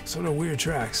 Sort of weird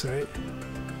tracks, right?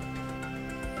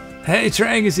 Hey,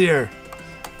 Trang is here.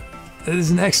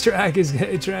 This next track is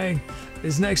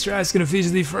This next track is going to feature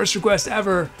the first request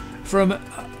ever from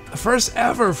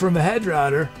a head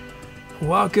router.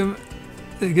 Welcome.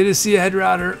 Good to see a head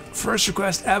router. First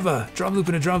request ever. Drum loop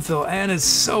and a drum fill, and it's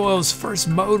Solo's first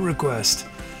mode request.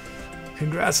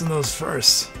 Congrats on those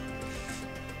firsts.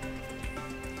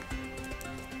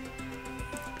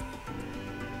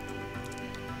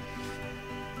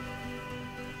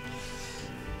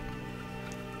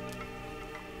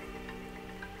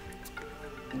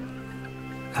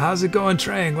 How's it going,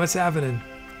 Trang? What's happening?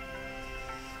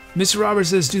 Mr. Roberts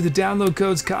says, do the download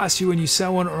codes cost you when you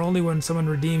sell one or only when someone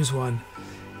redeems one?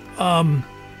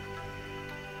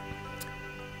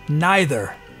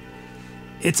 Neither.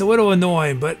 It's a little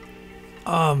annoying, but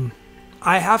I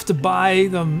have to buy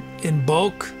them in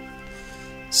bulk,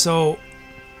 so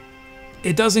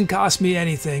it doesn't cost me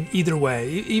anything either way,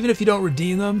 even if you don't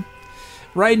redeem them.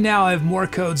 Right now I have more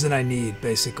codes than I need,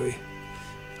 basically,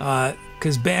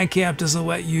 because Bandcamp doesn't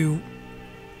let you,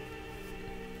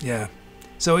 yeah,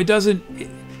 so it doesn't,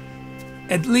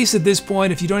 at least at this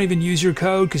point, if you don't even use your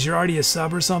code because you're already a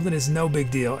sub or something, it's no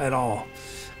big deal at all.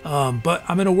 But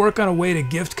I'm going to work on a way to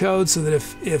gift code so that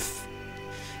if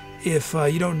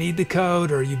you don't need the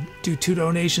code, or you do 2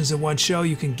 donations in one show,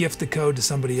 you can gift the code to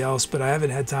somebody else. But I haven't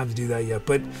had time to do that yet.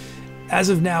 But as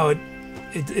of now,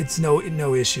 it's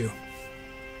no issue.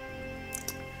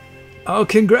 Oh,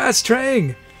 congrats,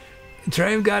 Trang!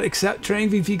 Trang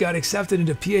VP got accepted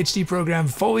into PhD program,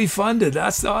 fully funded.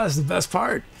 That's the best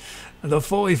part, the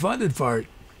fully funded part.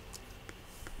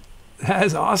 That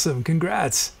is awesome.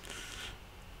 Congrats.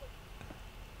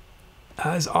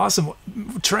 That is awesome.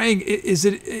 Trang, is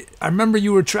it? I remember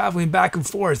you were traveling back and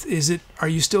forth. Are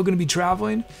you still going to be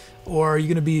traveling, or are you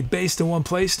going to be based in one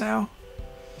place now?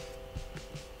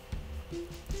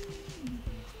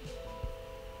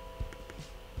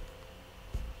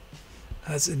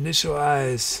 That's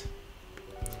initialize.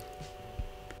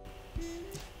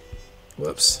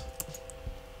 Whoops.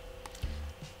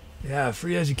 Yeah,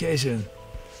 free education.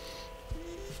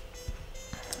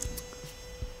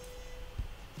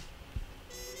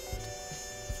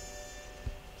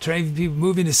 Training people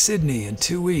moving to Sydney in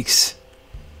 2 weeks.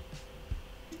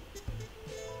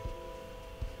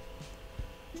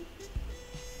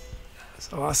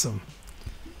 That's awesome.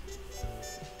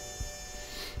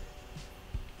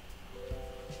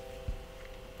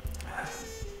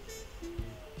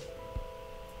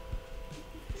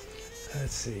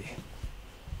 Let's see.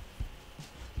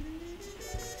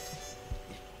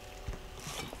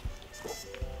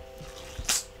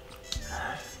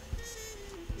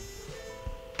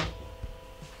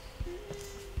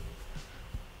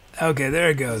 Okay, there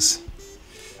it goes.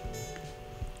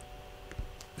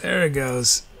 There it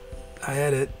goes. I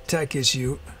had a tech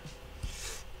issue.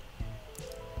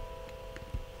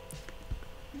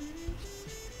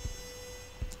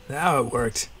 Now it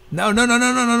worked. No,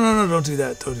 don't do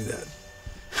that. Don't do that.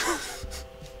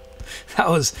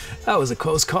 That was a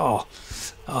close call.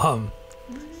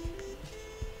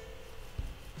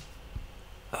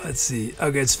 Let's see.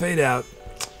 Okay, it's fade out.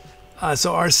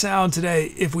 So our sound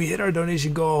today, if we hit our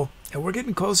donation goal, and we're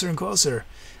getting closer and closer,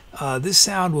 this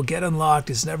sound will get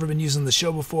unlocked. It's never been used on the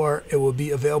show before. It will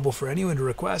be available for anyone to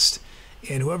request,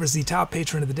 and whoever's the top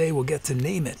patron of the day will get to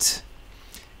name it.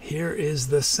 Here is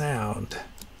the sound.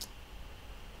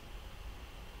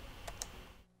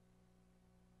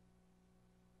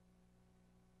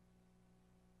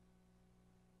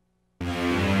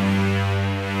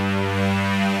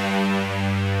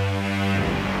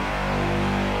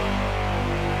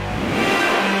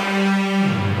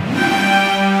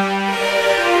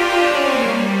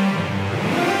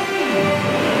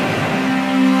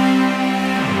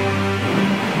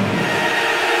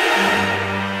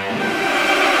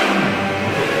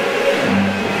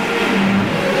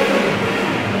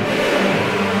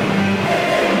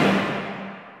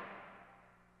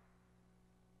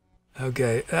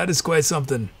 Okay, that is quite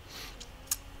something.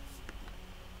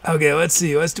 Okay, let's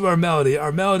see. Let's do our melody.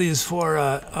 Our melody is for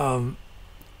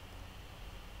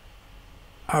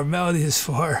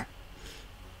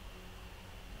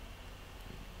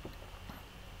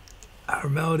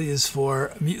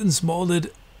Mutants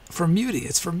Molded for Muty.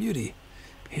 It's for Muty.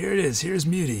 Here it is. Here's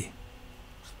Muty.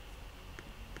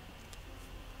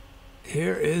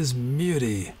 Here is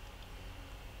Muty.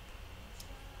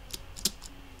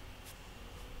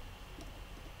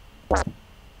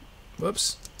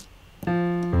 Whoops.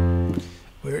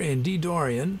 We're in D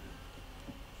Dorian.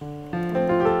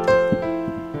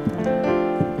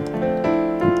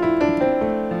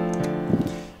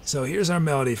 So here's our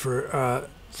melody for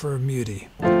Muty.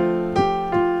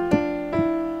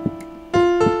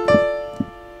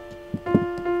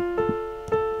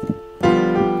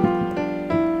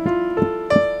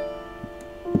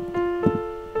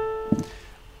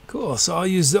 Cool. So I'll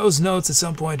use those notes at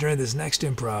some point during this next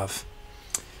improv.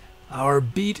 Our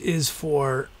beat is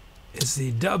it's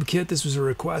the dub kit. This was a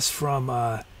request from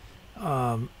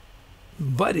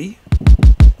Buddy.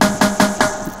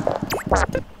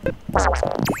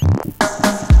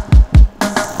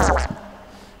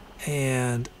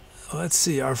 And let's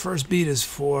see, our first beat is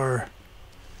for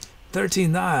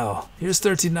 13 Nile. Here's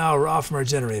 13 Nile raw from our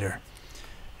generator.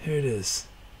 Here it is.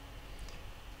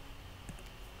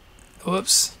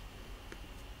 Whoops.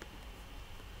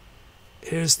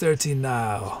 Here's 13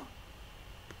 Nile.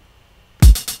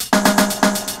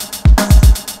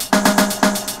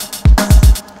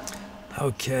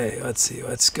 Okay, let's see.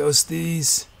 Let's ghost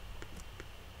these.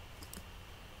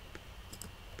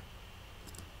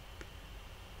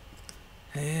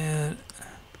 And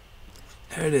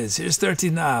there it is. Here's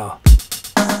 13 Nile.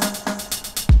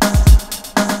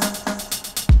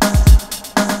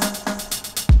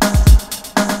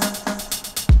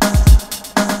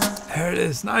 There it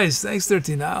is. Nice. Thanks,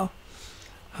 13 Nile.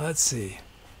 Let's see.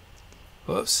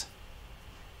 Whoops.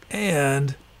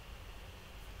 And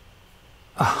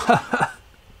a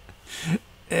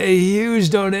huge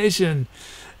donation.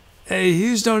 A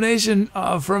huge donation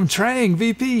from Trang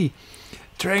VP.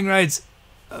 Trang writes,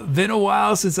 been a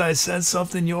while since I sent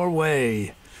something your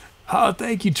way. Oh,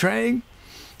 thank you, Trang.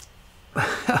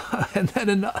 And then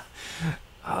another.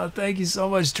 Oh, thank you so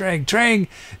much, Trang.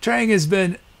 Trang has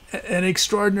been an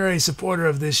extraordinary supporter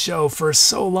of this show for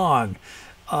so long.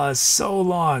 So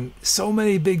long. So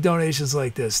many big donations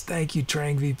like this. Thank you,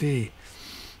 Trang VP.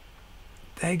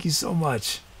 Thank you so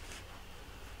much.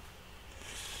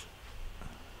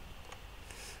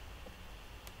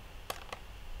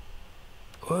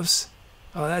 Whoops.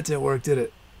 Oh, that didn't work, did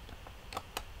it?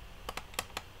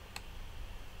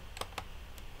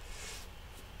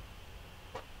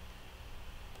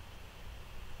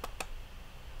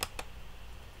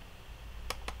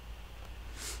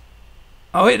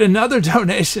 Oh, wait, another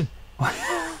donation. I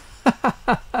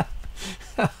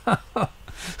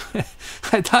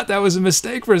thought that was a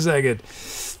mistake for a second.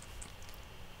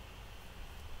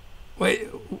 Wait,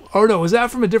 oh no, was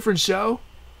that from a different show?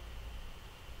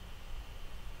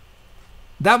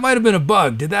 That might have been a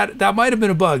bug. That might have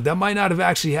been a bug. That might not have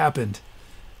actually happened.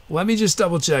 Let me just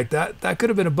double check. That could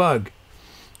have been a bug.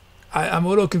 I'm a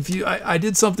little confused. I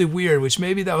did something weird, which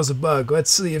maybe that was a bug. Let's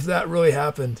see if that really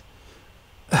happened.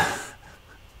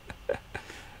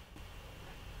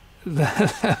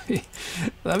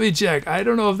 Let me check. I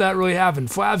don't know if that really happened.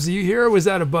 Flabs, are you here or was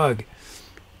that a bug?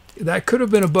 That could have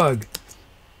been a bug.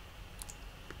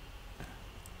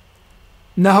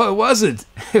 No, it wasn't.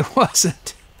 It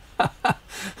wasn't. I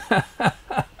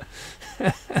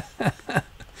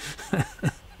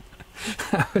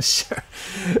was sure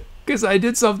because I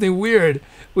did something weird.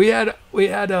 We had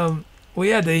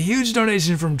the huge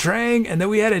donation from Trang, and then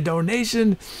we had a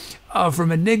donation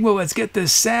from Enigma. Let's get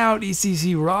this sound,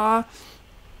 ECC Raw,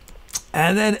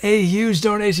 and then a huge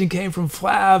donation came from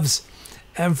Flabs,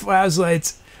 and Flabs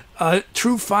writes,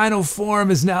 "True Final Form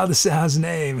is now the sound's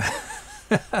name."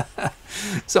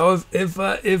 So if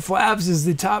Flabs is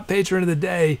the top patron of the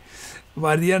day,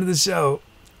 by the end of the show,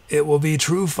 it will be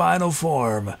True Final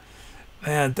Form.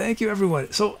 Man, thank you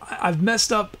everyone. So I've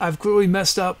messed up. I've clearly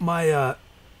messed up my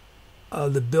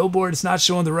the billboard. It's not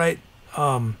showing the right.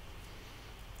 I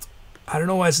don't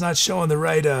know why it's not showing the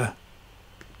right. Oh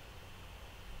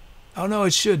no,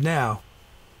 it should now.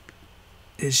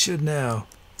 It should now.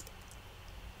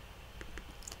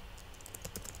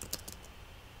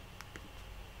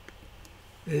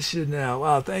 It should now.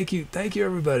 Wow, thank you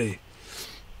everybody.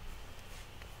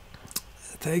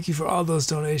 Thank you for all those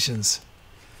donations.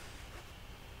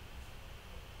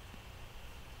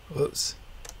 Whoops.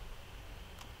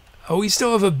 Oh, we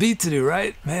still have a beat to do,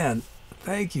 right? Man,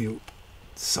 thank you.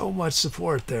 So much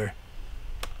support there.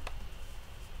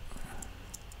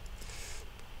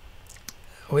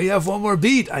 We have one more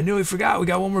beat. I knew we forgot. We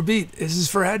got one more beat. This is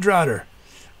for Head Router.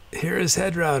 Here is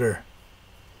Head Router.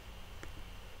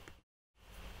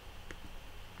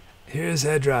 Here's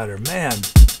Head Router. Man.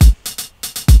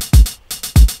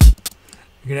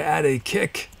 We're going to add a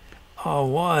kick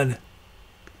on one.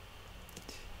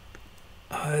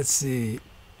 Let's see.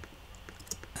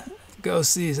 Go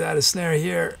see. Add a snare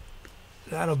here.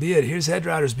 That'll be it. Here's Head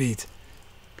Router's beat.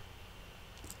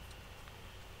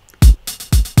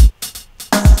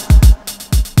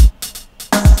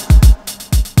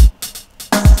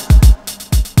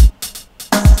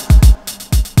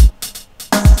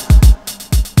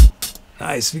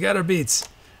 Nice, we got our beats.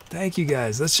 Thank you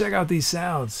guys. Let's check out these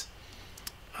sounds.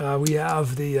 We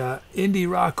have the indie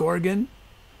rock organ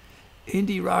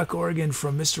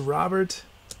from Mr. Robert.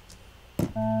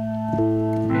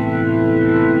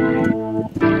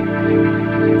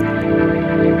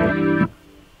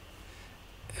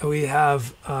 We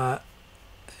have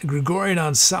Gregorian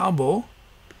ensemble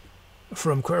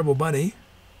from Cuervo Bunny.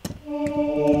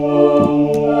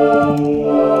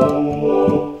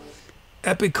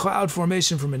 Epic cloud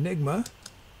formation from Enigma.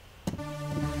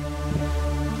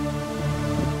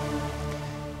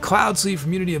 Cloud Sleep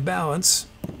from Unity of Balance.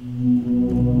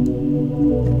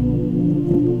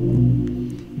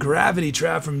 Gravity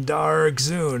Trap from Dark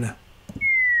Zune.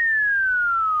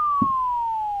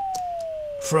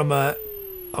 From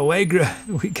Allegra,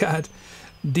 we got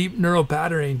Deep Neural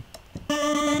Patterning.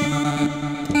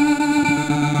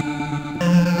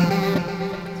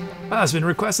 Wow, it's been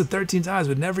requested 13 times,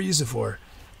 but never used it for.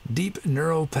 Deep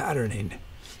Neural Patterning.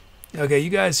 Okay, you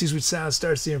guys see which sound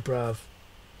starts the improv.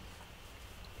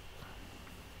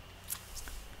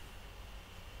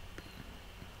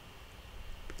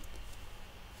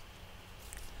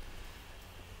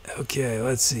 Okay,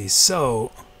 let's see.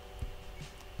 So,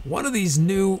 one of these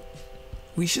new...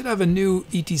 We should have a new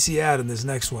ETC ad in this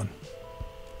next one.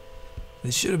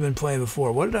 This should have been playing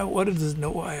before. What did this...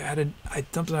 No,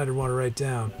 something I didn't want to write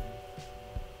down.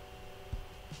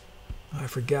 I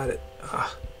forgot it.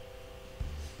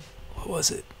 What was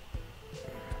it?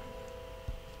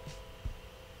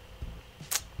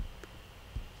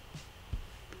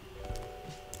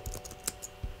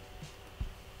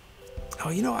 Oh,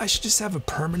 you know, I should just have a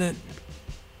permanent...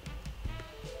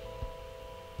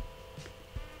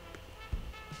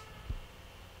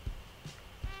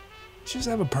 Just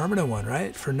have a permanent one,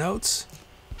 right? For notes?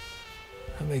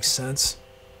 That makes sense.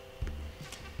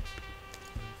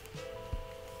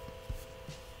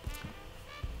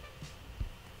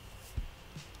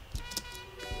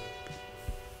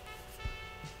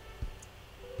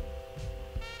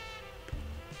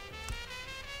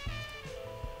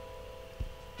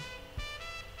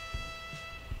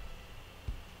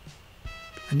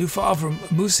 A new fall from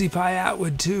Moosey Pie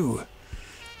Atwood 2.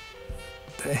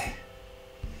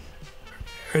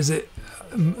 Or is it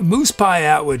Moose Pie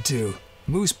Atwood 2?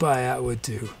 Moose Pie Atwood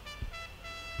 2.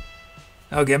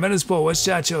 Okay, I'm in this poll. What's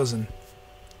chat chosen?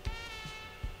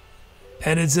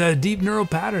 And it's Deep Neural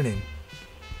Patterning.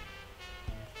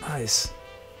 Nice.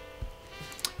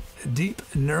 Deep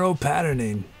Neural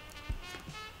Patterning.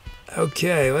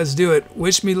 Okay, let's do it.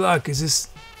 Wish me luck. Is this...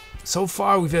 So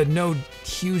far, we've had no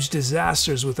huge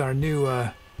disasters with our new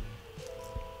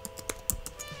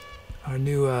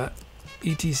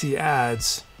ETC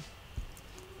ads.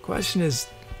 Question is,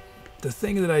 the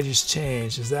thing that I just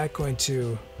changed, is that going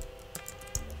to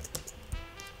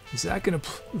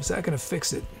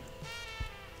fix it?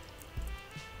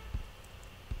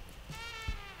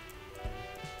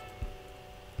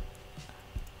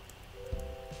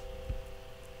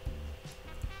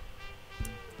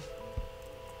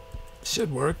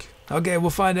 Should work. Okay, we'll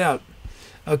find out.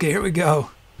 Okay, here we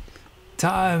go.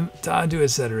 Time to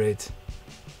Etcetera.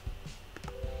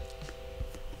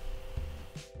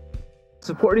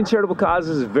 Supporting charitable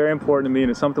causes is very important to me, and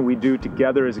it's something we do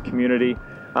together as a community.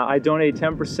 I donate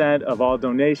 10% of all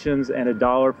donations and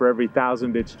 $1 for every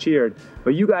 1,000 bits cheered.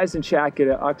 But you guys in chat get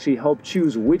to actually help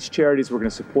choose which charities we're going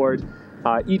to support.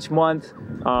 Each month,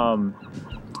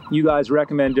 you guys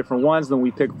recommend different ones, then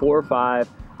we pick 4 or 5.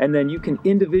 And then you can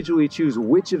individually choose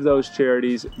which of those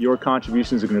charities your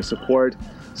contributions are going to support.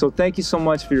 So thank you so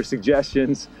much for your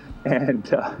suggestions, and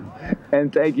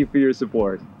thank you for your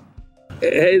support.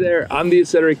 Hey there, I'm the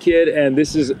Etcetera Kid, and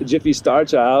this is Jiffy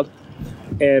Starchild.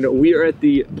 And we are at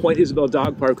the Point Isabel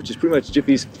Dog Park, which is pretty much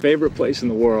Jiffy's favorite place in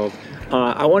the world.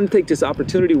 I want to take this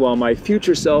opportunity while my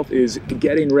future self is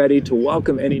getting ready to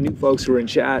welcome any new folks who are in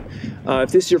chat.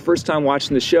 If this is your first time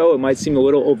watching the show, it might seem a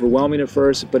little overwhelming at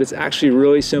first, but it's actually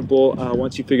really simple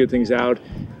once you figure things out.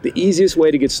 The easiest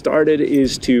way to get started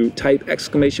is to type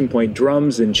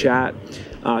 !drums in chat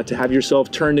to have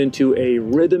yourself turned into a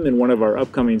rhythm in one of our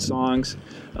upcoming songs.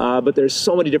 But there's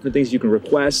so many different things you can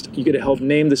request. You get to help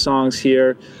name the songs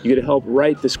here. You get to help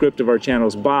write the script of our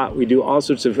channel's bot. We do all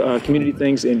sorts of community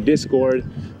things in Discord.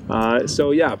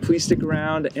 So yeah, please stick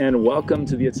around and welcome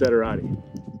to the Etcetera.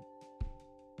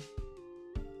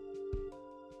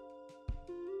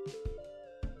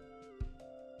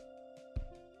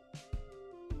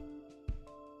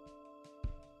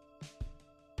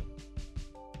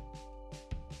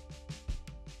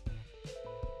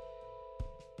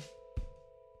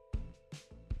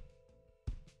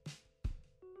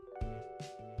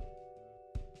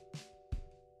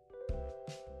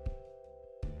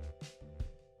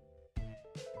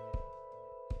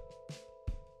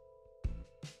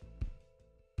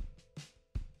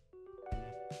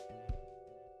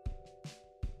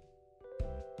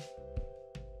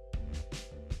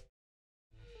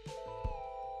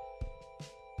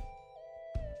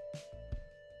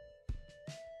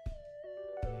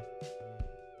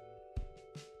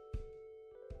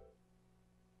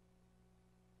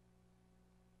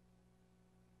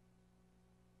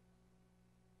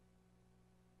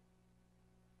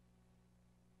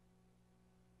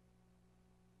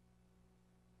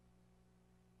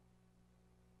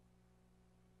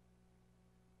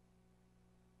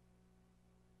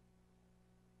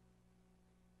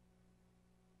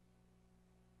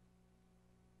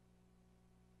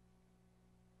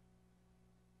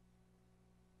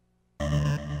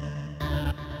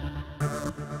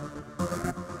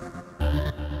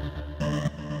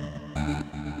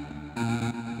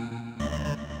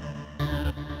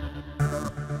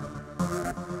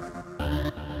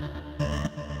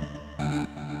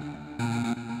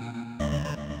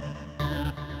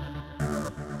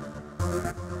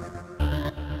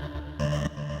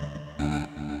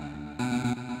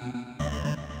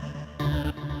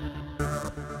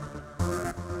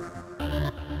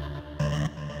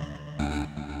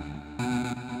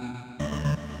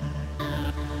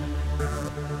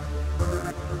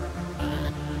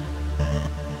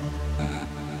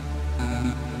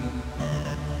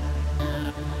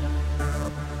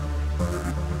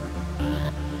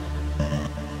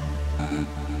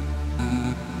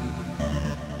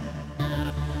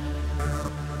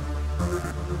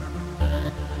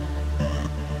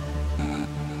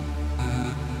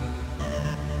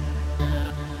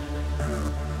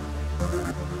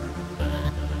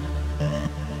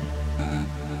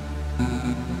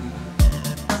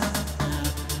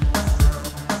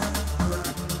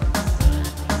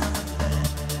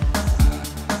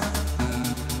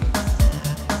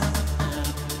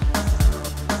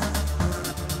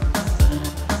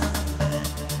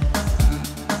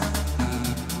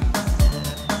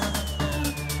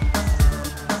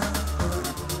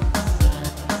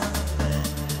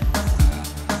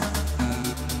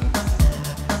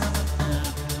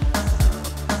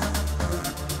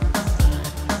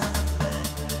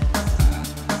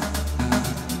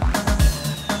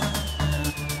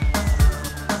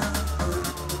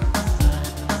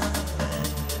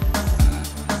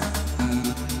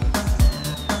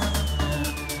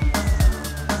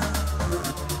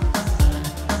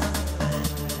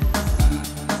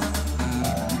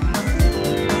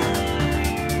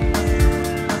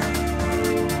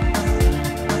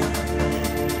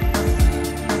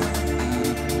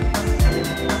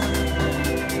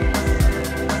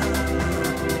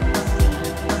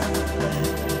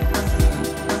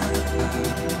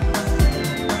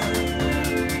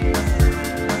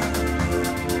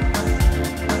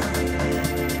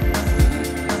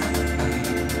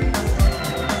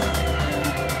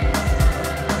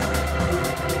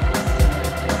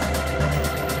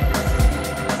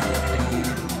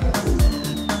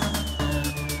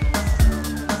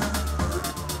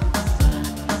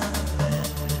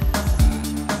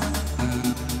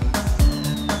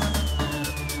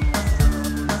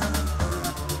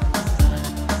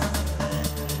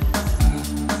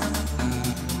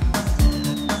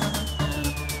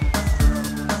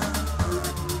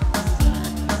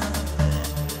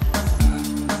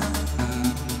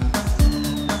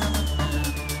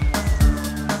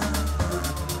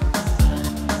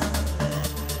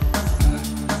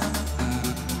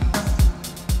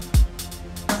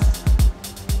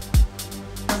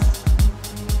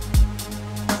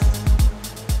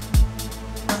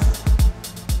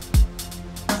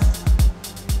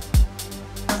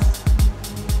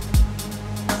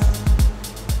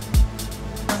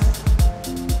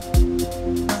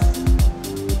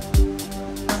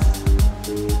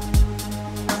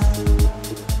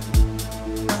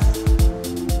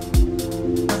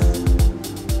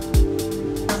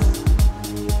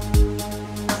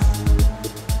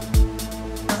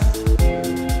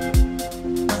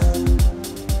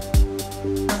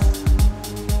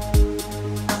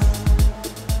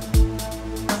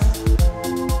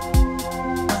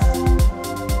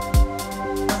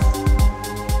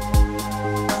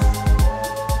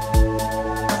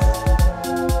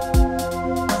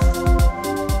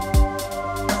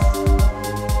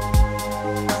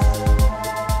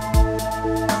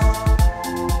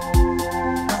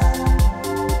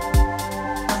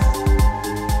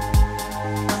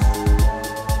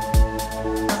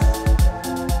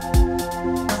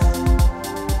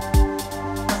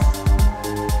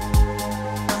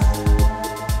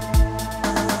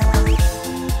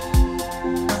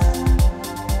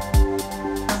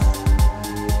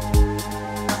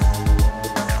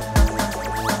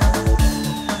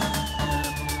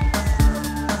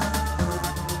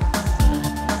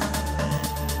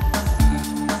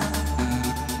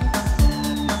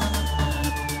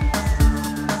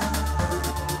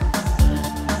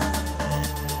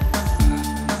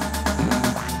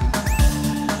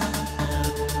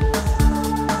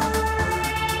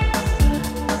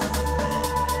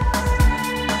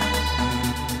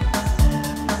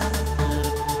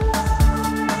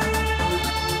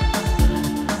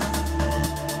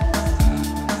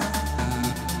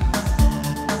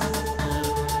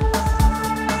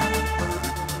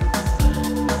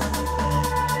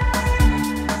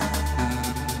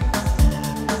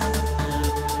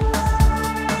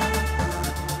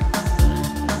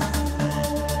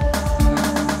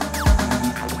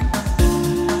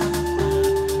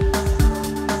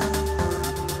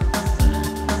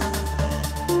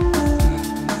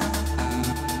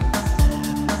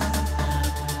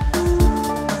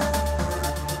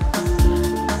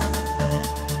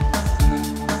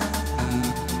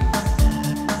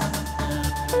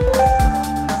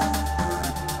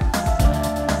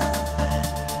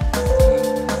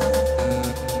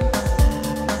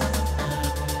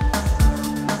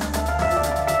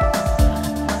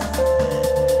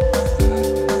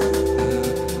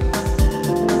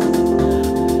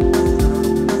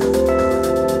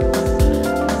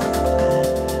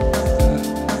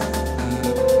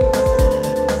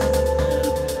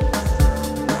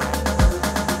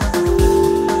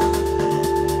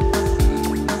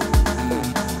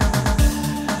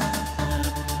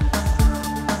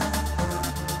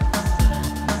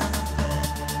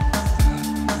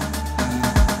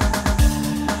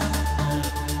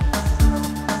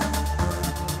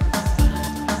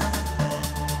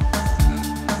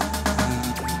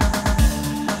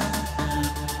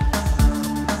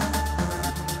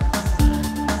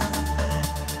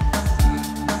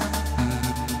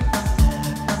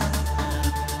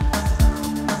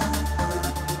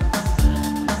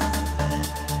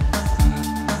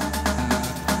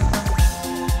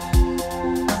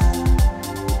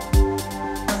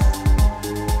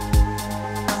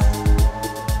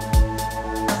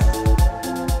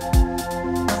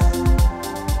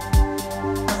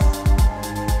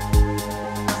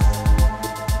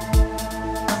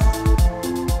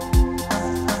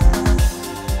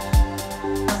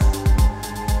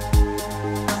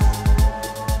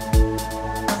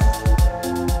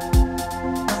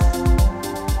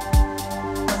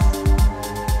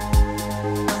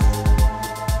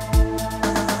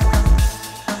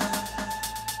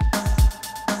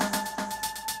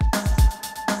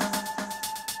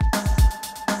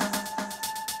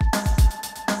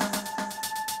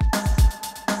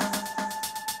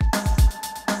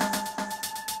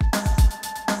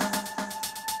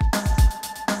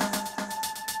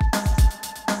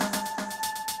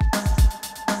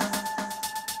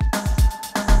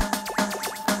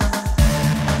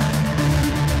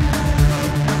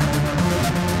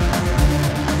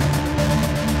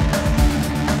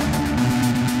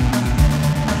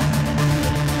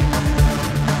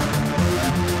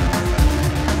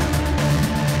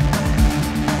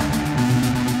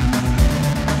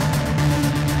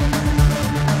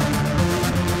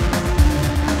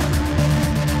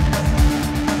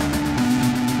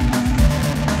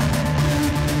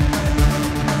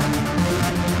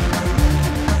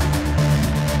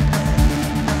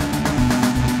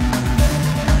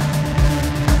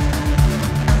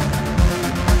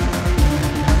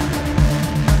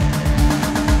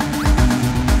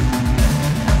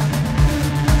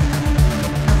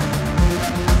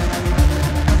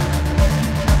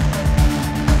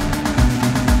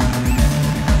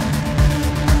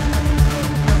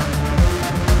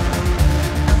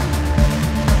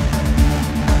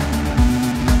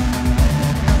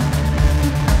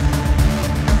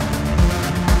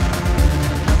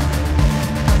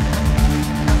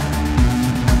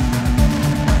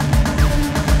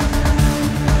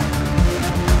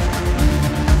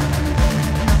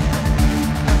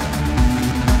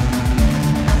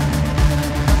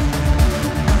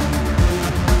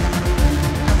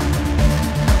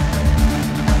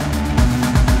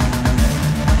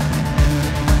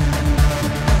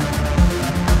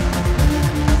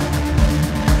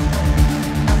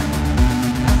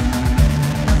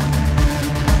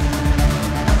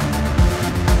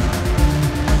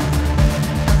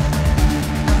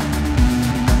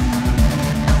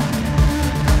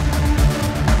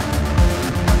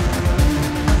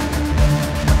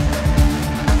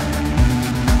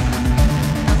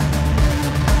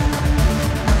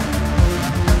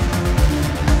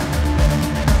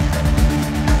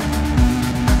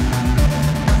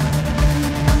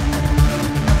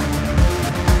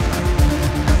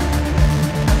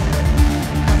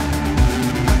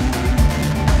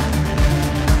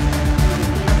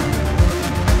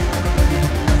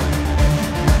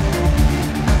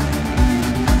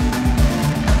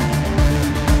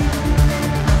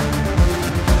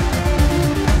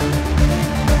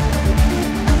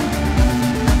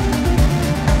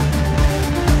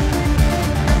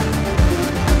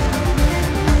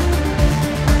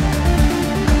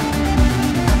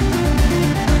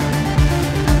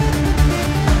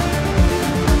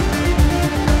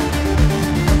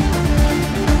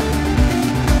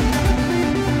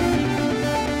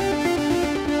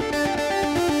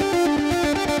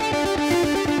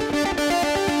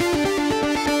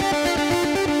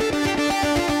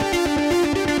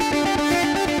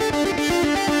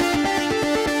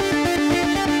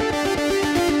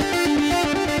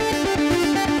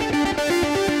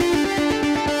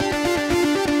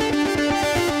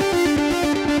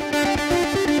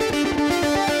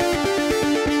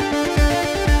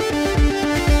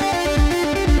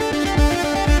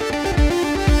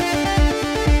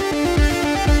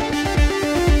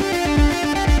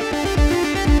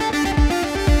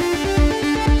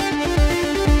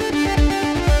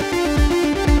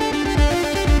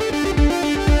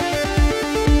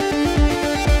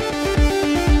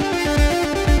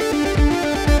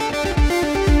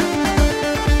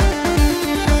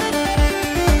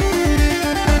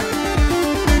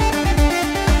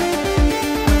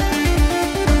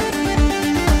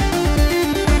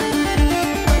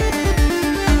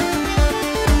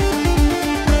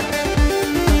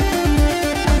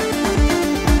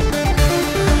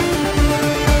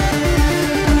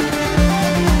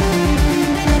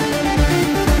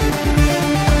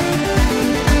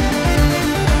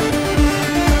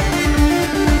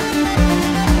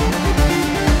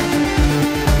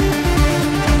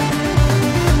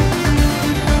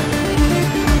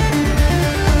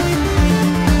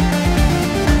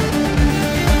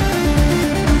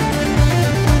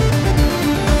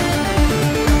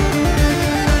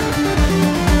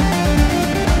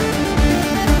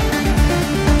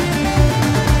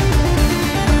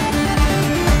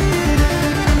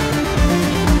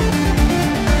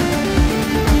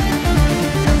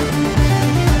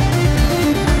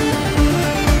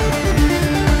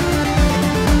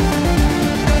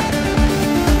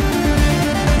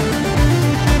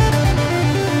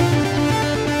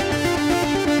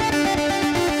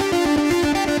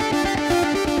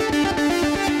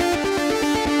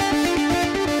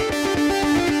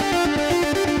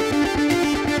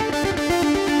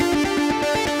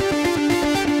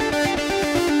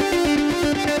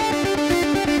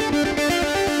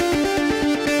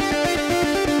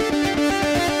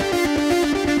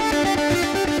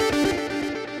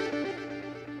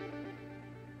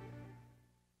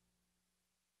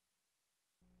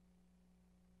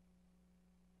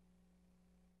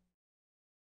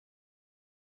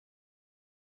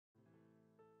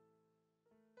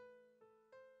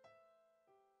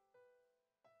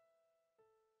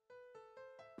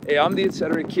 Hey, I'm the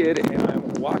Etcetera Kid, and I'm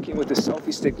walking with a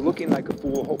selfie stick looking like a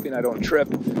fool, hoping I don't trip.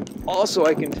 Also,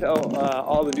 I can tell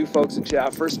all the new folks in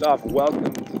chat, first off,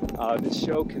 welcome. This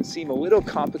show can seem a little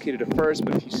complicated at first,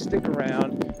 but if you stick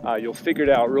around, you'll figure it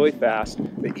out really fast.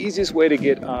 The easiest way to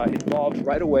get involved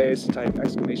right away is to type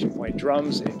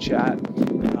 !drums in chat,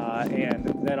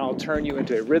 and then I'll turn you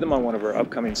into a rhythm on one of our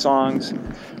upcoming songs.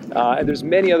 And there's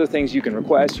many other things you can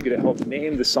request. You can help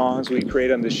name the songs we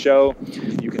create on this show.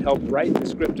 You can help write the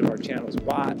script of our channel's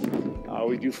bot.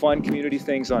 We do fun community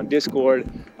things on Discord.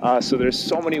 So there's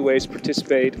so many ways to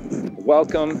participate.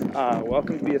 Welcome.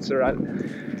 Welcome to the Etcetera.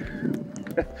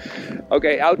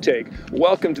 Okay, outtake.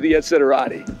 Welcome to the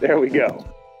Etcetera. There we go.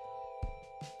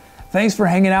 Thanks for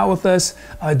hanging out with us.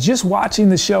 Just watching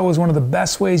the show is one of the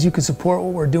best ways you can support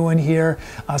what we're doing here.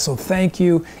 So thank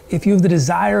you. If you have the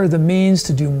desire or the means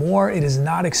to do more, it is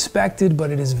not expected, but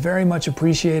it is very much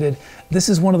appreciated. This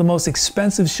is one of the most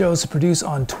expensive shows to produce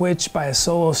on Twitch by a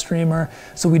solo streamer,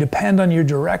 so we depend on your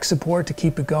direct support to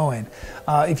keep it going.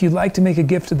 If you'd like to make a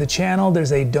gift to the channel,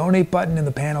 there's a donate button in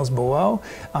the panels below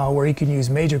where you can use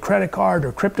major credit card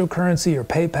or cryptocurrency or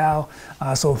PayPal.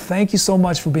 So thank you so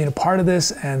much for being a part of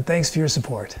this, and thanks for your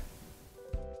support.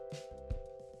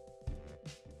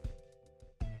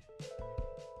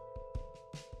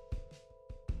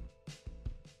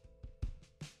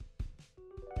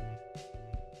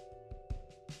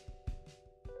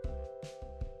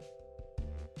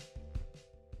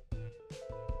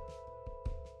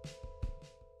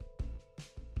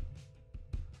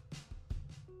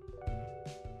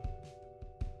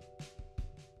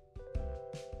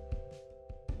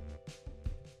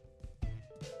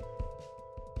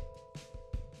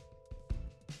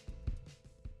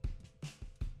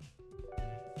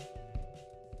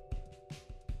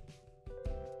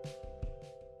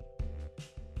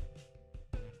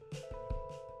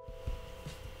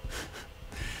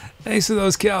 Thanks for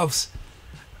those kelps.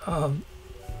 Oh,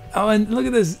 and look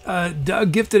at this.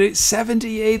 Doug gifted a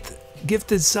 78th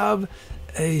gifted sub,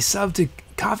 a sub to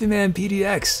Coffeeman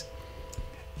PDX.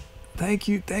 Thank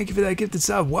you for that gifted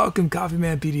sub. Welcome,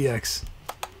 Coffeeman PDX.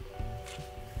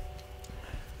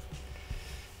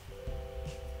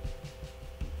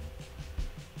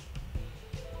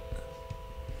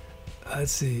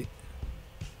 Let's see.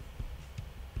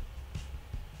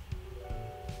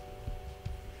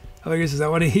 Oh, I guess I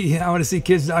want to see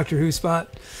Kids Doctor Who spot.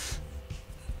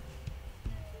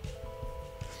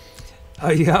 Oh,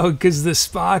 yeah, because the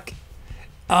Spock.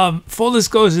 Full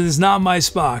disclosure, this is not my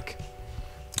Spock,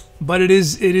 but it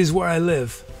is where I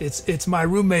live. It's my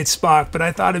roommate's Spock, but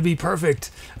I thought it'd be perfect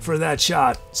for that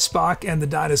shot. Spock and the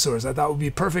dinosaurs. I thought would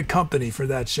be perfect company for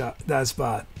that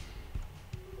spot.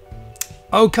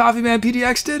 Oh, Coffeeman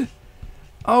PDX did?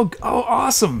 Oh,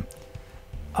 awesome.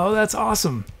 Oh, that's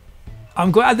awesome.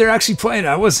 I'm glad they're actually playing it.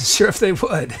 I wasn't sure if they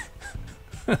would.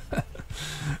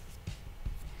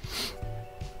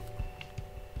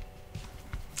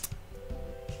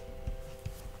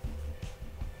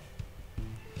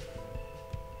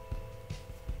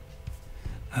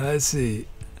 Let's see.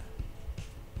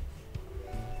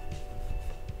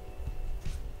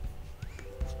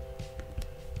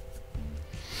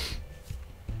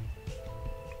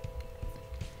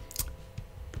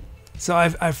 So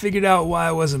I figured out why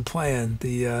I wasn't playing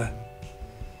the.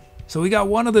 So we got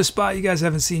one other spot you guys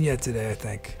haven't seen yet today, I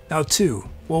think. Now two.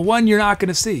 Well, one you're not going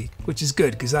to see, which is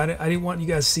good because I didn't want you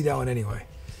guys to see that one anyway.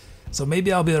 So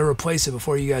maybe I'll be able to replace it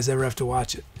before you guys ever have to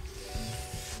watch it.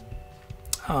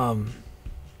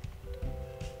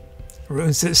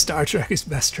 Rune says Star Trek is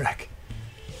best Trek.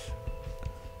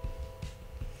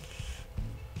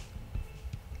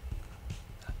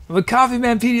 But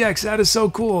Coffeeman PDX, that is so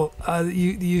cool.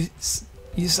 You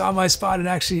saw my spot and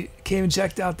actually came and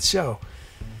checked out the show.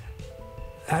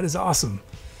 That is awesome.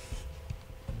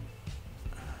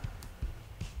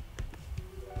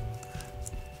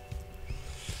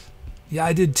 Yeah,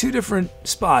 I did 2 different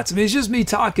spots. I mean, it's just me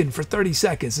talking for 30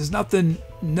 seconds. There's nothing,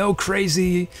 no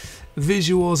crazy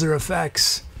visuals or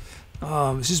effects.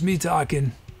 It's just me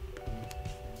talking.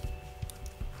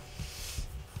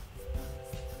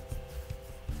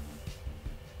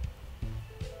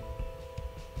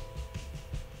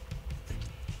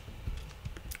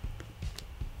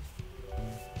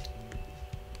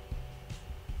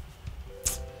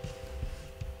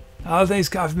 Oh, thanks,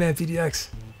 Coffeeman PDX.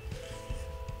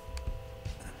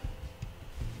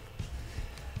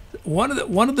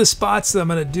 One of the spots that I'm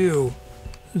gonna do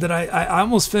that I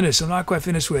almost finished, I'm not quite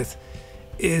finished with,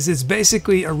 is it's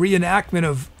basically a reenactment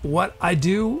of what I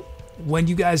do when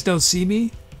you guys don't see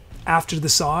me after the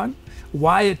song,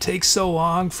 why it takes so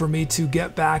long for me to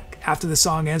get back after the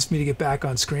song ends for me to get back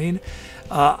on screen.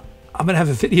 I'm gonna have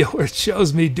a video where it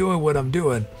shows me doing what I'm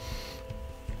doing.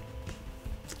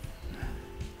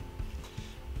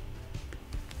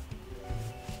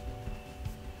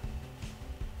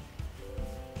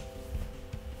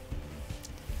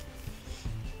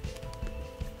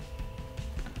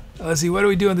 Let's see, what do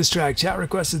we do on this track? Chat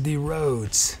requested the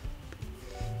Rhodes.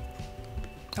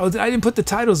 Oh, I didn't put the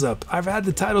titles up. I've had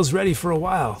the titles ready for a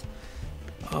while.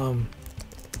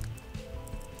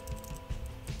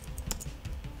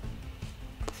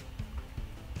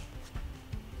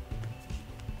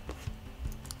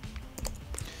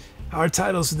 Our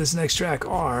titles for this next track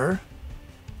are...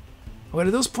 What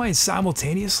are those playing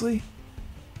simultaneously?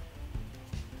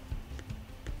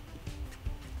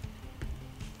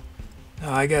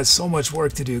 Oh, I got so much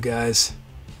work to do, guys.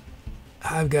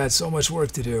 I've got so much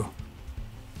work to do.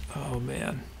 Oh,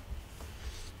 man.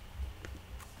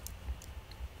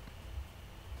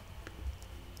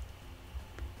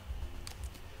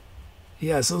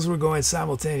 Yes, those were going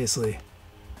simultaneously.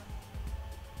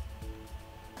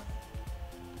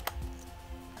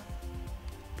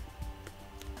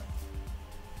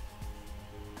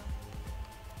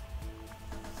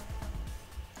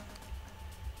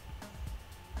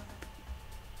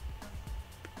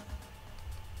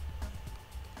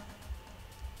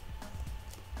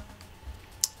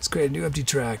 Let's create a new empty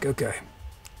track. Okay.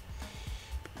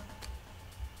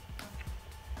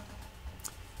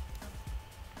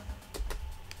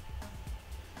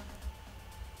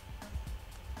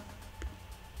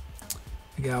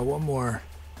 I got one more.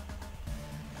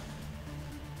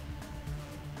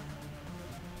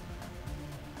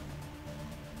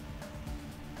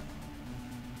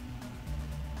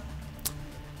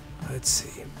 Let's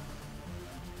see.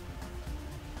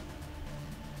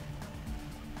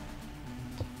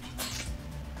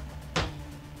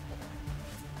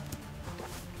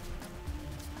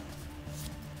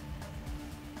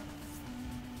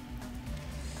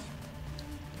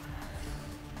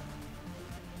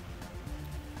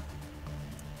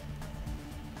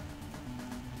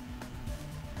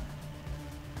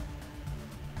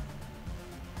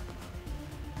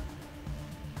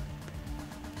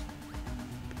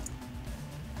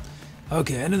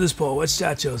 Okay, end of this poll. What's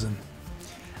chat chosen?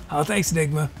 Oh, thanks,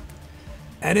 Enigma.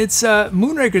 And it's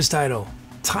Moonraker's title,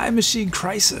 Time Machine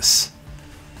Crisis.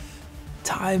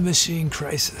 Time Machine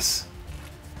Crisis.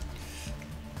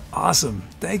 Awesome.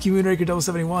 Thank you, Moonraker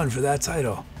 071, for that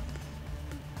title.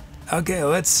 Okay,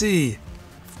 let's see.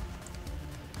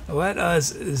 Let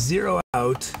us zero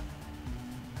out.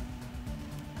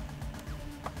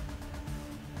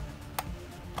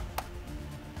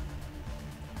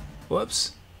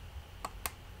 Whoops.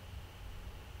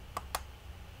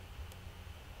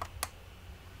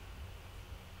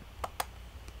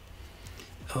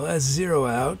 Let's zero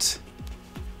out.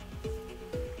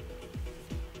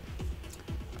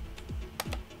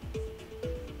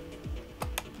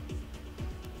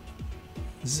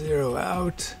 Zero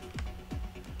out.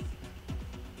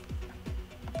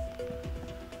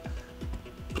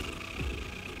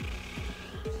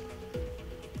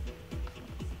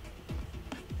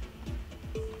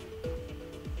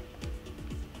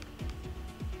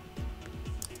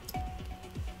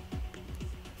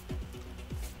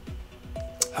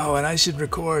 Oh, and I should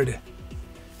record.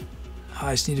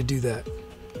 I just need to do that.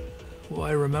 Will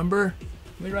I remember?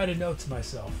 Let me write a note to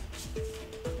myself.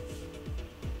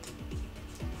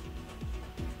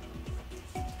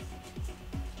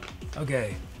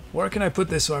 Okay, where can I put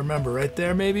this so I remember? Right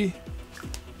there, maybe?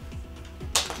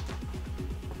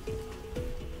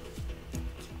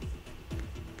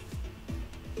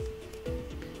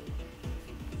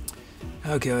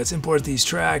 Okay, let's import these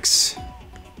tracks.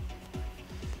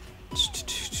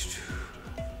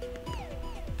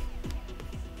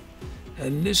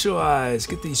 Initialize,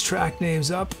 get these track names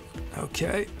up.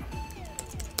 Okay.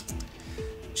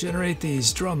 Generate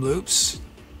these drum loops.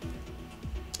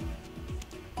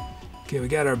 Okay, we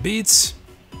got our beats.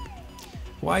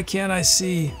 Why can't I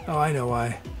see? Oh, I know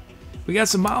why. We got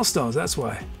some milestones, that's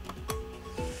why.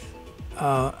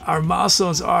 Our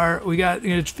milestones are, we got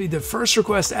the first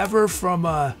request ever from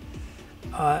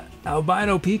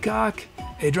Albino Peacock,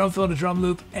 a drum fill and a drum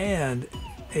loop, and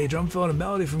a drum fill and a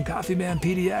melody from Coffee Man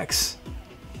PDX.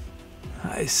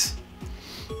 Nice.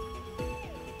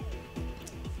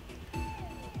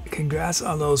 Congrats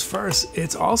on those first.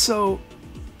 It's also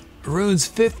Rune's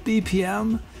 5th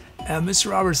BPM and Mr.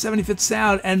 Robert's 75th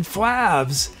sound and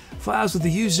Flabs. Flabs with a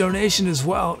huge donation as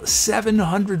well.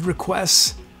 700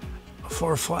 requests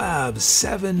for Flabs.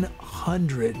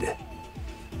 700.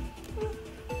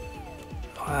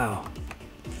 Wow.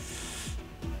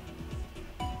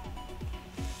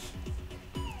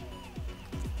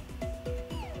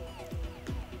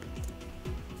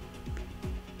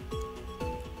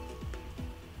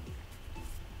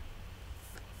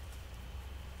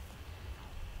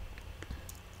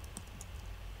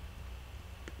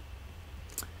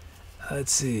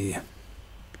 Let's see.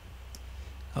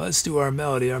 Let's do our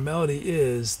melody. Our melody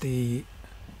is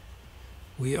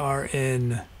we are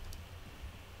in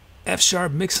F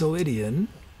sharp mixolydian.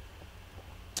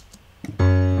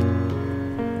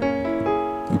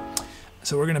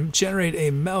 So we're going to generate a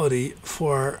melody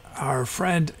for our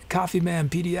friend Coffee Man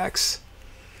PDX,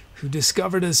 who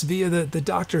discovered us via the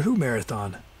Doctor Who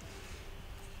marathon.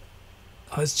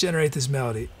 Let's generate this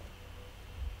melody.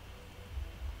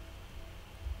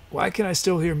 Why can I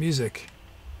still hear music?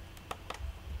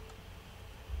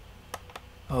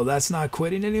 Oh, that's not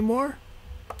quitting anymore?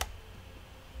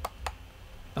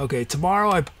 Okay,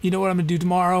 tomorrow, you know what I'm going to do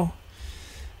tomorrow?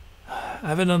 I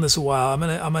haven't done this in a while. I'm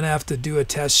gonna have to do a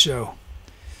test show.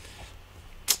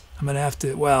 I'm gonna have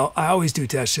to, well, I always do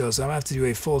test shows. So I'm gonna have to do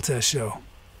a full test show.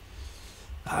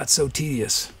 It's so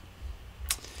tedious.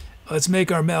 Let's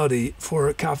make our melody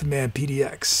for Coffee Man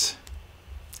PDX.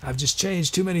 I've just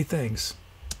changed too many things.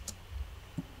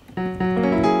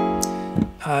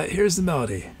 Here's the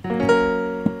melody.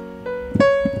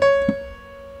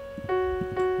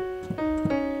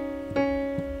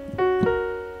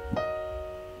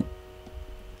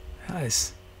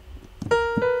 Nice.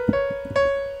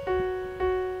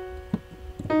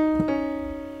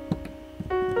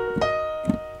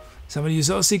 So I'm going to use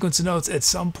those sequence of notes at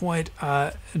some point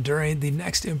during the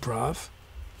next improv.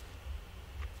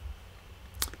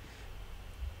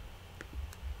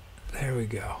 There we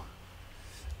go.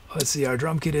 Let's see, our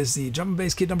drum kit is the drum and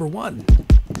bass kit number 1.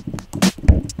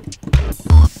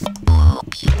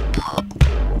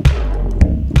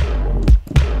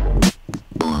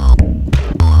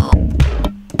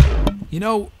 You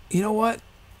know what?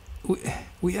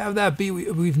 We have that beat.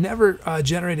 We've never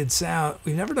generated sound.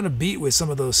 We've never done a beat with some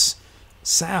of those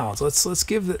sounds. Let's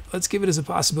give it as a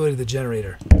possibility to the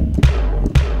generator.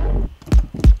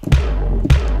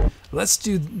 Let's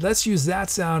use that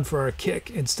sound for our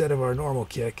kick instead of our normal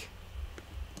kick.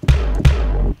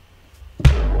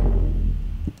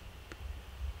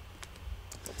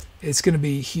 It's going to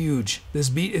be huge. This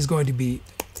beat is going to be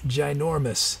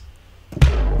ginormous.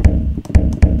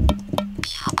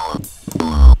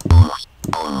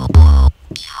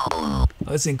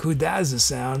 Let's include that as a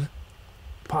sound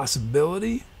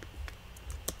possibility.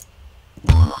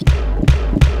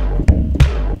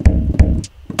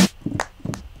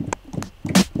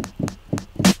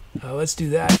 Let's do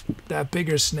that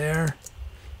bigger snare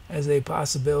as a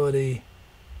possibility.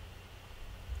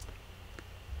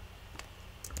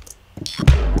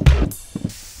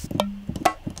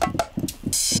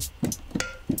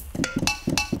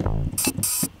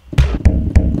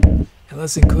 And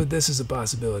let's include this as a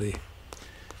possibility.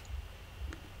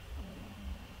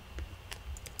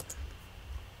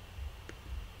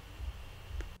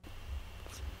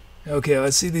 Okay,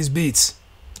 let's see these beats.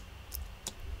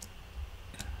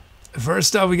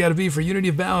 First up, we got a beat for Unity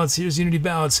of Balance. Here's Unity of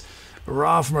Balance,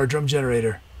 raw from our drum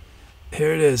generator.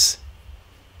 Here it is.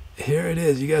 Here it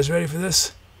is. You guys ready for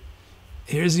this?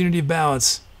 Here's Unity of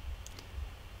Balance.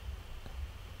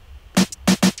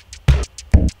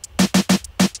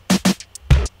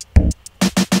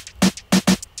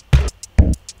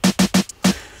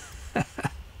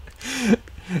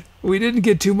 We didn't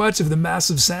get too much of the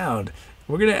massive sound.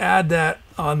 We're going to add that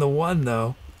on the 1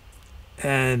 though,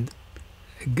 and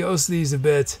ghost these a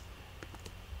bit.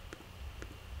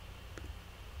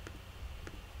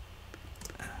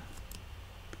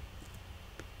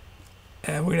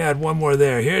 And we're going to add one more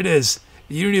there. Here it is.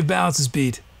 The Unity of Balance's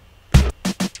beat.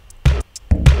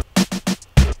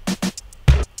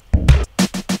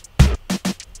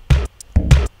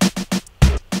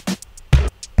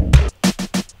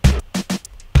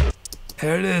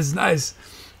 There it is. Nice.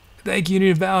 Thank you,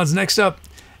 Unity of Balance. Next up,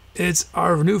 it's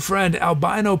our new friend,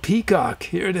 Albino Peacock.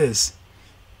 Here it is.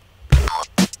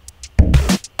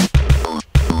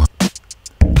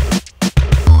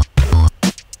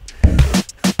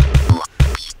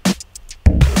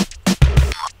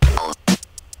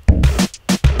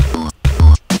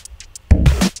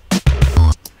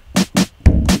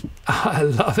 I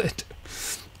love it.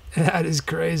 That is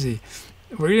crazy.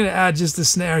 We're going to add just the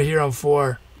snare here on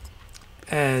 4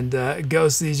 and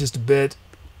ghost these just a bit.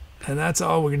 And that's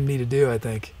all we're going to need to do, I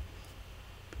think.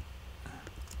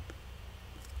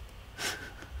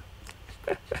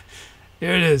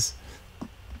 Here it is.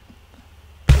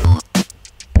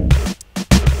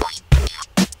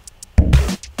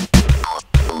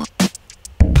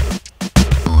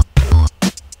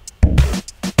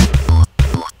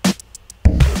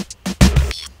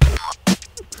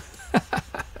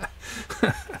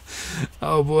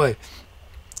 Oh boy.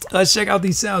 Let's check out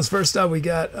these sounds. First up, we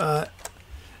got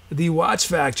the Watch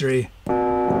Factory.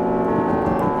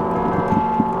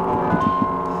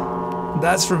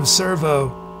 That's from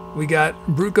Servo. We got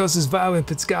Brucos' Violin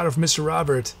Pizzicato from Mr.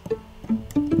 Robert.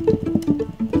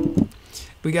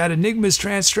 We got Enigma's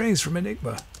Trans Strings from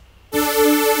Enigma.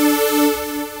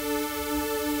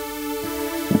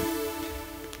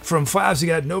 From Flaps, we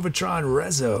got Novatron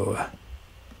Rezo.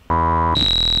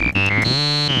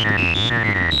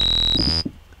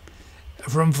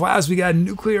 From Flaps, we got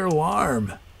Nuclear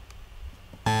Alarm.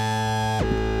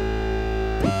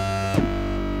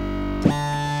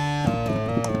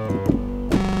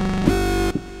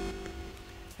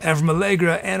 And from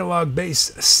Allegra, Analog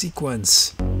Bass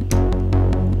Sequence.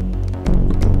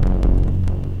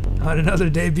 On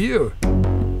another debut.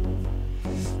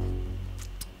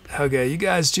 Okay, you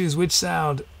guys choose which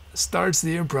sound starts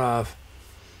the improv.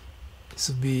 This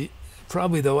will be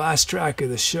probably the last track of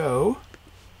the show.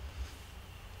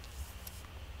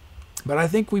 But I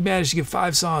think we managed to get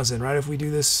 5 songs in, right? If we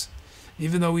do this,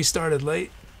 even though we started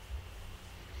late.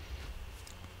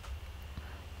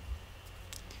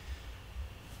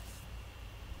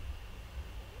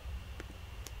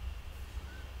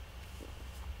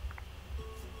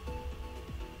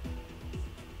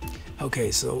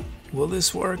 Okay, so will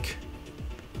this work?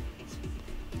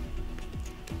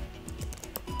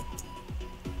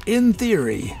 In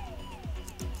theory,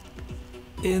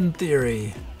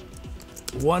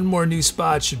 one more new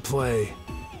spot should play.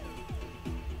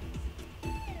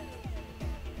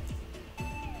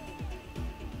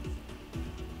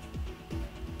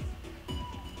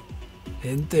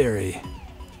 In theory,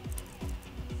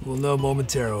 we'll know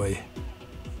momentarily.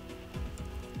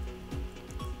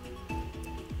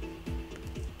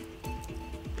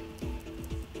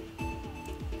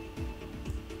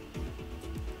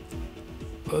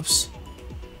 Whoops.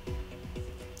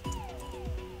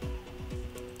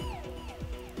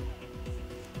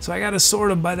 So I gotta sort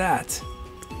them by that.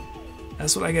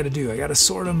 That's what I gotta do. I gotta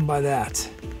sort them by that.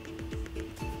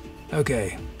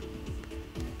 Okay.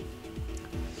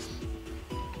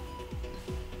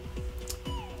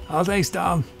 Oh, thanks,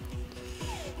 Dom.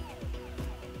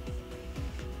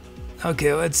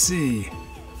 Okay, let's see.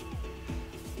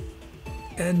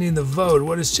 Ending the vote.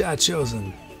 What has chat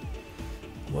chosen?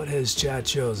 What has chat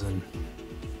chosen?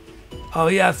 Oh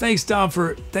yeah, thanks Dom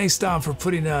for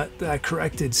putting that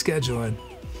corrected schedule in.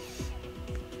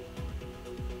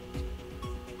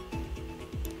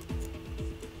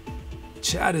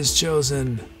 Chat has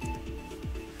chosen.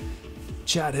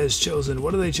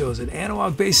 What have they chosen?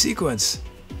 Analog bass sequence.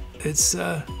 It's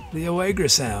the Allegra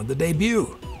sound, the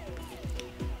debut.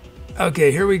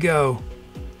 Okay, here we go.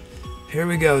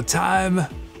 Time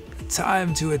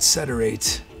to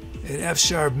etceterate. An F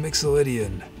sharp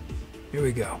Mixolydian. Here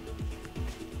we go.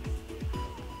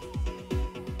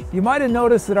 You might have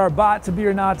noticed that our bot, To Be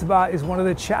or Not to Bot, is one of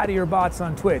the chattier bots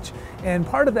on Twitch. And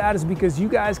part of that is because you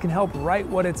guys can help write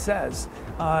what it says.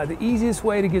 The easiest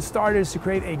way to get started is to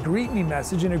create a greet me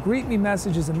message. And a greet me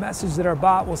message is a message that our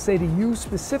bot will say to you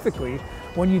specifically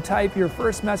when you type your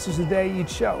first message of the day each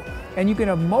show. And you can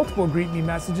have multiple greet me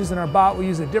messages and our bot will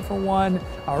use a different one,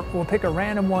 or we'll pick a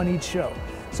random one each show.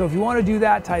 So if you want to do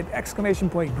that, type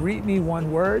 !greet me,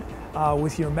 one word,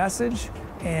 with your message.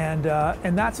 And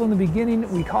that's on the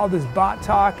beginning. We call this bot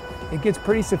talk. It gets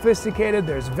pretty sophisticated.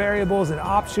 There's variables and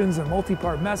options and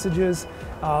multi-part messages,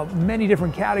 many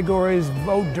different categories,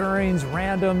 vote durings,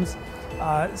 randoms.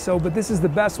 But this is the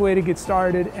best way to get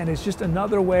started, and it's just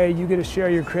another way you get to share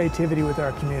your creativity with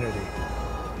our community.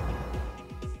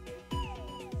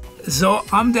 So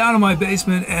I'm down in my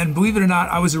basement, and believe it or not,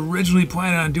 I was originally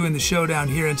planning on doing the show down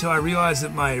here until I realized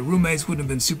that my roommates wouldn't have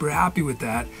been super happy with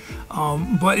that.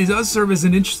 But it does serve as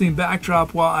an interesting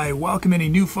backdrop while I welcome any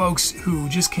new folks who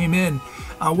just came in.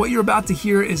 What you're about to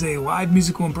hear is a live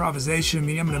musical improvisation,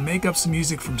 meaning I'm going to make up some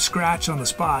music from scratch on the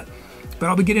spot. But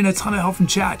I'll be getting a ton of help from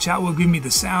chat. Chat will give me the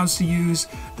sounds to use,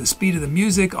 the speed of the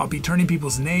music. I'll be turning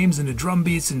people's names into drum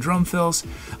beats and drum fills.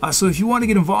 So if you want to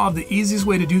get involved, the easiest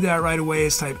way to do that right away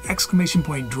is type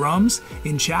 !drums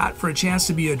in chat for a chance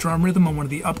to be a drum rhythm on one of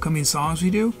the upcoming songs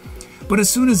we do. But as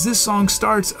soon as this song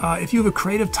starts, if you have a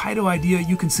creative title idea,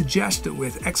 you can suggest it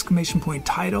with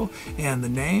 !title and the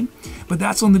name. But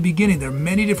that's on the beginning. There are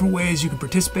many different ways you can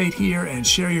participate here and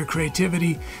share your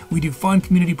creativity. We do fun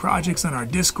community projects on our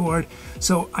Discord.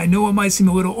 So I know it might seem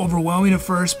a little overwhelming at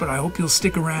first, but I hope you'll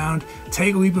stick around,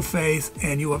 take a leap of faith,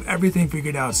 and you'll have everything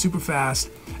figured out super fast.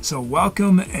 So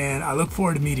welcome, and I look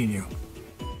forward to meeting you.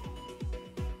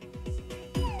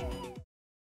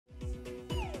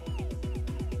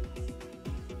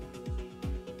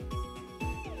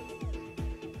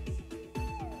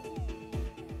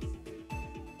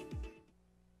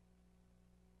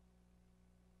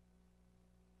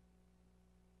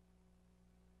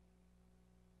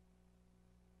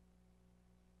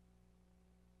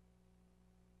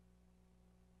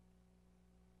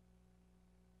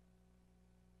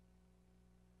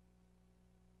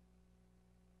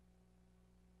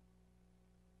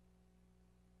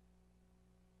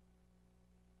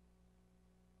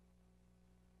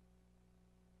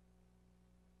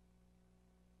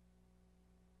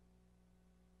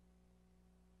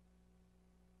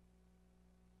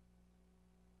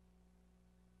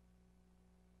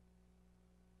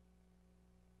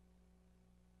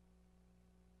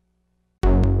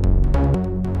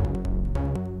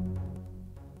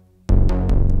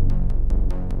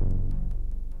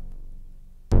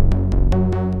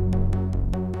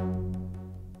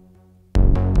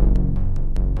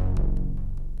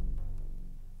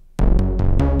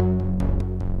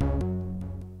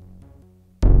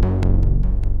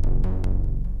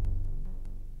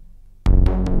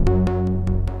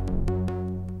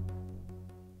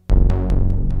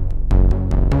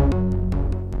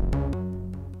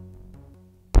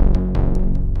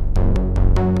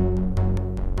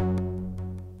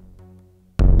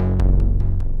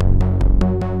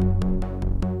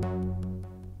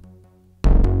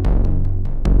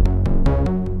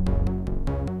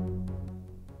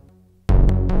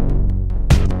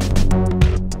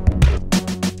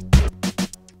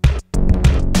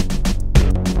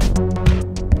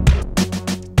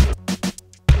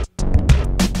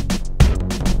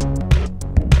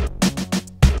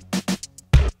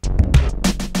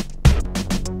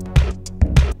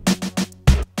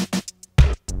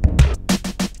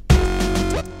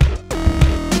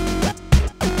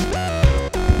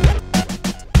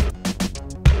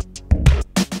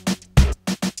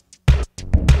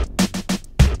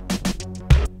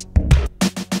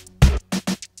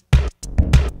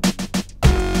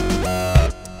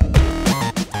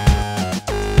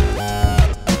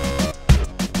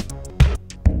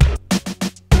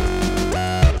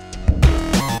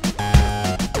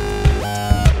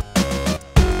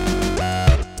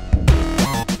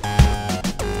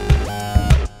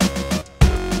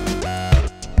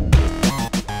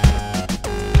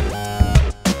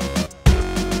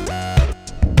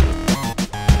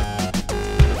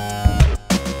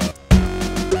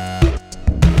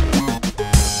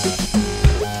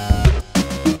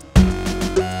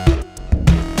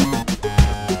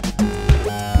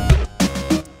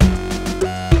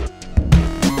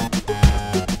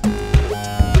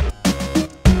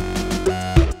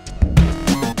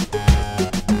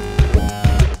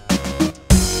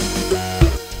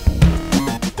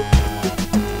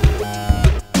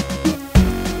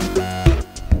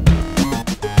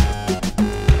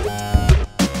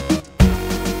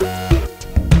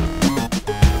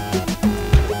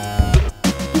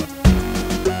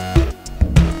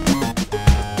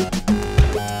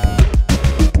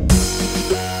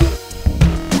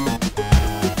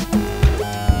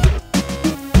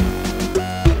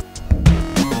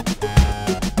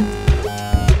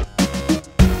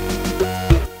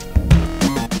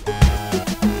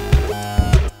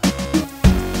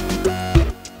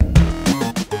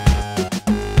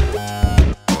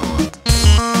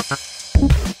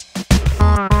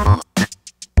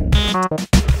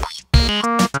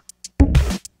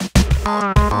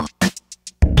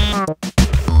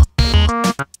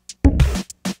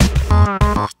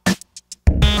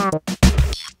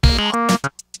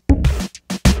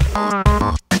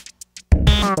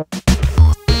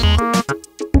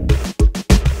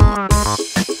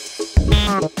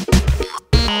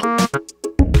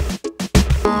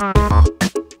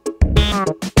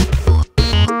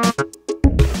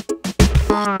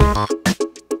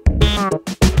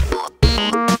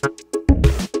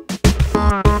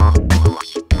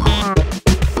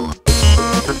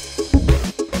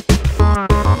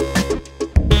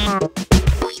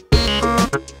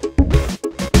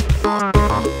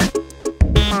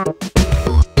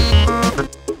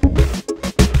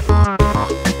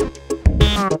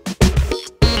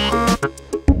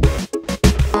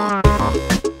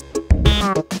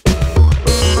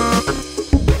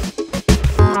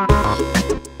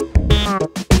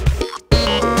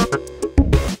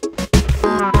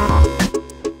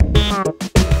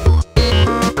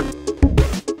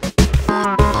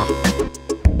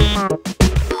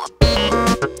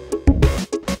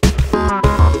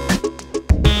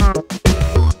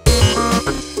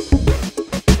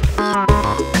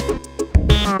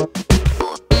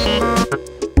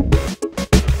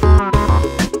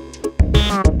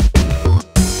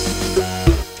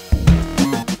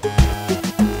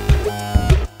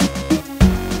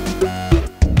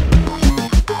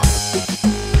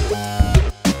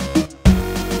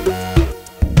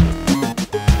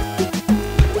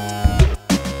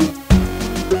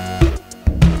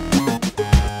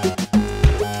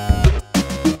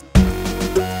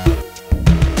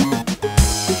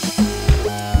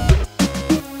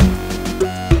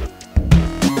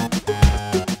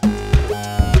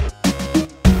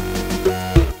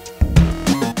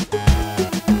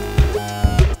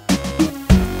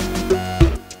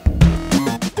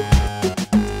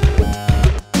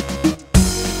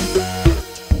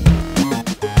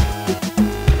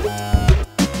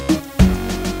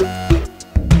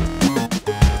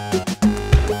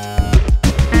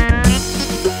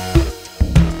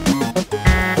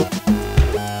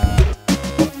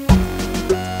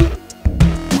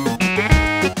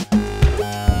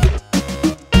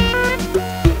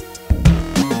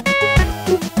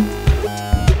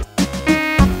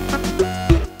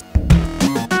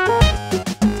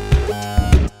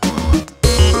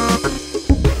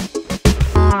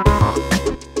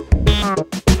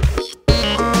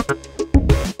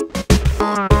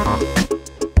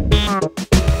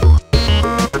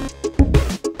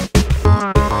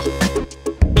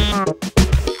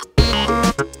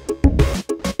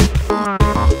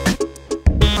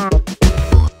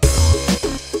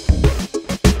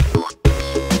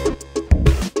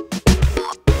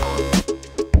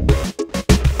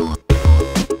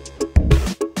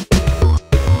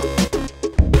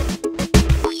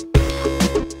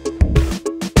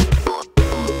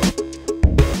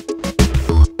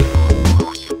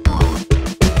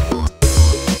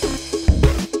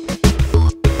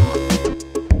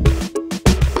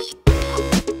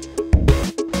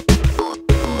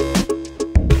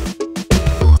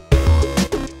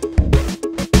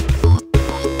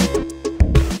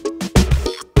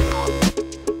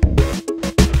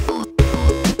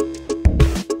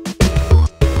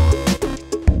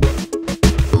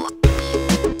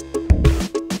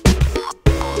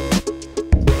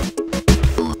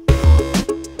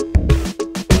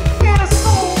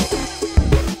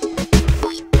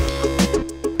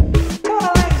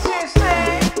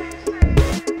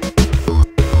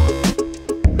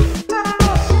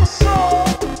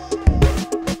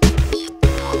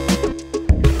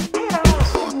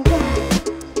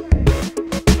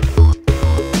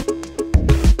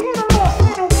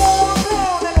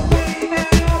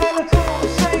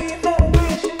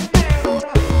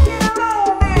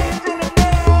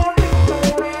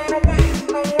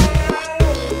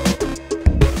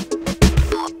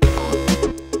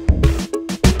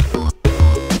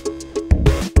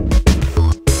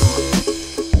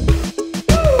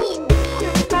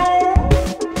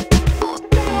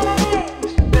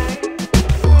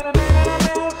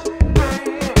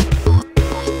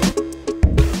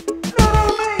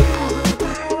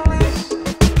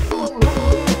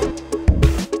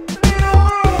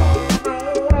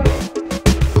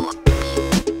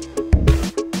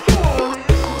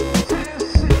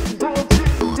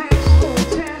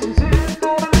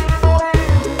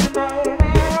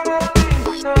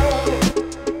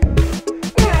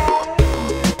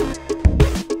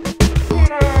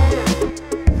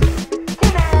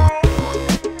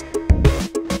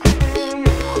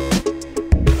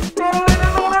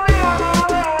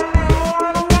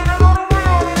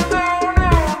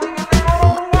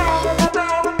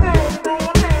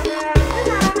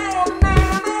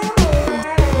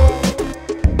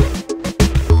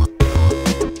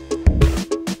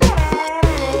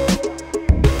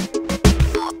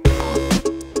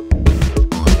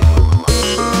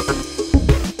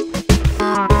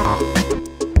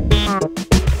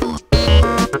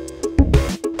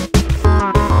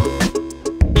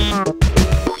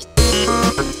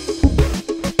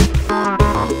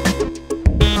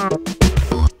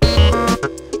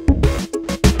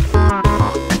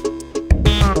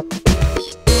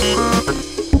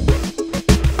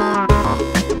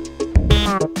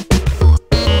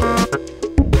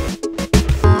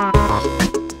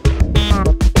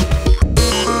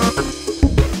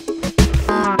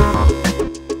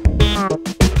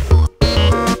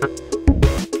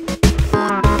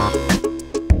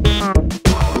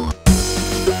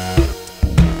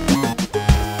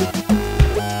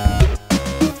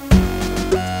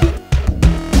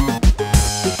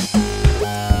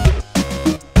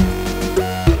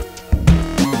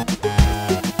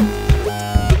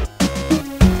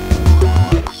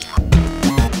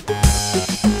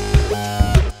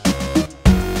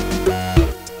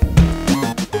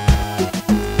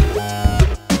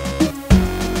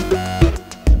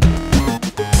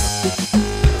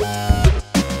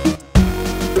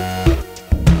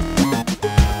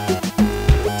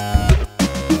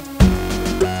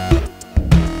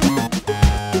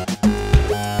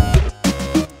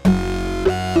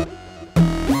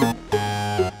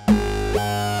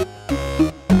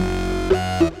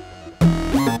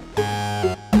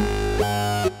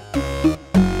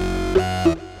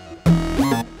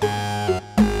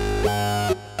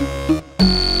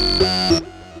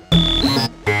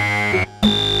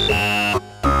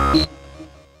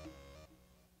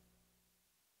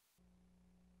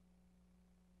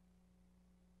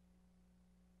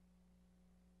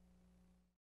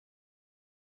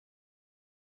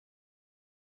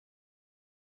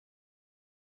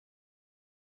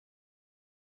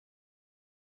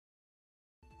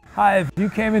 Hi, if you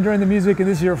came in during the music and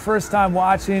this is your first time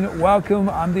watching, welcome.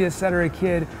 I'm the Etcetera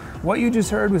Kid. What you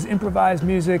just heard was improvised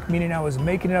music, meaning I was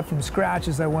making it up from scratch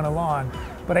as I went along.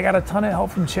 But I got a ton of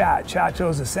help from chat. Chat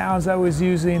chose the sounds I was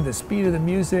using, the speed of the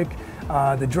music,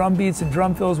 the drum beats and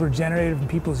drum fills were generated from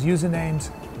people's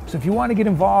usernames. So if you want to get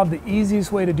involved, the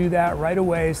easiest way to do that right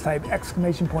away is type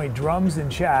 !drums in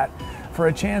chat for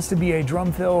a chance to be a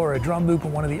drum fill or a drum loop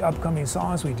in one of the upcoming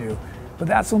songs we do. But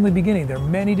that's only the beginning. There are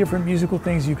many different musical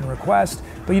things you can request,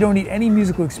 but you don't need any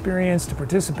musical experience to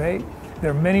participate. There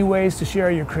are many ways to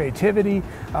share your creativity.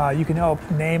 You can help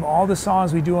name all the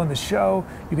songs we do on the show.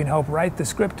 You can help write the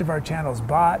script of our channel's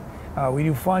bot. We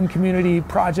do fun community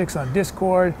projects on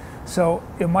Discord. So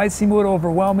it might seem a little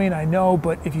overwhelming, I know,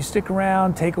 but if you stick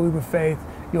around, take a leap of faith,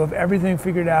 you'll have everything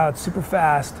figured out super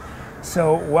fast.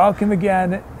 So welcome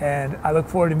again, and I look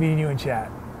forward to meeting you in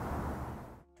chat.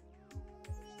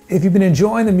 If you've been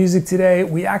enjoying the music today,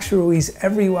 we actually release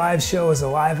every live show as a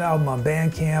live album on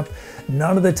Bandcamp.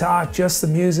 None of the talk, just the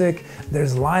music.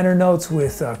 There's liner notes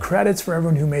with credits for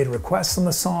everyone who made requests on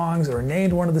the songs or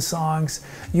named one of the songs.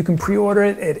 You can pre-order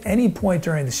it at any point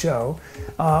during the show.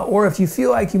 Or if you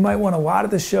feel like you might want a lot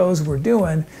of the shows we're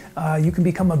doing, you can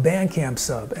become a Bandcamp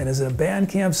sub. And as a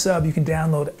Bandcamp sub, you can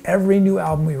download every new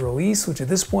album we release, which at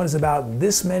this point is about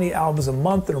this many albums a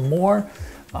month or more.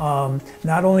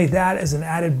 Not only that, as an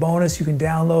added bonus, you can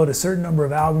download a certain number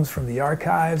of albums from the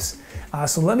archives.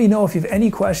 So let me know if you have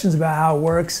any questions about how it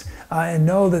works, and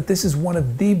know that this is one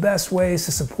of the best ways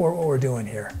to support what we're doing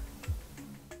here.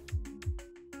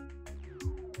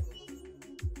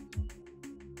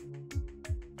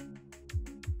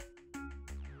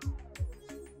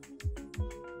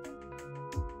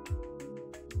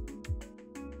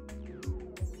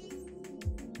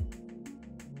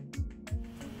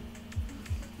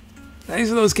 Thanks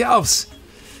for those calfs.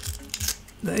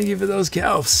 Thank you for those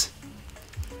calfs.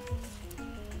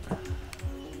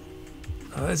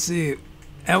 Let's see.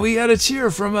 And we got a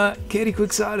cheer from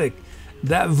katiequixotic.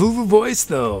 That voo voice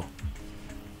though.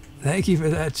 Thank you for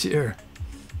that cheer.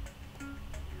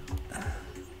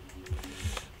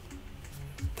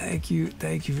 Thank you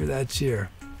for that cheer.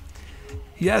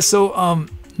 Yeah, so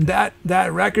that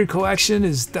record collection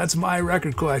that's my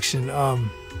record collection.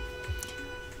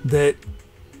 That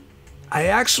I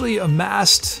actually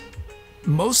amassed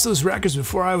most of those records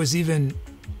before I was even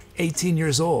 18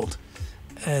 years old.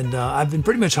 And I've been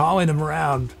pretty much hauling them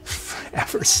around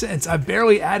ever since. I've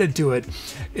barely added to it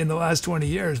in the last 20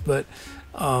 years, but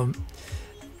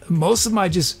most of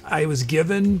my I was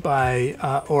given by,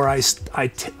 or I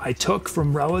took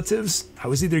from relatives. I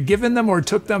was either given them or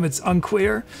took them, it's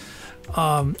unclear.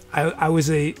 I was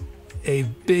a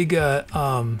big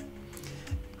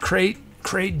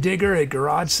crate digger at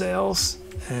garage sales,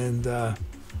 and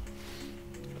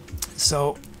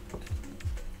so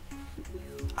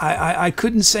I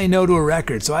couldn't say no to a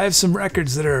record. So I have some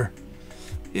records that are,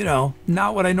 you know,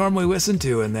 not what I normally listen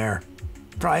to in there.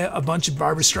 Probably a bunch of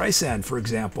Barbra Streisand, for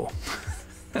example.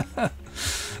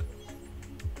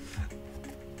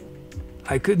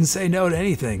 I couldn't say no to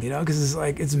anything, you know, because it's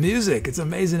like, it's music. It's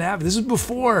amazing to have. This was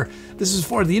before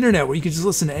the internet, where you could just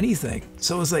listen to anything.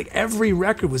 So it was like every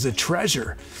record was a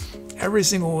treasure. Every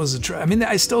single one was a treasure. I mean,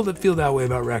 I still feel that way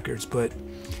about records, but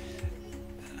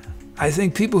I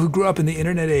think people who grew up in the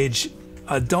internet age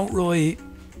aren't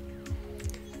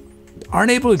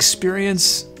able to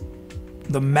experience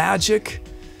the magic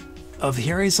of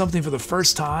hearing something for the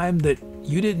first time that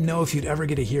you didn't know if you'd ever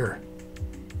get to hear.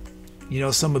 You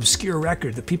know, some obscure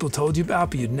record that people told you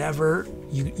about, but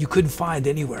you couldn't find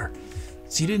anywhere.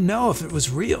 So you didn't know if it was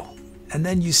real. And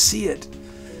then you see it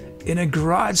in a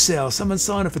garage sale, someone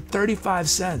selling it for 35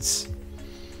 cents.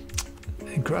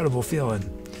 Incredible feeling.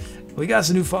 We got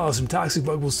some new follows from Toxic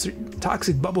Bubbles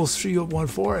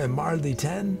 3814 and Marley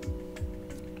 10.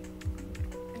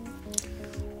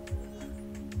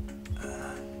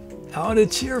 I want a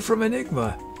cheer from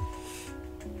Enigma.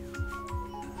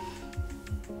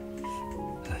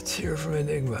 Cheer from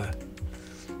Enigma.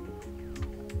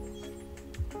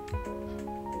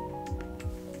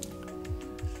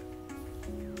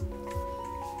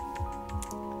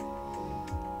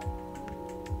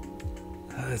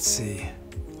 Let's see.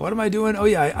 What am I doing? Oh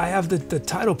yeah, I have the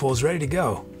title polls ready to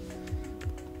go.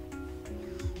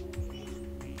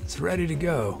 It's ready to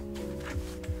go.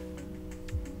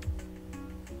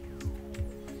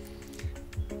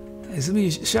 Let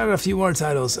me shout out a few more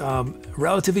titles.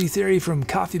 Relativity Theory from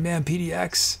Coffee Man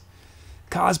PDX.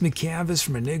 Cosmic Canvas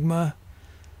from Enigma.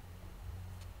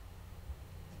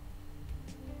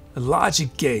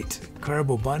 Logic Gate,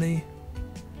 Incredible Bunny.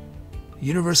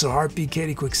 Universal Heartbeat,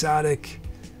 katiequixotic.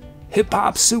 Hip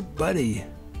Hop Soup Buddy.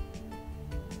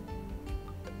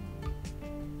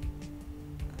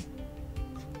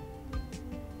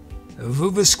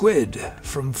 Vuva Squid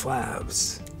from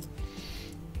Flabs.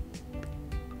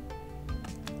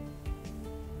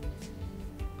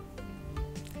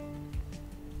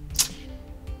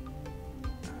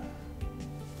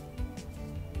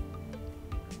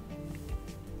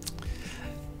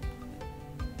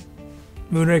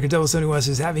 Moonraker 71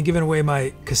 says, having given away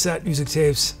my cassette music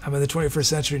tapes, I'm in the 21st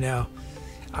century now.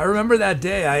 I remember that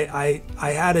day. I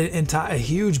had a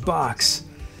huge box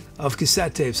of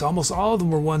cassette tapes. Almost all of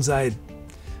them were ones I had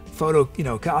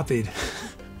copied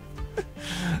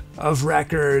of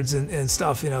records and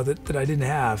stuff, that I didn't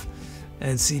have,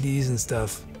 and CDs and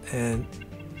stuff. And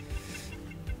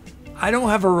I don't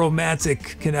have a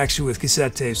romantic connection with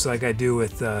cassette tapes like I do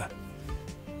with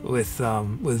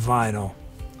vinyl.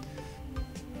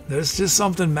 There's just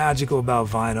something magical about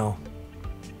vinyl.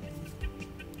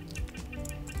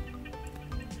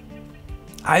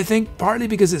 I think partly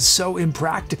because it's so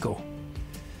impractical.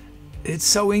 It's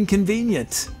so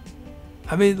inconvenient.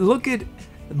 I mean, look at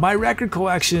my record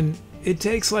collection. It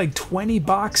takes like 20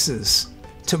 boxes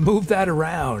to move that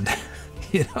around,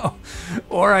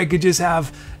 Or I could just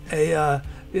have an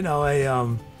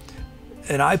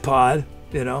iPod,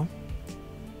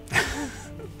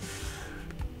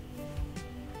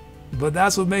 But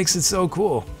that's what makes it so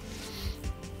cool.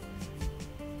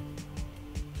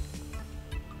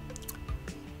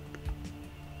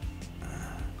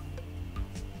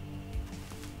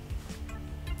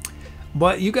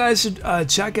 But you guys should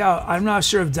check out, I'm not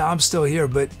sure if Dom's still here,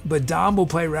 but Dom will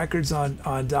play records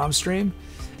on Dom's stream.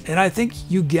 And I think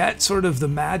you get sort of the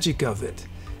magic of it,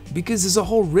 because there's a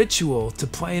whole ritual to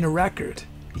playing a record.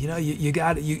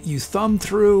 You thumb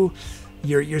through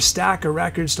your stack of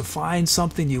records to find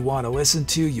something you want to listen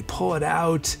to. You pull it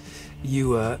out.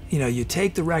 You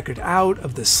take the record out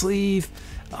of the sleeve.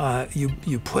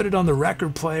 You put it on the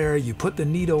record player. You put the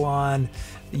needle on.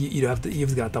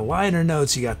 You've got the liner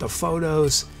notes. You got the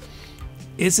photos.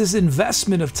 It's this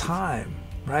investment of time,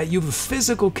 right? You have a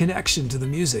physical connection to the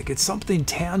music. It's something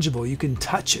tangible. You can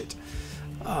touch it.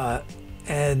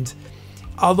 And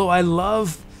although I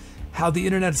love how the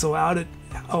internet's allowed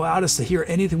us to hear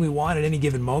anything we want at any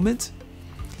given moment,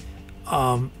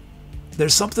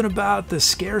 there's something about the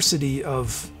scarcity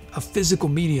of a physical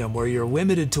medium where you're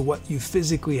limited to what you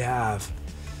physically have,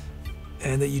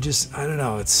 and that you just, I don't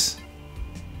know,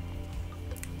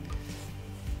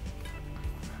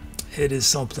 it is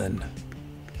something.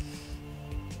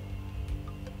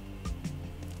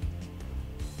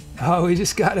 Oh, we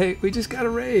just got a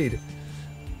raid.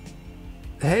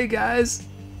 Hey guys.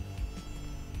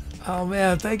 Oh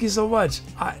man, thank you so much.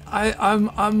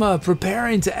 I'm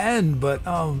preparing to end, but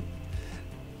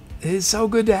it's so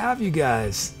good to have you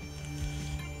guys.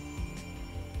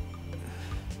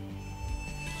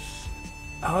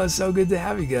 Oh, it's so good to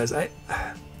have you guys. I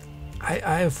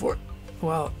have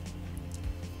well.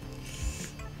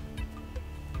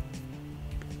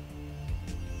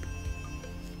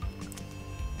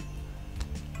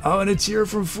 Oh, and a cheer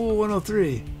from Fool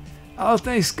 103. Oh,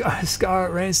 thanks, Scarlet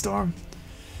Rainstorm.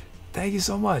 Thank you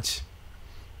so much.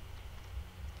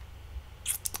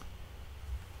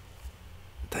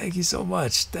 Thank you so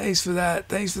much. Thanks for that.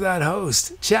 Thanks for that,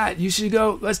 host. Chat, you should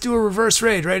go. Let's do a reverse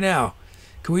raid right now.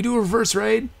 Can we do a reverse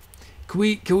raid? Can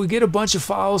we get a bunch of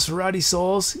follows for Rowdy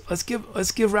Souls? Let's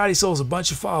give Rowdy Souls a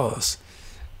bunch of follows.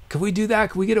 Can we do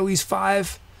that? Can we get at least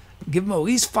 5? Give them at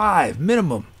least 5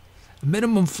 minimum.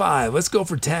 Minimum 5. Let's go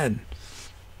for 10.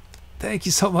 Thank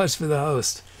you so much for the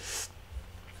host.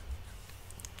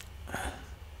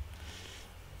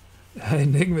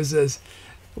 Enigma says,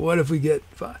 what if we get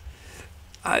 5?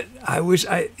 I wish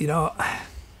I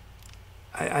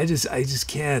just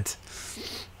can't.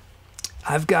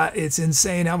 It's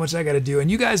insane how much I got to do.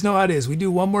 And you guys know how it is. We do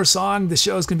one more song, the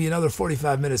show's going to be another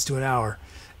 45 minutes to an hour.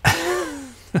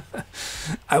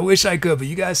 I wish I could, but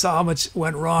you guys saw how much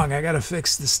went wrong. I got to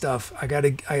fix this stuff. I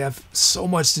have so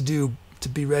much to do to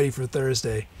be ready for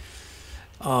Thursday.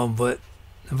 But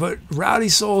Rowdy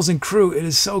Souls and crew, it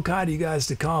is so kind of you guys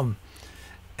to come.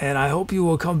 And I hope you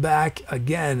will come back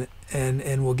again,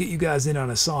 and we'll get you guys in on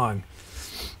a song.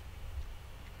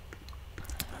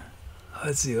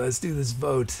 Let's see. Let's do this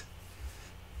vote.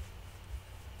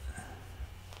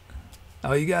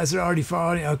 Oh, you guys are already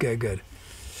following? Okay, good.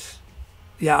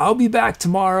 Yeah, I'll be back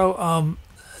tomorrow. I'm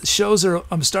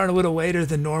starting a little later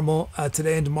than normal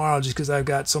today and tomorrow, just because I've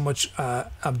got so much. We're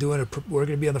going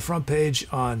to be on the front page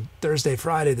on Thursday,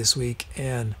 Friday this week,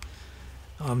 and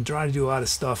I'm trying to do a lot of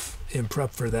stuff in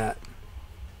prep for that.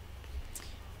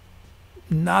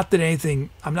 Not that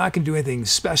I'm not going to do anything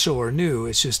special or new.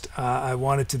 It's just I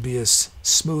want it to be as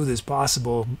smooth as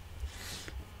possible,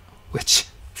 which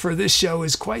for this show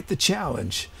is quite the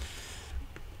challenge.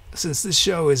 since this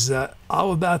show is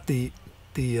all about the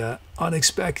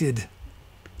unexpected,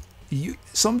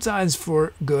 sometimes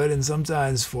for good and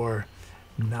sometimes for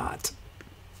not.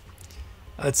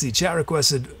 Let's see, chat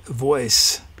requested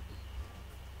voice.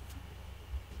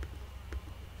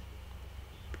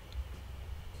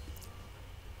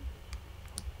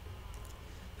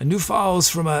 A new follows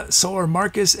from Solar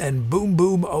Marcus and Boom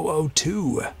Boom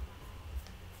 002.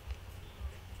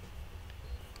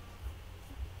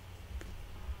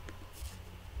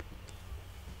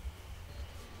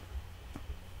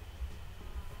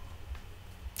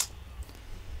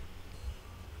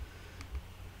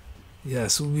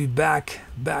 Yes, we'll be back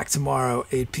tomorrow,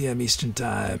 8 p.m. Eastern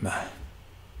Time.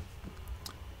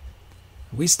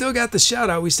 We still got the shout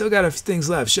out. We still got a few things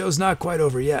left. Show's not quite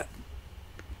over yet.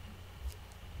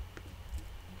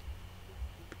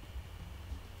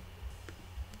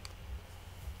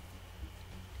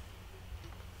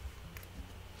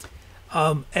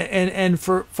 And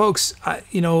for folks,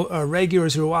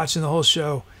 regulars who are watching the whole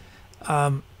show,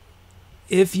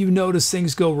 if you notice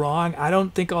things go wrong, I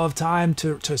don't think I'll have time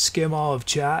to skim all of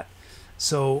chat.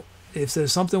 So if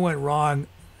there's something went wrong,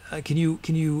 can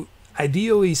you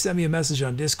ideally send me a message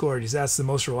on Discord, because that's the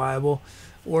most reliable,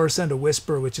 or send a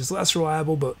whisper, which is less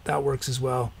reliable, but that works as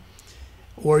well.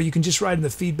 Or you can just write in the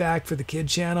feedback for the kid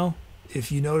channel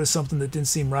if you notice something that didn't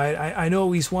seem right. I know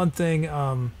at least one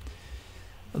thing.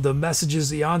 The messages,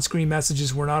 the on-screen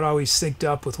messages, were not always synced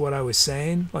up with what I was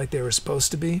saying like they were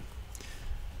supposed to be.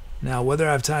 Now, whether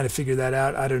I have time to figure that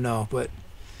out, I don't know. But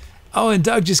and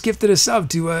Doug just gifted a sub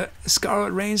to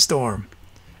Scarlet Rainstorm.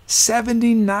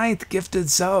 79th gifted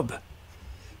sub.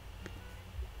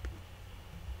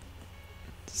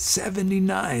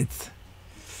 79th.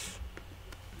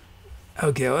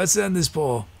 Okay, let's end this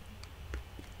poll.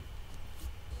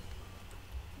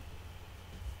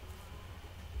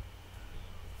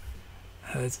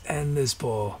 Let's end this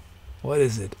poll. What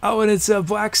is it? Oh, and it's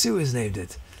Blacksu has named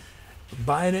it.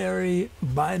 Binary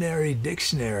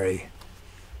Dictionary.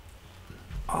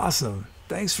 Awesome.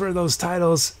 Thanks for those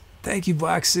titles. Thank you,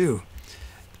 Blacksu.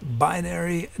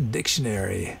 Binary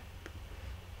Dictionary.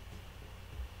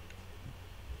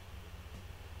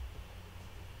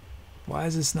 Why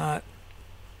is this not?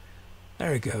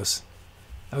 There it goes.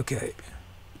 Okay.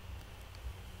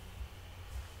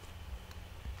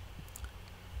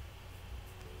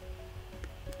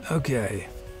 Okay.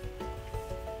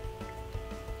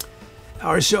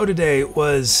 Our show today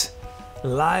was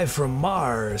live from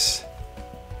Mars.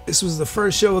 This was the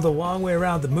first show of the Long Way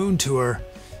Around the Moon tour.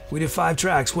 We did 5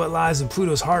 tracks: What Lies in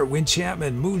Pluto's Heart,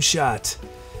 Windchantment, Moonshot,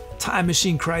 Time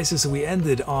Machine Crisis, and we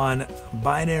ended on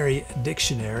Binary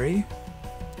Dictionary.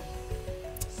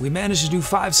 We managed to do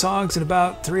 5 songs in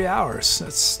about 3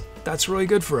 hours. That's really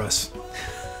good for us.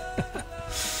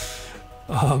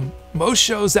 Most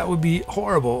shows that would be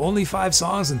horrible. Only 5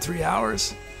 songs in 3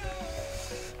 hours.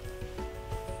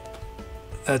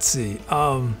 Let's see.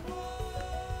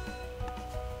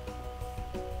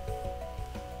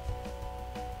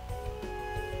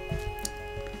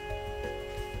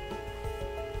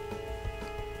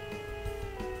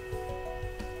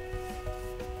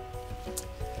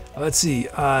 Let's see.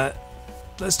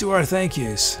 Let's do our thank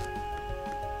yous.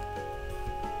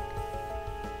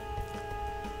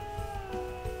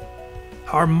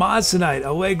 Our mods tonight: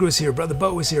 Allegro's here, Brother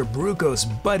Boat was here, Brucos,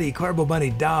 Buddy, Carbo Bunny,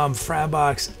 Dom,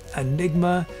 Frambox,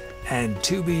 Enigma, and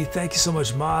Tubi. Thank you so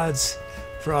much, mods,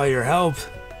 for all your help.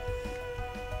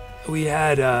 We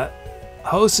had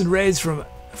hosts and raids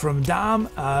from Dom,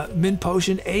 Min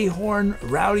Potion, Ahorn,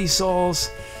 Rowdy Souls.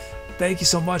 Thank you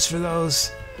so much for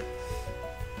those.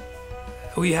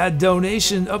 We had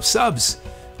donation up subs.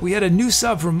 We had a new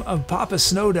sub from Papa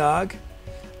Snow Dog.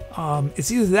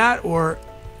 It's either that or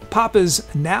Papa's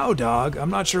Now Dog. I'm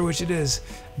not sure which it is.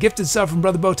 Gifted sub from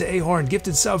Brother Boat to Ahorn.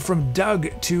 Gifted sub from Doug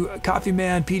to Coffee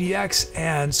Man PDX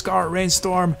and Scarlet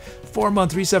Rainstorm.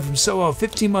 4-month resub from Solo.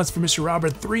 15 months for Mr.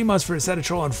 Robert. 3 months for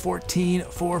Etcetera, and 14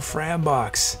 for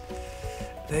Frambox.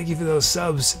 Thank you for those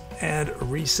subs and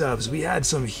resubs. We had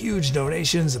some huge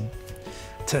donations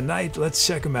tonight. Let's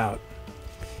check them out.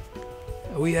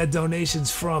 We had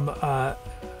donations from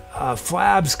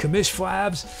Flabs, Kamish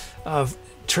Flabs, of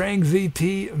Trang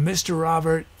VP, Mr.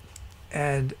 Robert,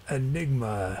 and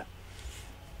Enigma.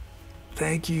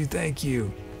 Thank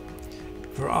you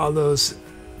for all those.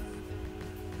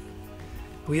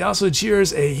 We also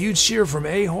cheers a huge cheer from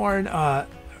Ahorn,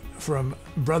 from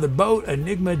Brother Boat,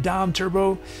 Enigma, Dom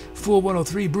Turbo, Fool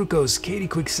 103, Brucos,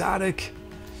 katiequixotic,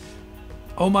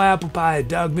 Oh My Apple Pie,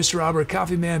 Doug, Mr. Robert,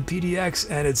 Coffee Man, PDX,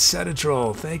 and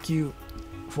Etcetera. Thank you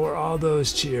for all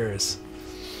those cheers.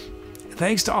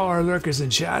 Thanks to all our lurkers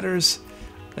and chatters.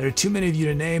 There are too many of you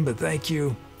to name, but thank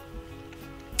you.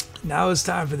 Now it's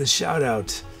time for the shout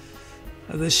out.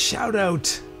 The shout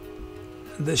out.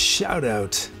 The shout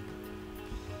out.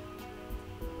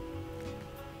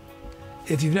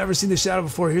 If you've never seen the shout out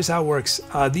before, here's how it works.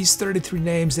 These 33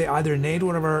 names, they either named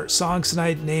one of our songs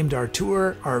tonight, named our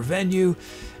tour, our venue,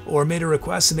 or made a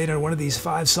request and made on one of these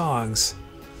 5 songs.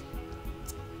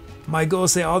 My goal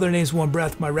is to say all their names in one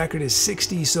breath. My record is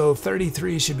 60, so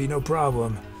 33 should be no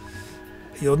problem.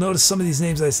 You'll notice some of these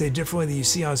names I say differently than you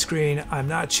see on screen. I'm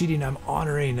not cheating, I'm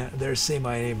honoring their Say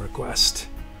My Name request.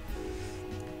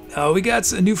 We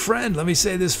got a new friend. Let me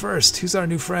say this first. Who's our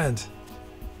new friend?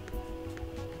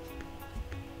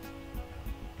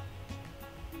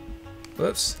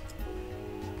 Whoops.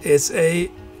 It's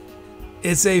a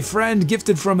friend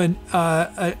gifted from an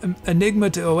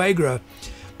Enigma to Allegra.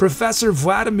 Professor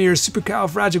Vladimir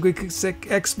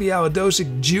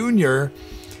Supercalifragilisticexpialidocious Jr.,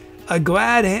 a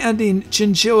glad-handing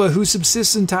chinchilla who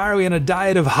subsists entirely on a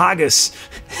diet of haggis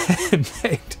and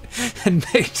baked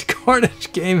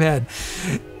Cornish game hen.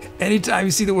 Anytime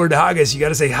you see the word haggis, you got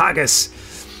to say haggis.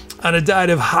 On a diet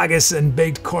of haggis and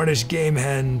baked Cornish game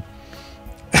hen.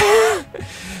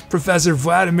 Professor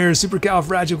Vladimir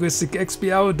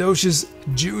Supercalifragilisticexpialidocious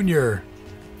Jr.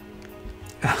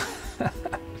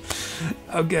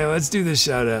 Okay, let's do this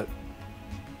shout out.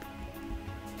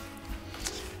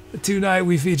 Tonight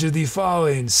we featured the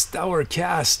following stellar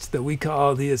cast that we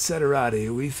call the Etcetera.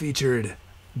 We featured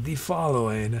the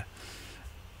following.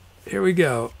 Here we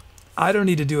go. I don't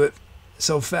need to do it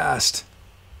so fast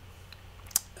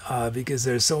because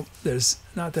there's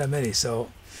not that many.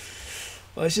 So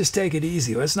let's just take it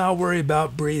easy. Let's not worry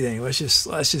about breathing. Let's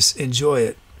just enjoy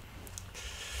it.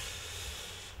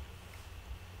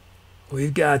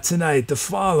 We've got tonight the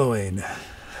following.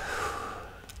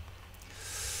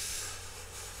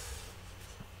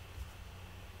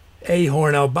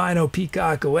 Ahorn, Albino,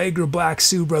 Peacock, Allegra,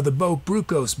 Blacksu, Brother Boat,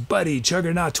 Brucos, Buddy,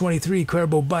 Chuggernaut 23,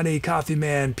 Clarbo Bunny, Coffee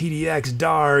Man, PDX,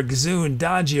 Darg, Zune,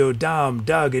 Dangio, Dom,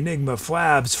 Doug, Enigma,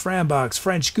 Flabs, Frambox,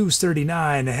 French Goose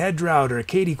 39, Headrouter,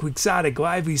 katiequixotic,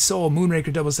 Lively Soul,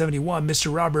 Moonraker 71,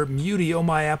 Mr. Robert, Muty, Oh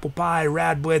My Apple Pie,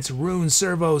 Radblitz, Rune,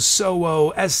 Servo,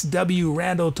 Sowo, SW,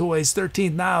 Randall Toys,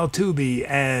 13th Nile, Tubi,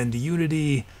 and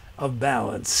Unity of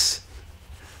Balance.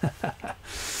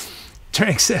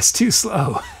 Trank says too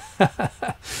slow.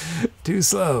 Too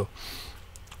slow.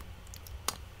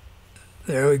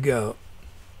 There we go.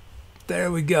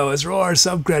 There we go. Let's roll our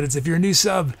sub credits. If you're a new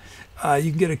sub,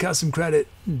 you can get a custom credit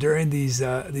during these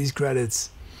credits.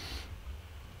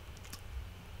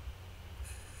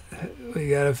 We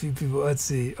got a few people. Let's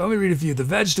see. Let me read a few. The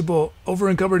vegetable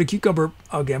over encumbered a cucumber.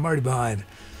 Okay, I'm already behind.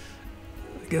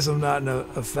 I guess I'm not in a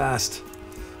fast.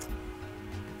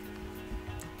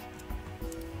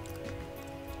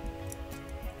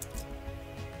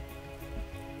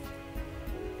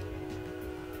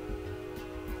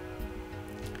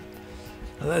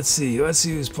 Let's see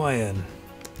who's playing.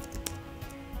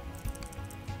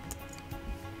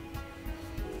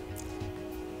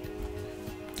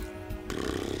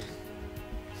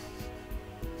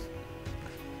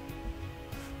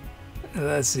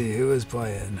 Let's see who is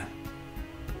playing.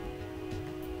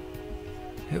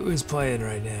 Who is playing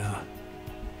right now?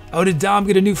 Oh, did Dom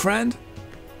get a new friend?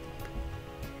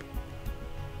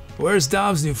 Where's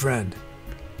Dom's new friend?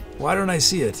 Why don't I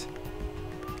see it?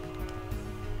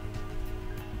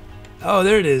 Oh,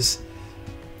 there it is.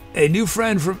 A new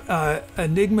friend from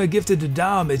Enigma gifted to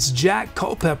Dom. It's Jack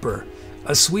Culpepper,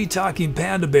 a sweet-talking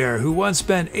panda bear who once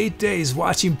spent 8 days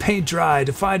watching paint dry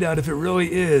to find out if it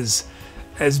really is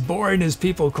as boring as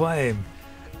people claim.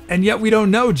 And yet we don't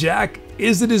know, Jack.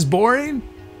 Is it as boring?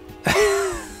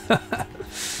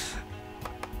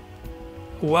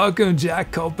 Welcome,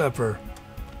 Jack Culpepper.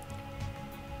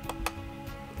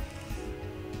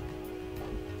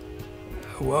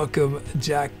 Welcome,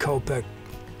 Jack Culpepper.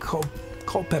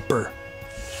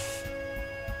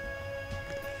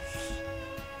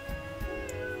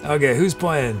 Okay, who's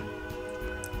playing?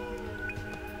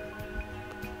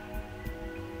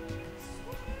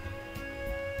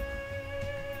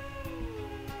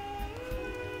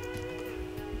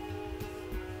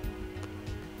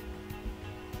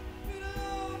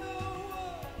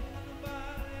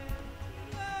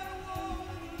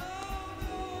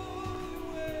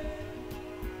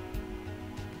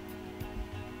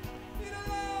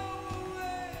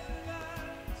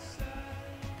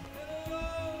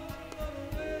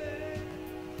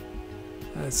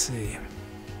 Let's see.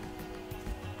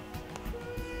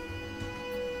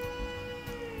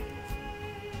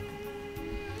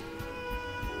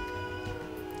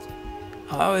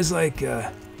 I always like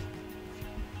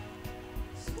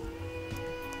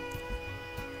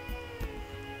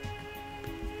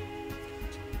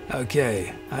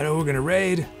Okay, I know we're gonna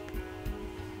raid.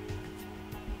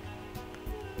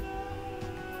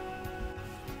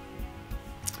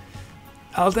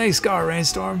 Oh, thanks, Scar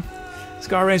Rainstorm.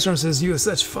 Scar Rainstorm says, you have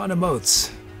such fun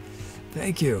emotes.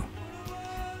 Thank you.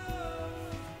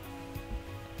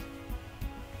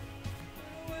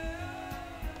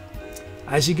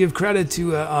 I should give credit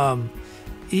to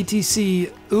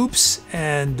ETC Oops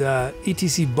and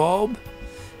ETC Bulb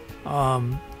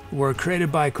were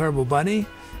created by Carbo Bunny.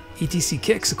 ETC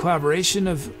Kicks, a collaboration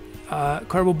of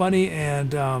Carbo Bunny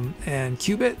and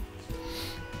Qubit.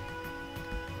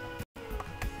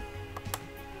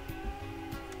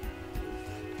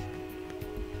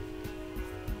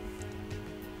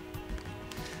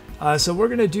 So we're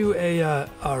gonna do a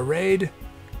raid.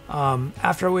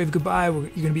 After I wave goodbye, you're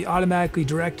gonna be automatically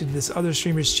directed to this other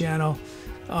streamer's channel.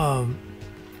 I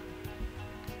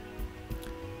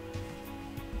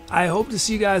hope to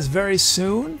see you guys very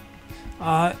soon.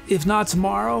 If not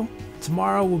tomorrow,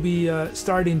 tomorrow will be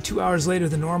starting 2 hours later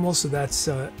than normal, so that's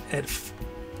at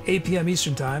 8 p.m.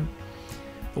 Eastern time.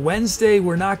 Wednesday,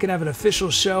 we're not gonna have an official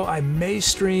show. I may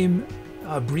stream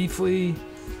briefly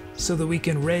so that we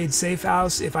can raid Safe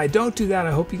House. If I don't do that,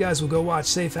 I hope you guys will go watch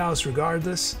Safe House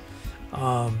regardless.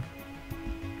 And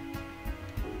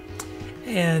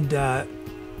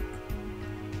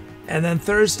then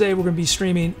Thursday, we're going to be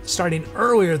streaming starting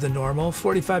earlier than normal,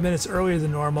 45 minutes earlier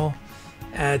than normal,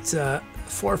 at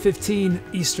 4:15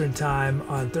 Eastern time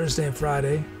on Thursday and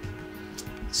Friday.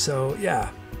 So yeah,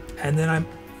 and then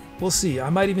we'll see. I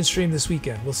might even stream this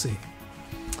weekend. We'll see.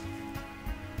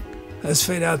 Let's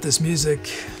fade out this music.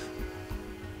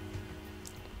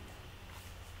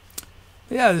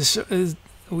 Yeah,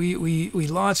 we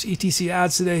launched ETC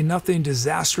ads today. Nothing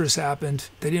disastrous happened.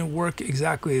 They didn't work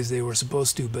exactly as they were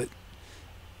supposed to, but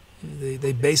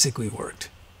they basically worked.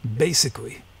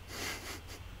 Basically.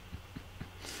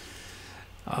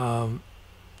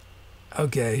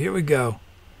 Okay, here we go.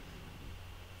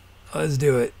 Let's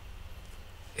do it.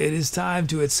 It is time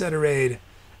to Etcetera.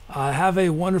 Have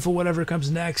a wonderful whatever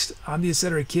comes next. I'm the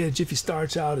Etcetera Kid. Jiffy Star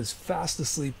Child is fast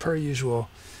asleep per usual.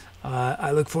 I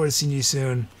look forward to seeing you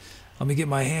soon. Let me get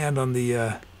my hand on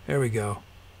the, there we go.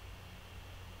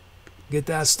 Get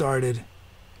that started.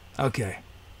 Okay,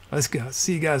 let's go.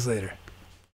 See you guys later.